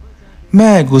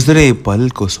 मैं गुजरे पल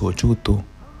को सोचूं तो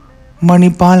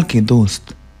मणिपाल के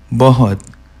दोस्त बहुत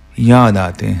याद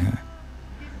आते हैं।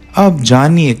 अब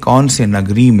जानिए कौन से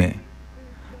नगरी में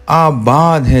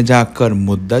आबाद है जाकर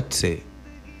मुद्दत से।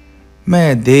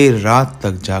 मैं देर रात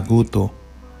तक जागूं तो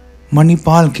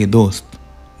मणिपाल के दोस्त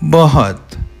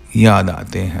बहुत याद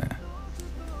आते हैं।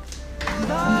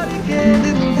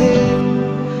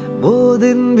 वो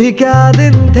दिन भी क्या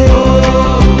दिन थे,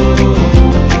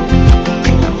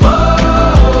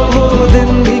 वो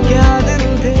दिन भी क्या दिन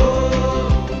थे।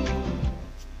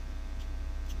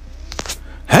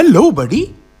 Hello, buddy.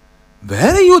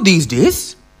 Where are you these days?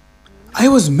 I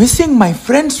was missing my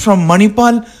friends from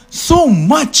Manipal so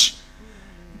much.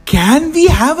 Can we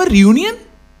have a reunion?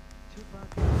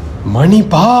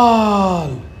 Manipal!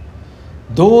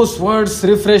 Those words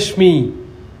refresh me.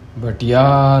 But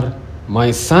yaar,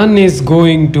 my son is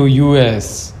going to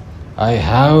US. I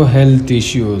have health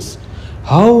issues.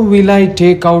 How will I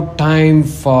take out time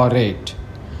for it?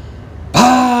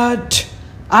 But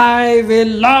I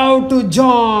will love to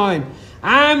join.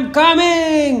 I'm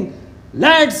coming.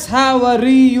 Let's have a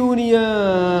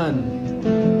reunion.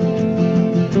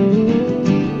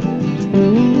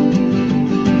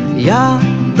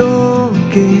 यादों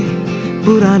के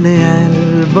पुराने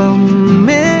album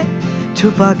में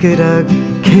छुपा के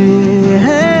रखे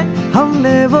हैं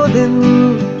हमने वो दिन।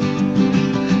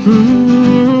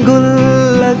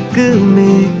 गुल्लक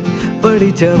में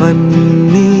पड़ी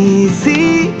चवन्नी सी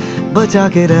बचा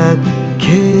के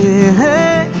रखे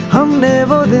हैं हमने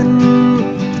वो दिन।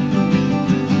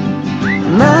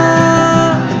 ना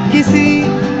किसी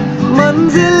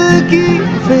मंजिल की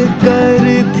फिक्र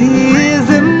थी,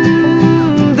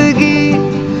 जिंदगी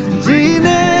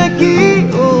जीने की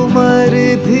उम्र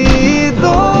थी।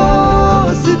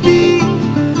 दोस्ती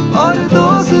और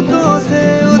दोस्तों से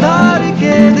उधार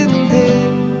के दिन थे,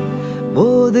 वो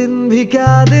दिन भी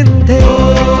क्या दिन थे,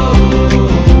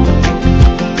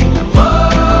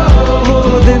 वो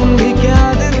दिन भी क्या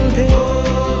दिन थे।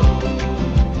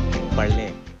 पढ़ ले।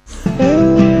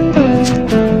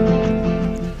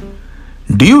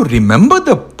 Do you remember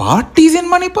the parties in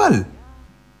Manipal?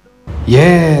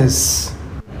 Yes.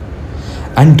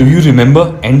 And do you remember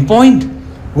Endpoint?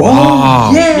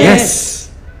 Wow! Yes.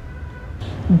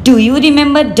 Do you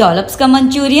remember Dollops ka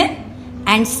Manchurian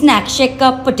and Snack Shack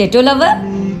ka Potato Lover?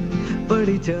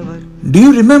 Do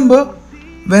you remember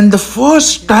when the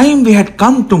first time we had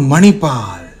come to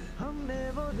Manipal?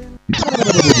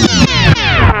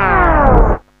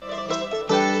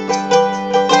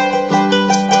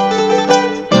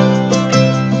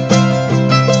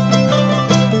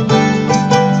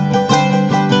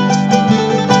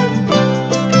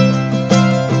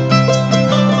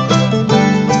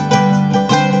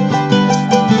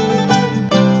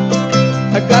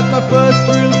 First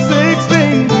real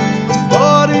 16,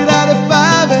 bought it at a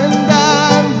 5 and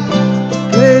dime.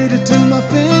 Played it till my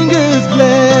fingers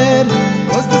bled.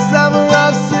 Was the summer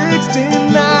of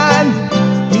 '69.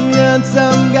 Me and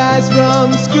some guys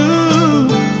from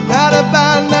school had a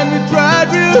band and we tried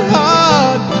real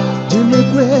hard. Jimmy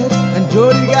quit and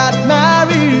Jody got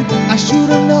married. I should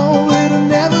have known it'll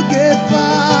never get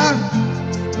far.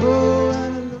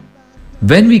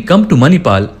 When we come to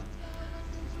Manipal,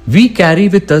 we carry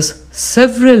with us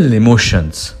several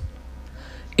emotions.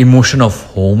 Emotion of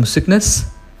homesickness,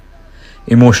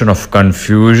 emotion of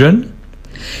confusion,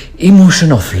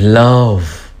 emotion of love,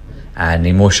 and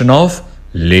emotion of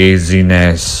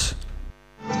laziness.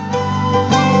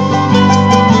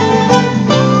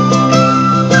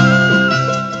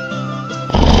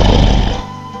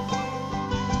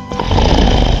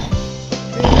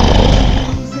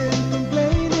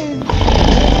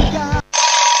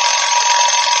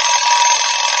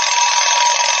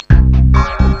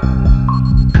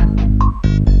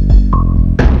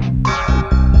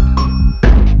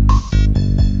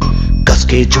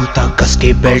 के जूता कस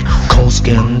के belt खोस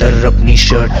के अंदर अपनी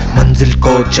shirt, मंजिल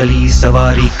को चली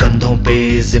सवारी, कंधों पे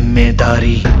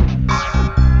जिम्मेदारी।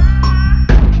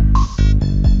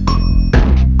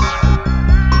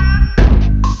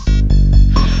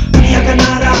 दुनिया का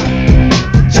नारा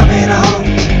जमे रहो,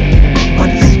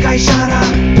 मंजिल का इशारा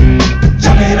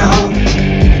जमे रहो।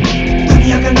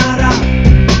 दुनिया का नारा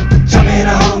जमे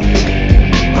रहो,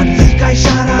 मंजिल का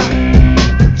इशारा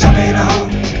जमे रहो।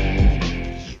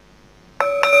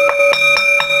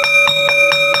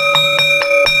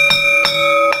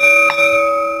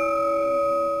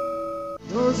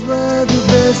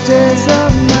 best days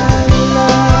of my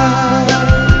life.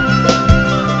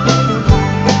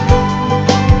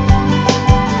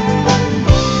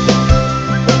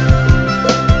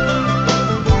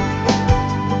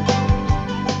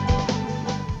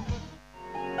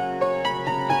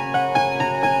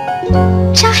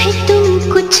 चाहे तुम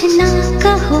कुछ ना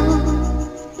कहो,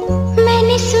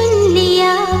 मैंने सुन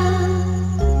लिया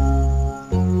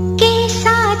के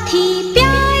साथी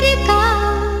प्यार का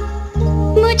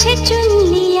मुझे चुन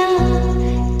लिया,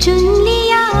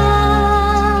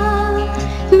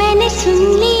 मैंने सुन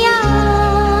लिया।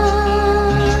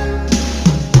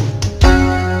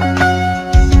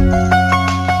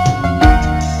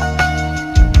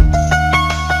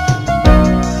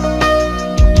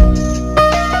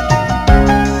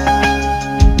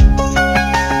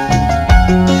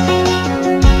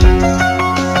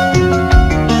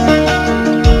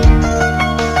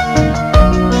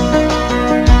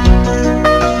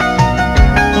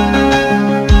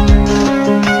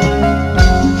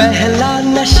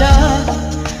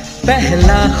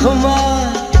 पहला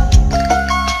खुमार,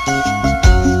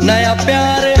 नया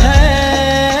प्यार है,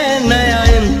 नया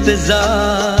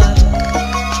इंतजार,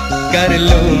 कर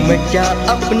लूं मैं क्या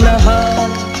अपना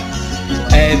हाल,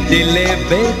 ऐ दिले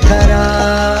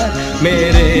बेकरार,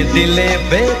 मेरे दिले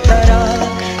बेकरार,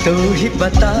 तू ही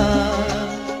बता।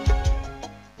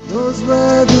 Those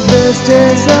were the best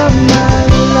days of my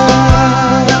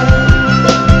life.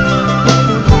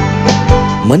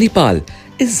 Manipal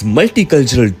is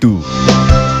multicultural too.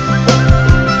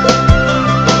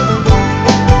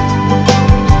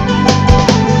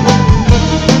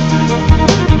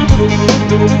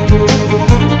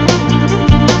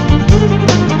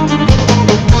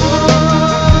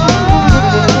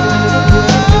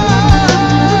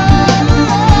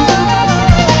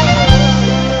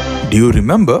 Do you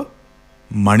remember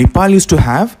Manipal used to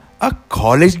have a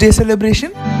college day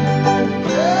celebration?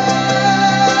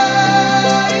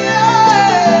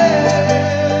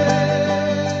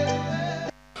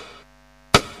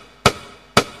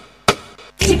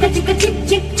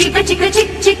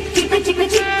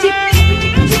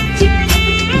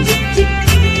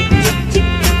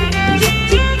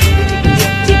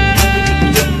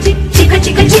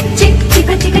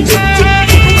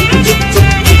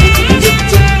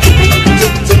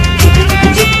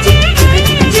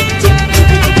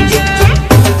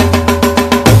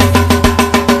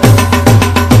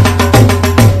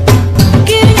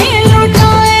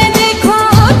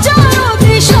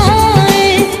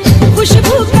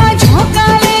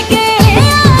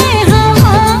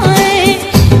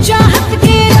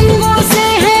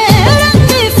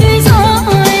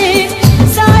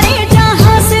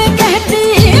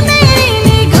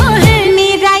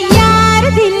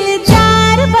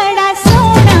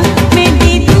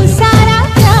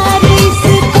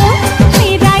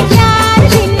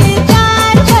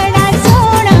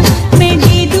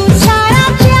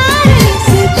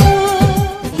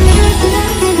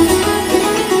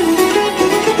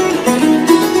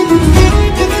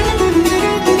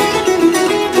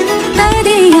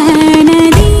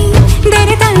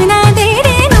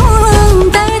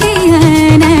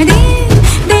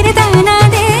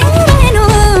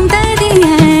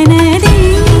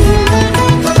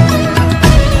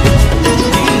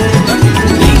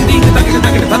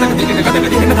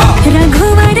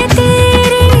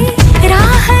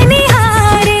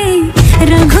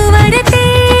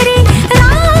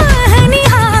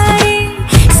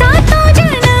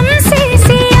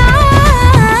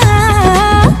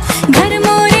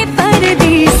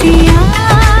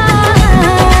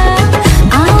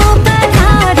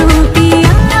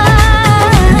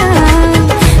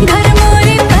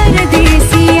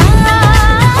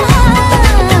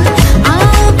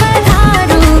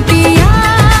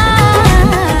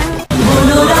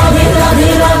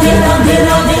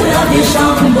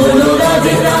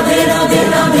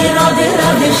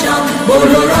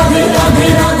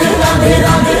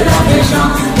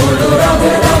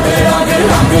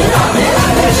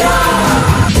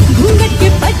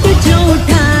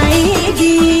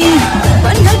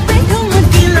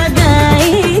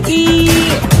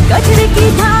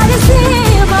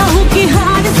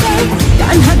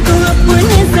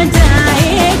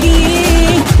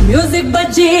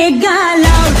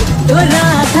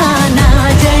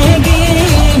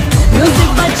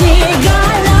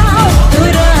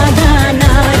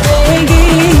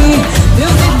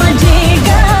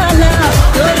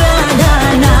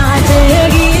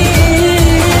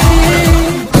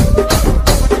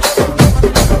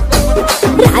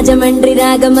 Rajahmundry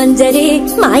Ragamanjari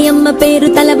మాయమ్మ పేరు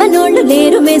తలవనోళ్ళు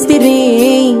లేరు మేస్తిరి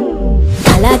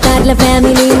కళాకారుల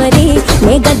ఫ్యామిలీ మరి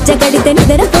నే గజ్జ కడితే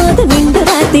నిద్రపోదు నిండు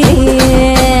రాత్రి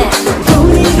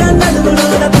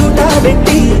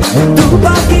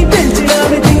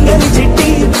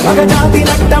ಜಾತಿ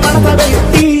ನಟ್ಟ ಮಣತ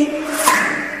ಬೆಟ್ಟಿ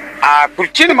ಆ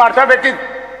ಕುರ್ಚಿನ ಮಾಡ್ತಾ ಬೇಕಿ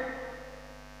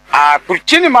ಆ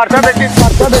ಕುರ್ಚಿನ ಮಾಡ್ತಾ ಬೇಕಿ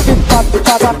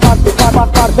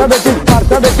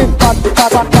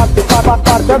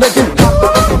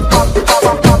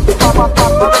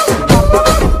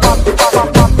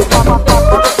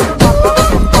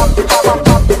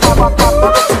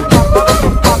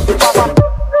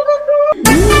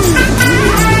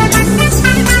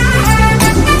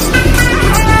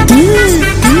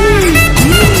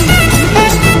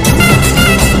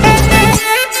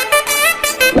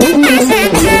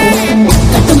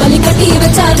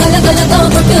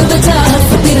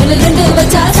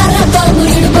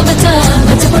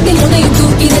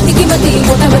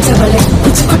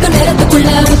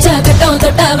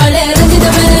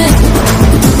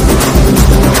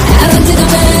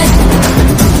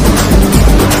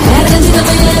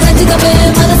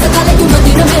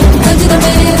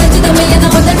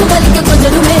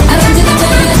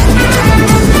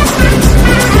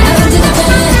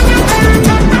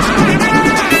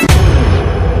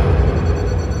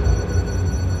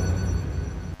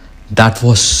That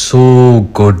was so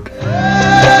good.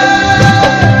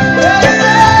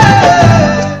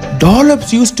 Dollops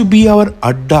used to be our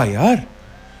adda, yaar.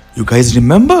 You guys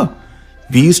remember?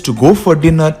 We used to go for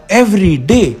dinner every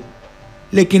day.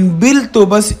 लेकिन बिल तो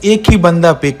बस एक ही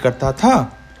बंदा पे करता था.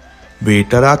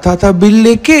 वेटर आता था बिल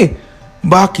लेके,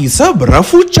 बाकी सब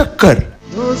रफू चक्कर.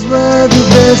 Those were the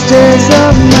best days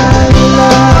of my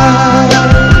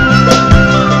life.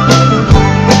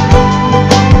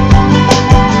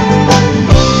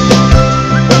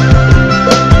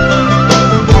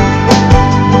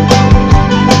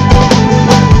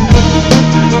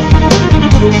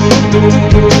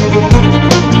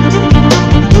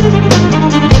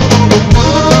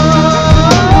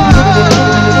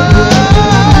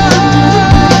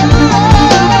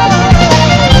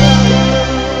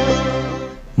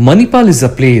 Manipal is a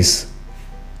place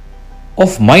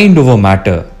of mind over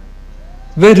matter,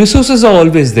 where resources are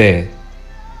always there.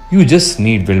 You just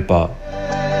need willpower.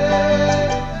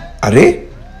 अरे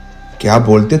क्या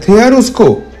बोलते थे यार उसको?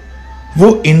 वो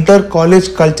इंटर कॉलेज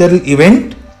कल्चरल इवेंट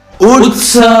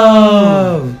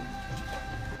उत्सव.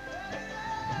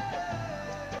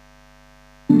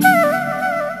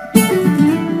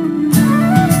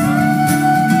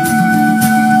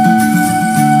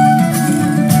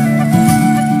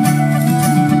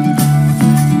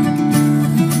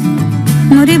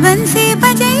 मोरे बंसी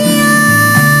बजैया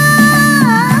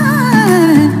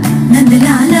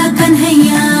नंदलाला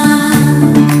कन्हैया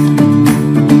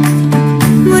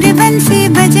मोरे बंसी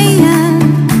बजैया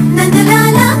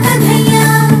नंदलाला कन्हैया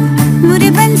मोरे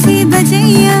बंसी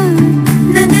बजैया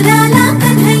नंदलाला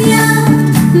कन्हैया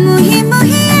मोहे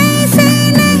मोहे ऐसे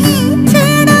नहीं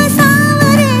छेड़ा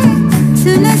सावरे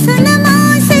सुन सुन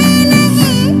मौसे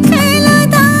नहीं खेला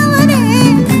दावरे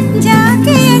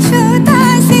जाके यशोदा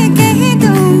से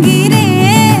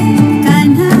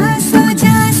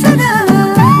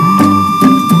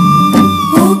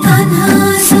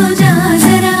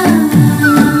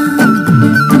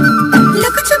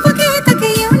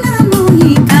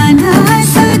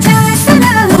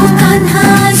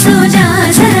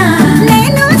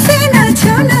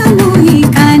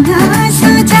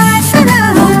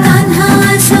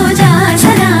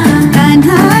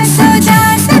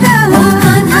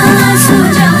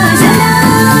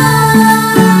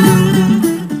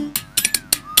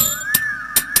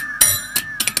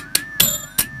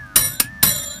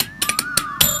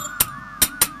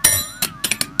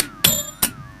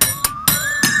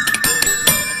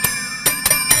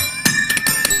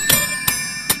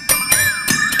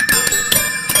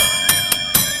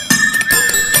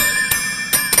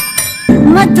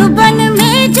मधुबन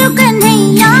में जो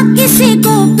कन्हैया किसी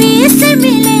को भी से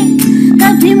मिले,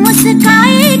 कभी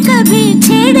मुस्काए कभी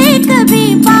छेड़े कभी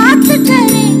बात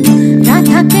करे,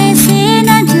 राधा कैसे न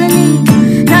जले,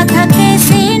 राधा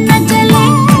कैसे न जले,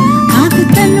 आग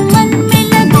तन मन में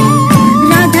लगे,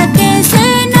 राधा कैसे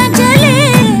न जले,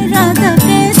 राधा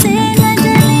कैसे न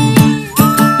जले।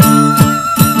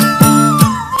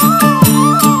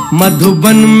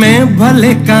 मधुबन में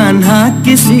भले कान्हा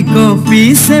किसी को पी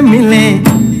से मिले,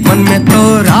 मन में तो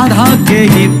राधा के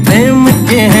ही प्रेम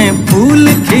के हैं फूल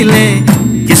खिले,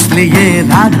 इसलिए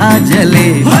राधा जले,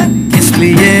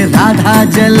 इसलिए राधा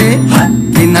जले,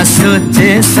 बिना सोचे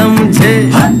समझे,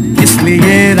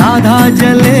 इसलिए राधा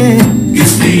जले,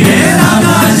 इसलिए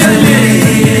राधा जले।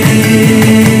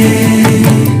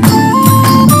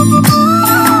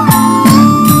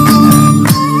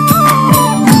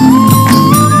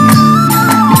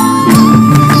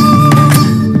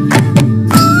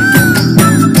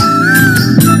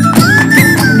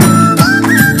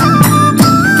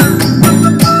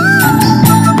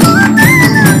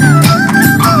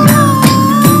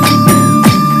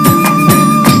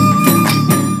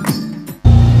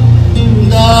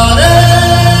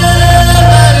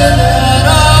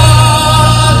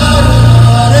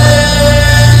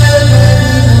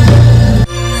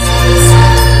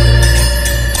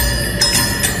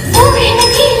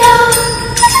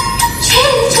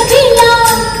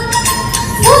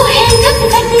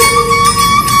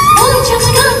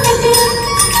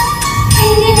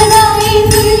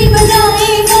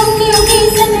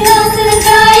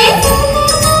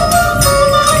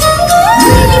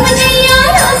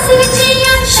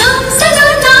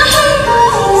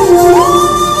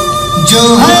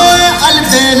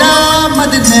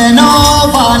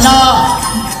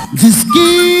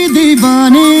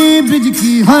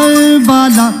 हर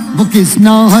बाला वो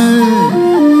किसना है,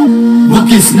 वो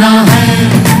किसना है,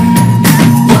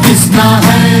 वो किसना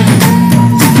है,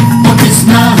 वो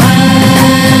किसना है,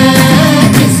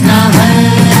 किसना है।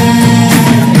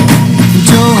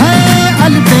 जो है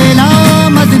अलबेला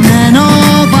मद नैनों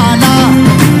वाला,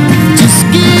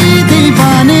 जिसकी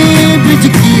दीवानी ब्रिज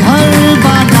की हर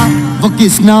बाला, वो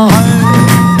किसना है,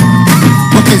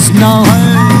 वो किसना है,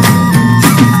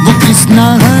 वो किसना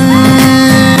है,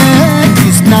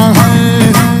 किसना है।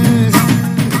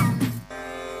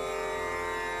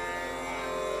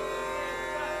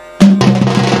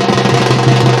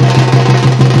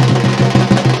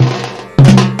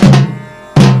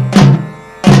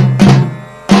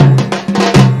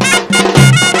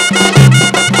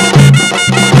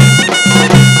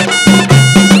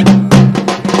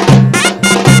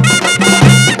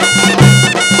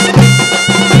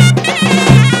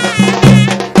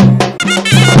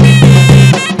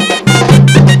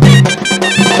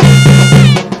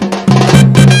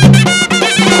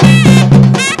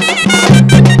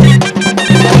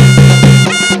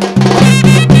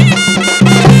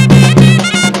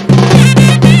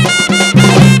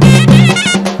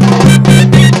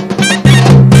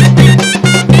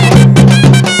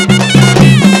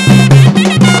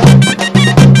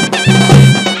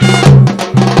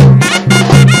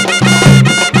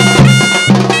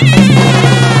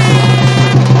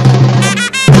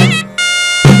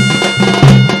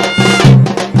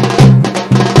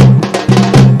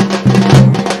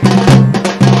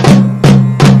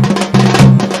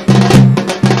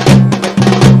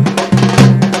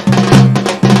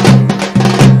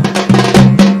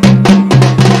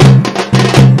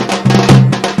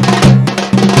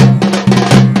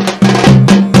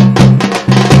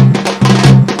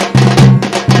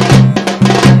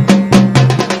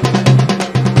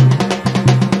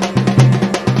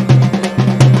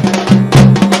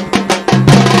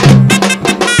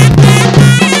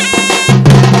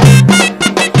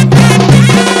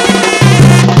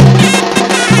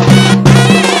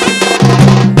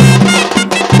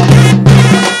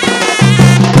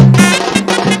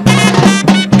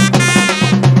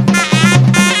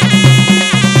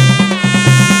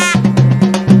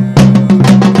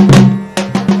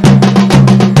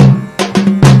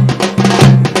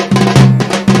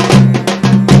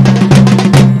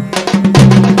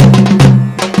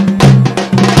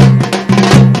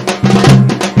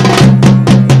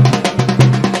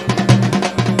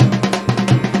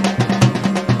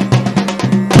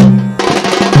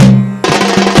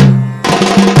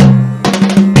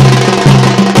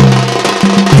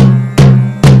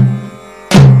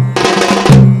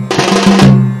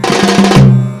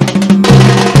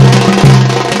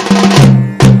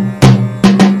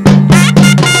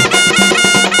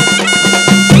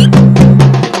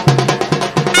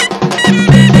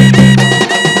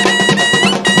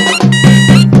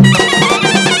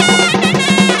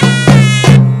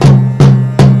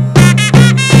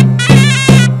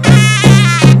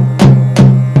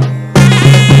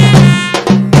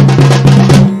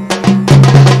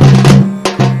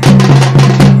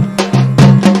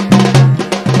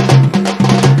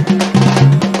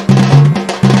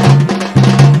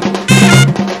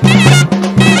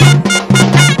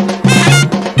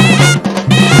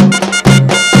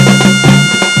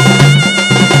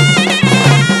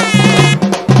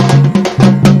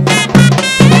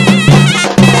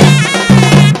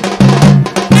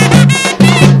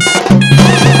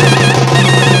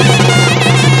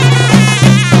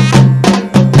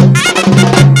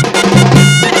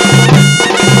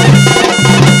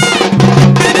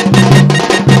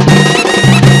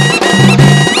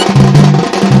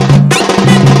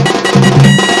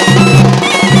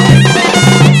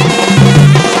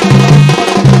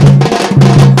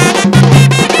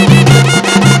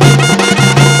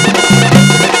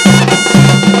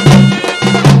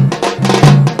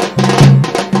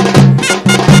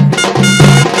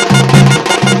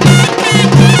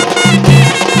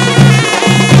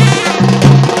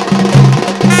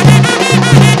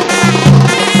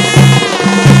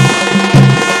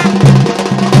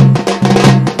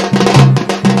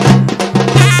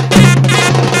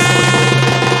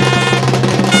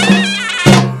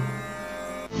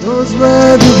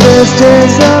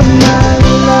 days of my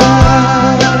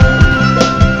life.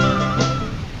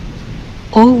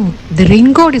 Oh, the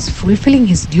rain god is fulfilling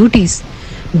his duties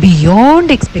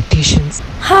beyond expectations.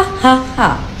 Ha ha ha.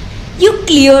 You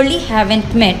clearly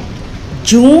haven't met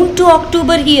June to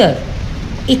October here.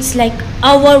 It's like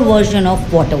our version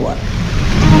of whatever.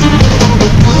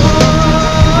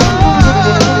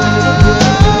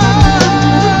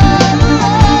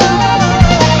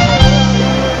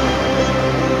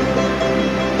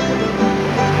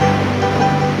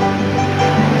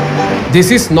 This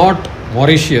is not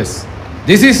Mauritius.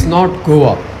 This is not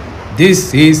Goa.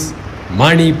 This is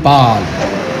Manipal.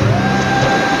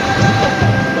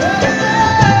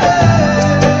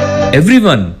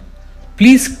 Everyone,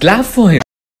 please clap for him.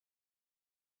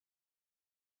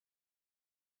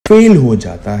 Fail हो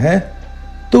जाता है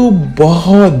तो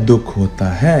बहुत दुख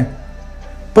होता है,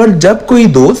 पर जब कोई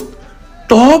दोस्त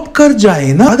टॉप कर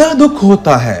जाए ना, ज्यादा दुख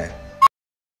होता है।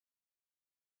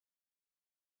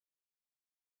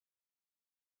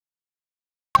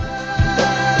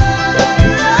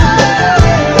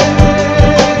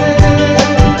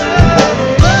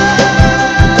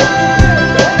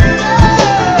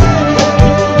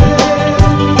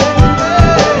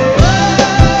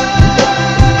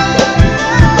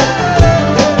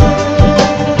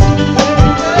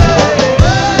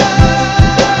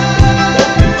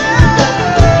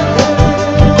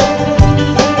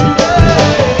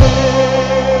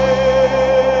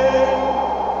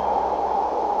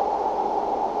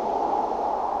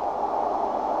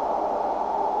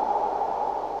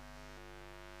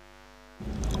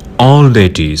 All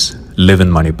deities live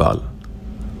in Manipal.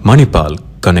 Manipal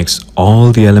connects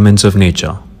all the elements of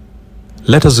nature.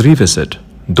 Let us revisit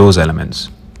those elements.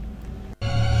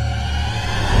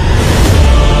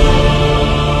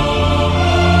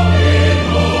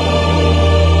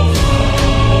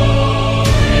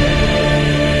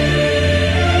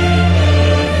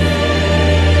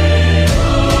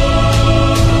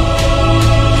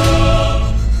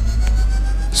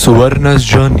 Suvarna's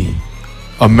journey,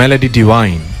 a melody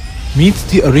divine, meets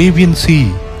the Arabian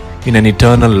Sea in an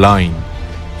eternal line.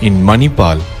 In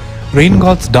Manipal, rain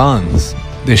gods dance,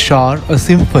 they shower a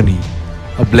symphony,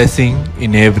 a blessing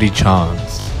in every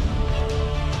chance.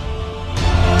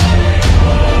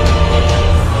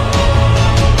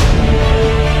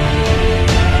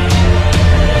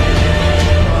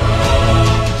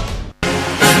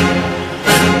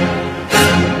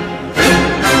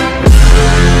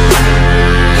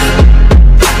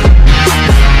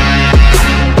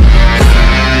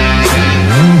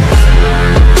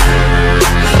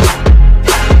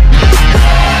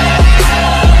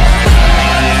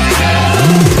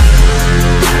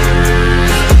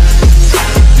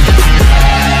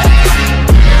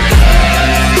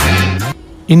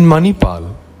 In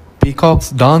Manipal, peacocks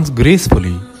dance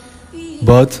gracefully,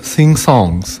 birds sing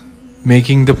songs,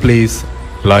 making the place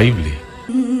lively.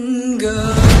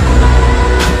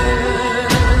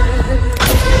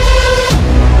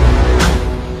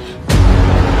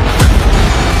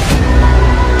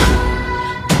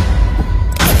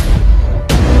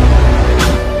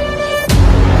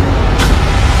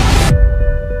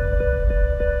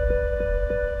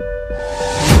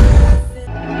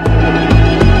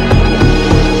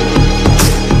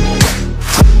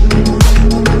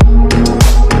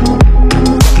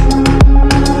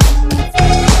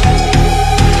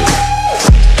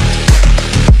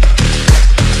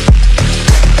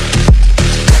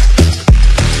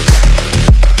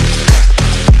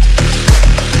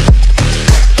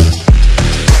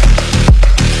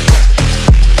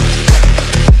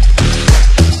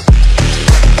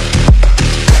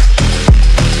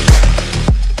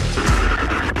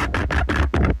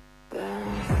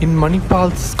 In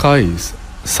Manipal's skies,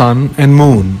 sun and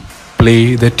moon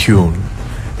play their tune,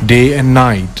 day and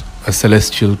night a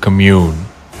celestial commune.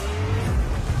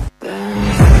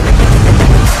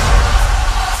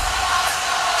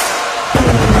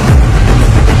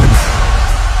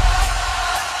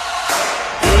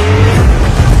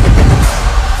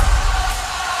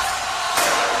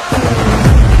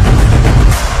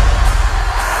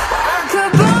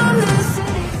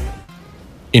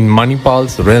 In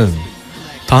Manipal's realm,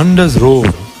 thunder's roar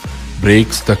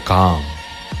breaks the calm.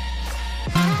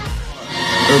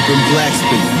 Urban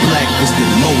blacksmith,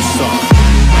 blacklisted Mozart.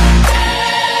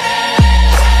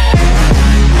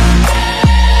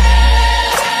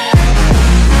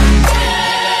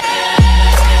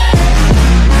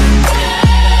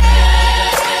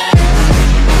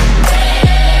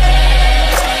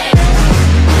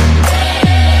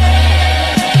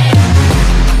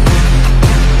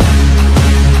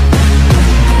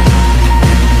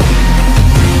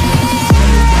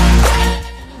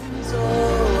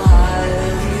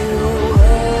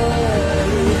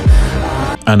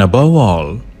 And above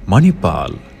all,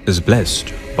 Manipal is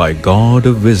blessed by God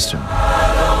of wisdom.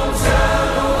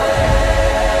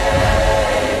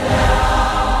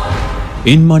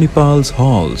 In Manipal's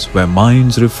halls where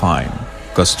minds refine,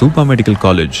 Kasturba Medical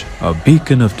College, a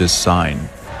beacon of design.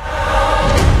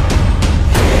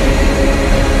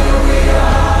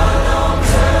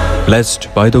 Blessed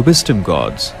by the wisdom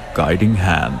gods' guiding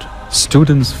hand,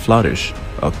 students flourish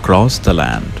across the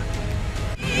land.